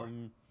nuclear war.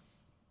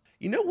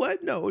 You know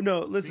what? No.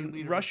 Listen,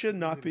 leader Russia of-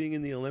 not being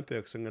in the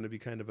Olympics, I'm going to be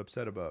kind of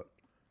upset about.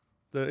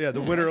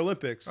 The Winter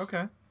Olympics. Okay.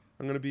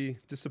 I'm going to be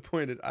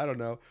disappointed. I don't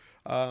know.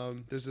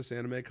 There's this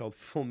anime called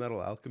Full Metal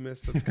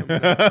Alchemist that's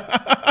coming out,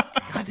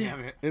 God damn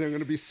it. and I'm going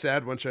to be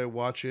sad once I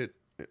watch it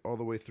all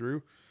the way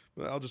through.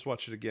 But I'll just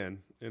watch it again,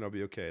 and I'll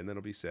be okay. And then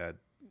I'll be sad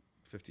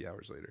 50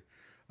 hours later.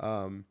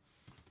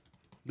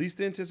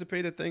 Least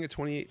anticipated thing of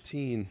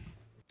 2018.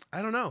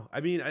 I don't know. I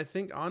mean, I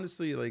think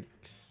honestly, like,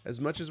 as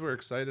much as we're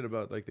excited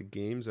about like the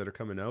games that are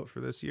coming out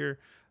for this year,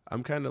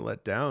 I'm kind of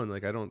let down.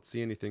 Like, I don't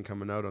see anything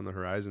coming out on the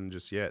horizon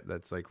just yet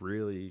that's like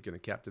really going to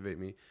captivate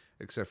me,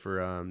 except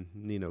for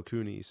Ni no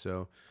Kuni.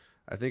 So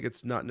I think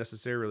it's not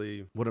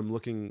necessarily what I'm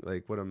looking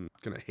like, what I'm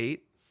going to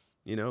hate,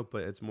 you know,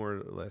 but it's more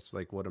or less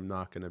like what I'm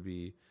not going to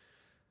be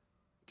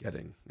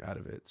getting out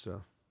of it.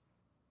 So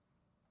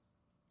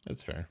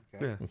That's fair.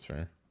 yeah. That's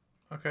fair.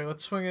 Okay,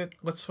 let's swing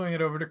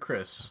it over to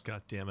Chris.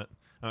 God damn it.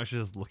 I'm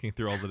actually just looking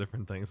through all the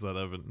different things that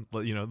I've been,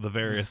 the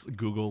various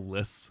Google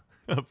lists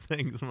of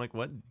things. I'm like,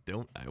 what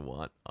don't I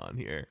want on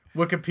here?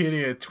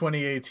 Wikipedia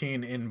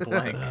 2018 in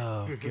blank.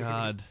 Oh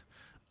God.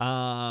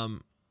 Oh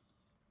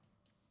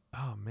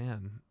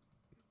man.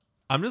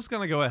 I'm just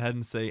gonna go ahead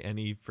and say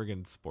any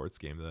friggin' sports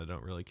game that I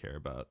don't really care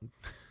about,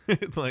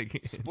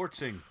 like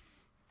Sportsing.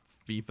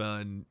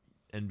 FIFA and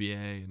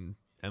NBA and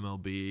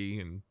MLB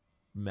and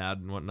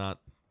Madden and whatnot.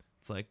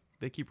 It's like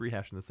they keep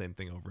rehashing the same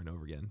thing over and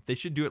over again. They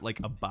should do it like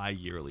a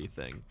bi-yearly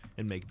thing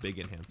and make big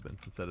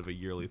enhancements instead of a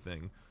yearly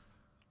thing.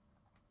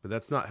 But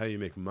that's not how you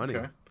make money.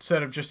 Okay.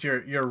 Instead of just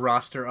your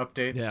roster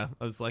updates. Yeah,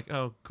 I was like,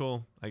 oh,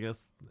 cool. I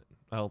guess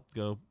I'll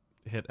go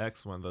hit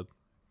X when the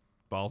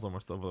ball's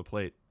almost over the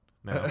plate.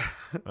 No.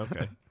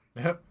 Okay,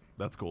 Yep.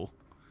 that's cool.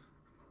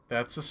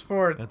 That's a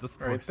sport. That's a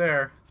sport. right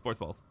there. Sports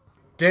balls.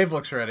 Dave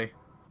looks ready.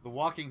 The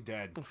Walking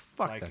Dead. Oh,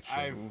 fuck like, that show.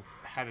 I've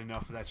had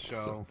enough of that show.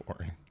 So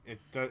boring. It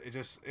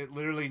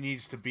literally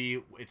needs to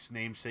be its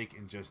namesake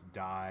and just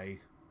die.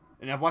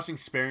 And I've watching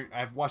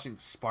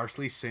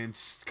sparsely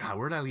since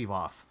where did I leave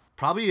off?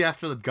 Probably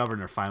after the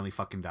governor finally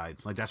fucking died.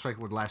 Like that's like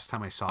what last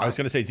time I saw I was it.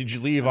 gonna say, did you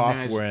leave And off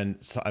then when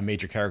a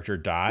major character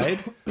died,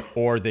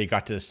 or they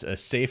got to a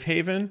safe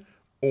haven,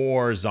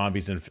 or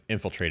zombies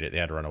infiltrated? They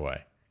had to run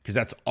away because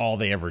that's all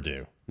they ever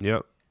do.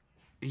 Yep.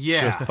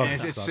 Yeah, fucking and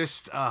it's sucks.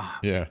 just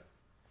Yeah.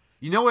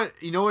 you know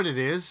what it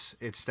is?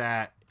 It's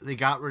that they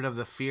got rid of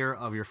the fear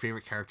of your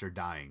favorite character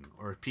dying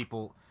or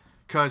people,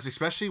 because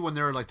especially when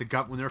they're like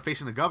when they're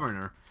facing the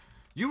governor,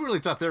 you really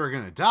thought they were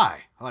gonna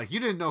die. Like you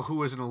didn't know who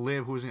was gonna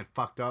live, who was gonna get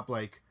fucked up.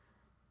 Like,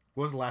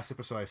 what was the last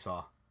episode I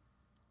saw?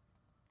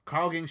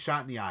 Carl getting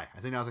shot in the eye. I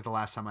think that was like the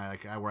last time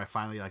where I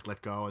finally like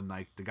let go and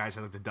like the guys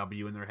had like the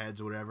W in their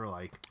heads or whatever.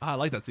 Like I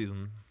like that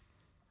season.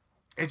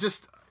 it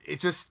just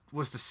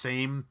was the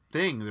same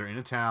thing. They're in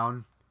a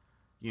town,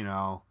 you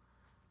know.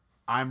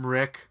 I'm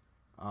Rick,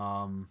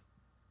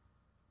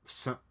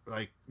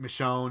 like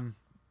Michonne.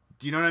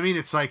 Do you know what I mean?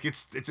 It's like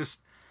it's just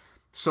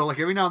so like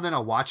every now and then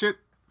I'll watch it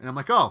and I'm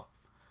like, oh,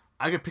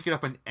 I could pick it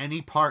up in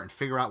any part and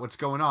figure out what's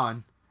going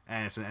on,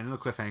 and it's an end of the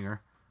cliffhanger.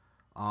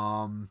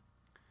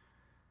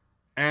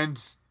 And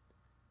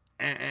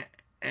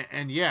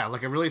yeah,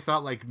 like I really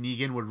thought like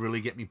Negan would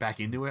really get me back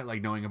into it,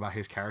 like knowing about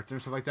his character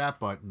and stuff like that.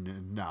 But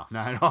no,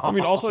 not at all. I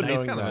mean, also He's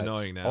knowing kind of that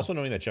annoying now. also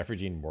knowing that Jeffrey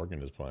Dean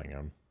Morgan is playing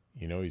him.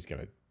 You know he's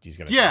gonna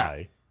Yeah.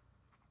 die.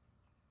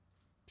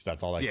 'Cause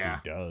that's all that Yeah.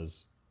 dude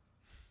does.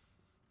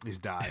 He's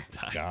died. Is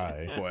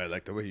die. Boy, I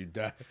like the way you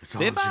die. It's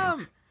all They've a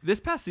joke. this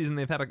past season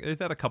they've had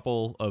a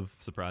couple of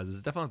surprises.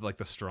 It's definitely like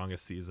the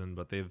strongest season,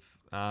 but they've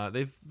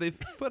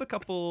put a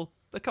couple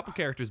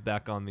characters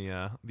back on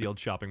the old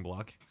shopping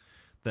block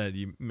that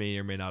you may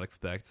or may not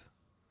expect.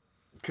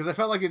 Because I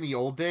felt like in the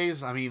old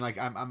days, I mean, like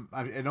I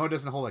know it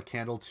doesn't hold a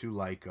candle to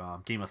like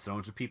Game of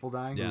Thrones with people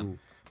dying. Yeah.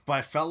 But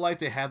I felt like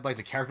they had like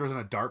the characters on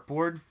a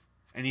dartboard,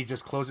 and he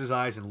just closed his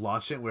eyes and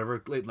launched it wherever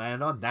it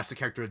landed on. That's the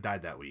character that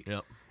died that week.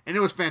 Yep. And it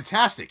was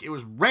fantastic. It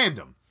was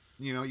random.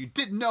 You know, you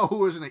didn't know who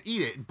was going to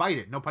eat it and bite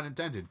it. No pun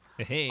intended.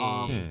 Hey.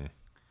 And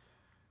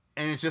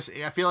it's just,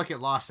 I feel like it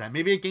lost that.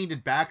 Maybe it gained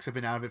it back because I've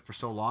been out of it for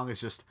so long.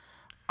 It's just,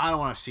 I don't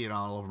want to see it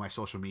all over my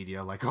social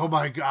media. Like, oh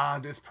my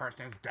God, this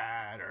person's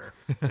dead or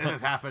this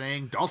is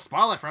happening. Don't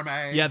spoil it for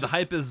me. Yeah, It's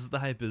the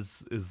hype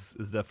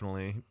is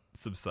definitely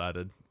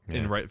subsided,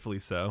 and rightfully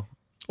so.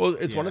 Well,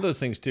 it's one Yeah. of those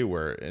things too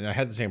where, and I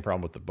had the same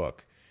problem with the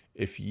book.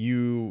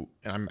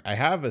 I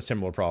have a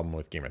similar problem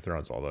with Game of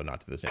Thrones, although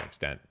not to the same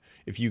extent.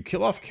 If you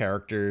kill off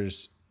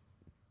characters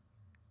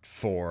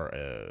for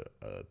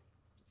a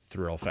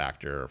thrill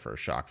factor or for a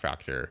shock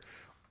factor,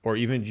 or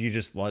even you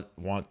just want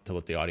to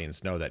let the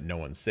audience know that no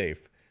one's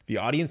safe, the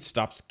audience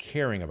stops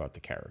caring about the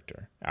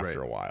character after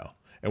Right. a while.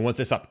 And once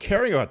they stop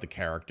caring about the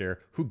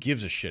character, who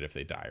gives a shit if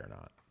they die or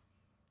not?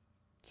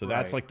 So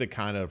that's Right. like the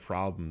kind of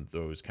problem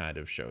those kind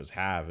of shows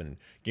have. And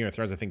Game of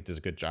Thrones, I think, does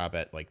a good job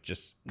at like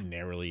just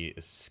narrowly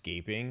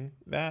escaping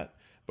that.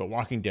 But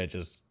Walking Dead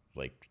just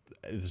like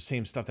the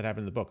same stuff that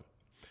happened in the book.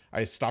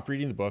 I stopped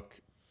reading the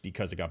book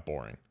because it got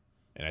boring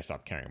and I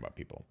stopped caring about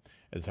people.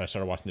 And so I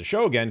started watching the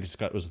show again because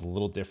it was a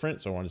little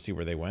different. So I wanted to see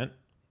where they went.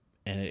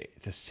 And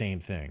it's the same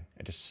thing.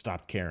 I just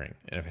stopped caring.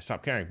 And if I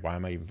stop caring, why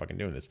am I even fucking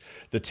doing this?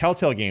 The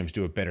Telltale games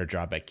do a better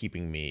job at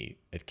keeping me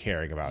at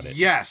caring about it.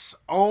 Yes.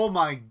 Oh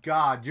my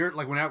God. You're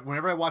like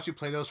whenever I watch you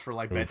play those for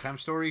like bedtime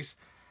stories,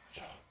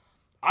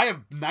 I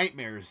have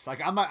nightmares.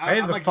 Like I'm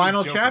Hey, the like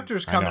final joking.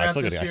 chapter's I know. coming I out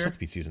still this got year. to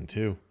beat season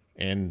 2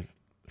 and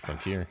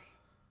Frontier.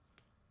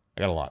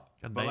 I got a lot.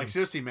 God But dang. like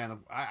seriously, man,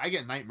 I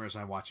get nightmares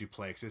when I watch you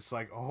play because it's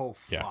like, oh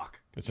Yeah,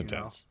 fuck, it's you know?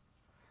 intense.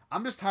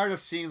 I'm just tired of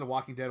seeing The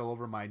Walking Dead all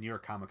over my New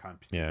York Comic Con.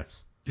 Yeah.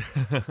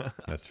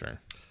 That's fair.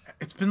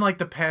 It's been like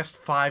the past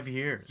 5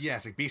 years.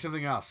 Yes, like be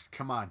something else.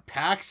 Come on,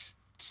 PAX,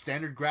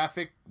 standard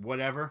graphic,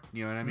 whatever.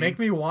 You know what I mean? Make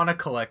me want to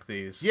collect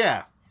these.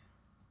 Yeah.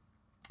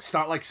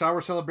 Start like Star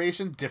Wars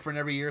Celebration, different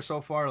every year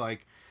so far.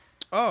 Like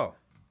Oh,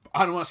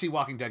 I don't want to see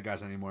Walking Dead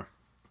guys anymore.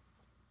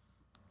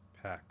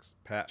 PAX.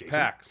 PAX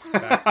is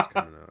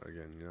coming out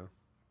again, you know?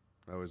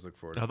 I always look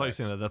forward to I thought you were PAX.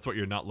 saying that that's what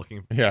you're not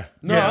looking for. Yeah.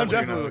 No, Yeah, I'm that's what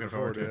you're definitely not looking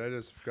forward to looking it. I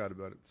just forgot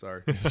about it.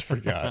 Sorry. Just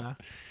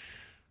forgot.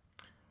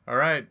 All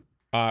right.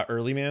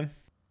 Early Man,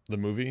 the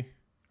movie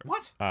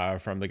What?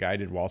 from the guy who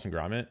did Wallace and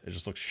Gromit. It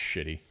just looks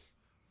shitty.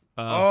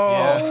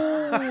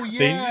 Oh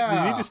They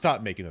yeah. need to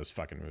stop making those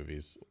fucking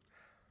movies.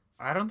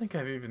 I don't think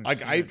I've even Like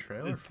seen I, a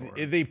trailer for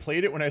it. they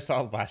played it when I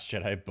saw Last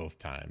Jedi both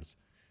times,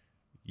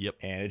 Yep.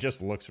 and it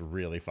just looks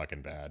really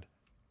fucking bad.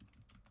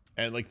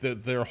 And like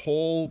their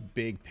whole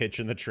big pitch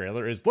in the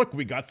trailer is, look,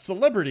 we got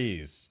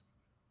celebrities,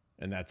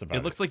 and that's about it.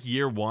 It looks like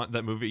Year One,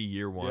 that movie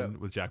Year One Yeah.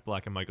 with Jack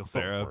Black and Michael Of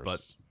Cera, but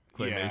course.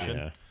 claymation.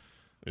 Yeah,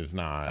 is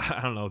not.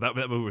 I don't know. That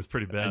movie was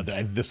pretty bad.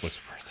 This looks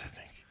worse, I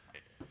think.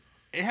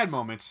 It had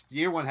moments.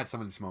 Year one had some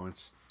of these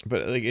moments.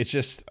 But like, it's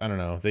just, I don't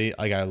know.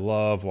 I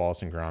love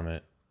Wallace and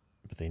Gromit,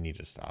 but they need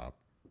to stop.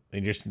 They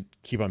just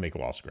keep on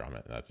making Wallace and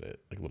Gromit. And that's it.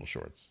 Like little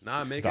shorts.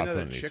 Nah, make Stop another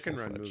putting these Chicken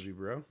Run full-fledged. movie,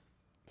 bro.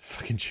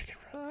 Fucking Chicken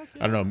Run.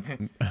 I don't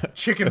know.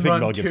 Chicken I think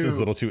Run Mel Gibson's 2.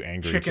 a little too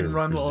angry. Chicken to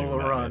Run, resume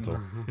Lola that Run.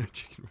 mantle.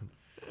 Chicken Run.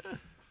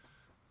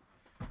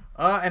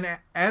 And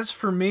as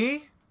for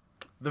me,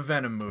 the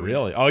Venom movie.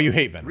 Really? Oh, you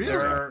hate Venom. Really?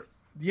 That's There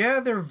right.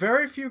 are, there are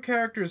very few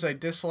characters I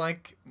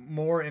dislike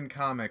more in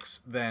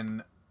comics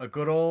than a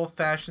good old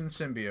fashioned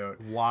symbiote.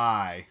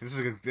 Why? This is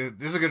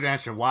a good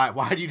answer.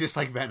 Why do you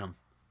dislike Venom?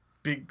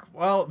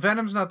 Well,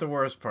 Venom's not the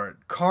worst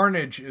part.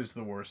 Carnage is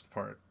the worst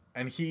part,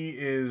 and he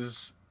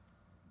is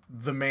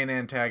the main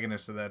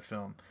antagonist of that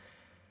film.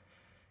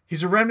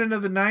 He's a remnant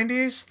of the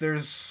 90s.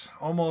 There's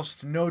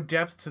almost no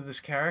depth to this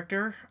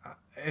character.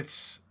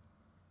 It's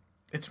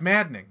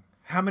maddening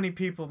how many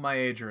people my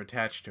age are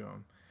attached to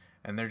him,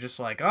 and they're just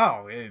like,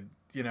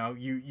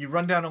 you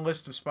run down a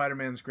list of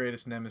Spider-Man's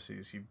greatest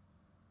nemesis. You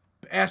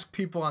ask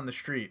people on the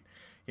street,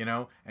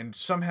 and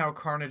somehow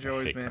Carnage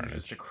always hate manages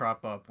Carnage. to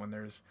crop up when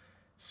there's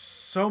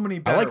so many I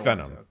better like ones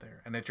Venom. out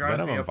there, and it drives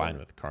Venom me I'm up. fine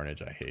with.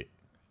 Carnage I hate.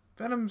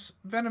 Venom's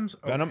okay.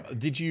 Venom,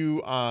 did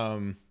you, I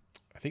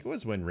think it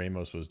was when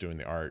Ramos was doing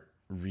the art,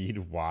 read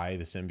why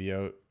the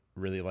symbiote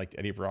really liked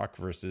Eddie Brock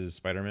versus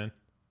Spider-Man?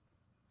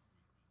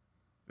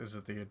 Is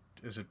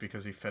it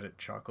because he fed it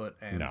chocolate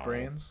and No.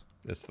 brains?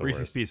 It's the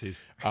Reese's worst.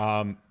 Pieces.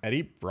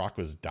 Eddie Brock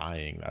was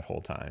dying that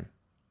whole time.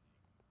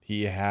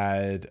 He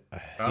had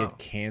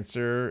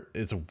cancer.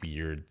 It's a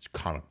weird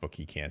comic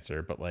booky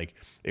cancer, but like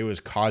it was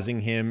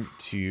causing him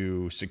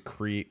to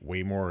secrete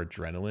way more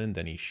adrenaline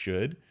than he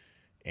should,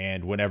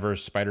 And whenever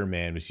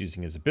Spider-Man was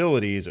using his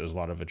abilities, it was a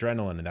lot of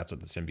adrenaline, and that's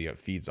what the symbiote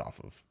feeds off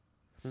of.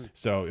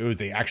 So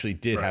they actually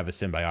did have a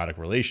symbiotic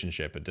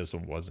relationship. It just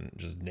wasn't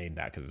just named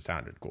that because it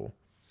sounded cool.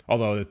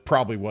 Although it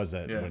probably was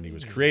that when he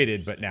was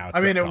created, but now it's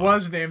I mean, it retconned.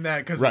 was named that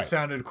because Right. it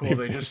sounded cool. They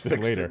They just fixed it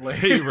fixed later. it later.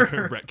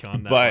 They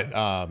retcon that. But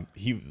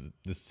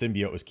the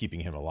symbiote was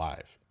keeping him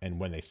alive, and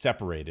when they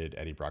separated,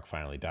 Eddie Brock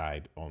finally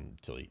died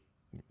until he,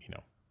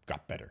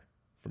 got better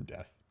from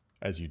death,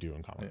 as you do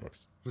in comic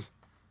books.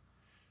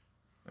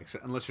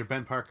 Unless you're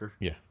Ben Parker.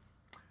 Yeah.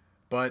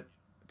 But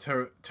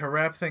to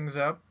wrap things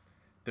up,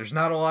 there's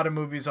not a lot of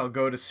movies I'll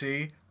go to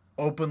see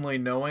openly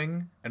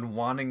knowing and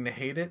wanting to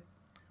hate it.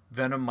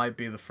 Venom might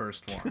be the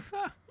first one.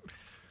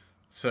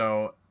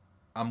 So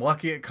I'm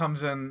lucky it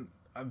comes in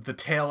the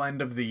tail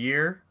end of the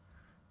year,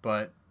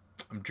 but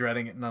I'm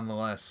dreading it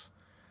nonetheless.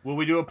 Will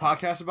we do a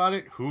podcast about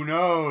it? Who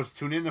knows?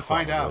 Tune in to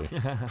find out.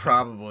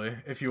 Probably,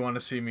 if you want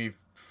to see me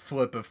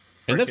flip a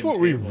And that's frickin' what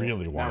we table.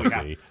 really want we to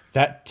have- see.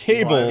 That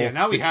table Well, yeah,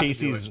 now we to have to do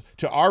Casey's it.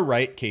 to our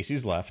right,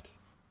 Casey's left,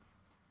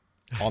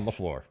 on the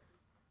floor.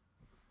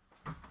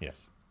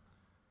 Yes.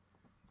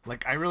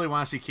 Like, I really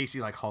want to see Casey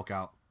like Hulk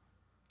out.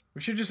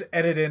 We should just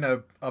edit in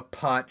a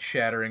pot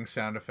shattering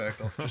sound effect.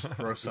 I'll just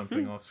throw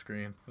something off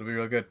screen. It'll be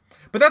real good.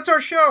 But that's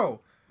our show.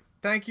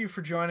 Thank you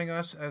for joining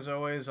us, as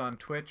always, on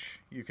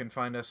Twitch. You can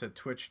find us at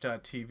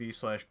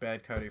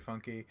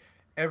twitch.tv/badcoyotefunky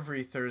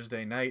every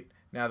Thursday night,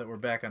 now that we're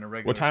back on a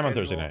regular What time on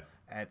schedule Thursday night?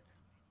 At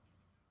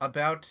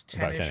about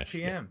 10-ish 10-ish,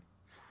 p.m.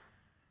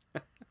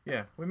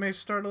 Yeah, we may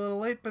start a little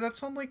late, but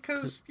that's only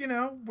because,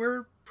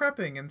 we're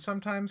prepping and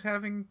sometimes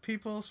having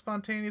people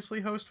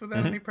spontaneously host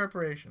without any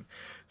preparation.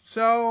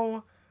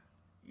 So,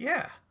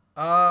 yeah.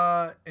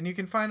 And you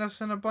can find us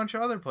in a bunch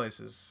of other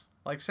places,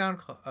 like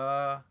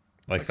SoundCloud,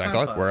 Like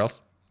SoundCloud? Where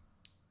else?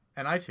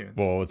 and iTunes,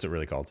 Well, what's it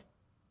really called?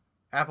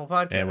 Apple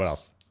Podcasts. And what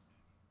else?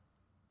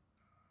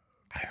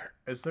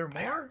 Is there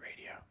more?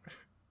 Radio.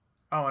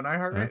 Oh, and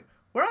iHeartRadio.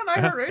 We're on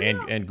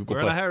iHeartRadio. And Google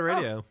We're Play. on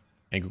iHeartRadio.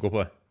 And Google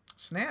Play.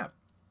 Snap.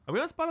 Are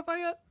we on Spotify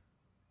yet?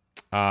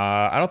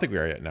 I don't think we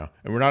are yet. No,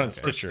 and we're not in Or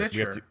Stitcher.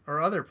 Stitcher.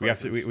 Or other We have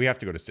places. to. We have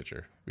to go to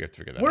Stitcher. We have to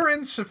figure that We're out.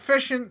 in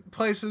sufficient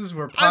places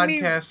where I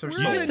mean, podcasts are we're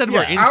sold. You just in- said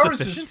we're yeah,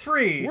 Ours is insufficient.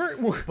 free,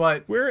 We're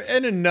but we're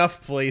in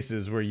enough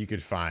places where you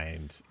could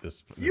find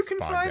this. you can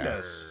find podcast.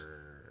 us.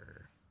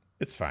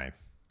 It's fine.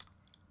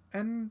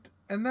 And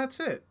that's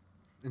it.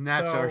 And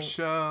that's So, our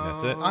show.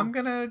 That's it. I'm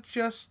gonna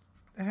just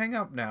hang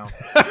up now.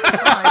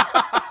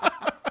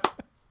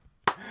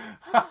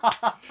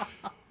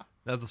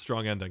 That's a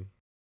strong ending.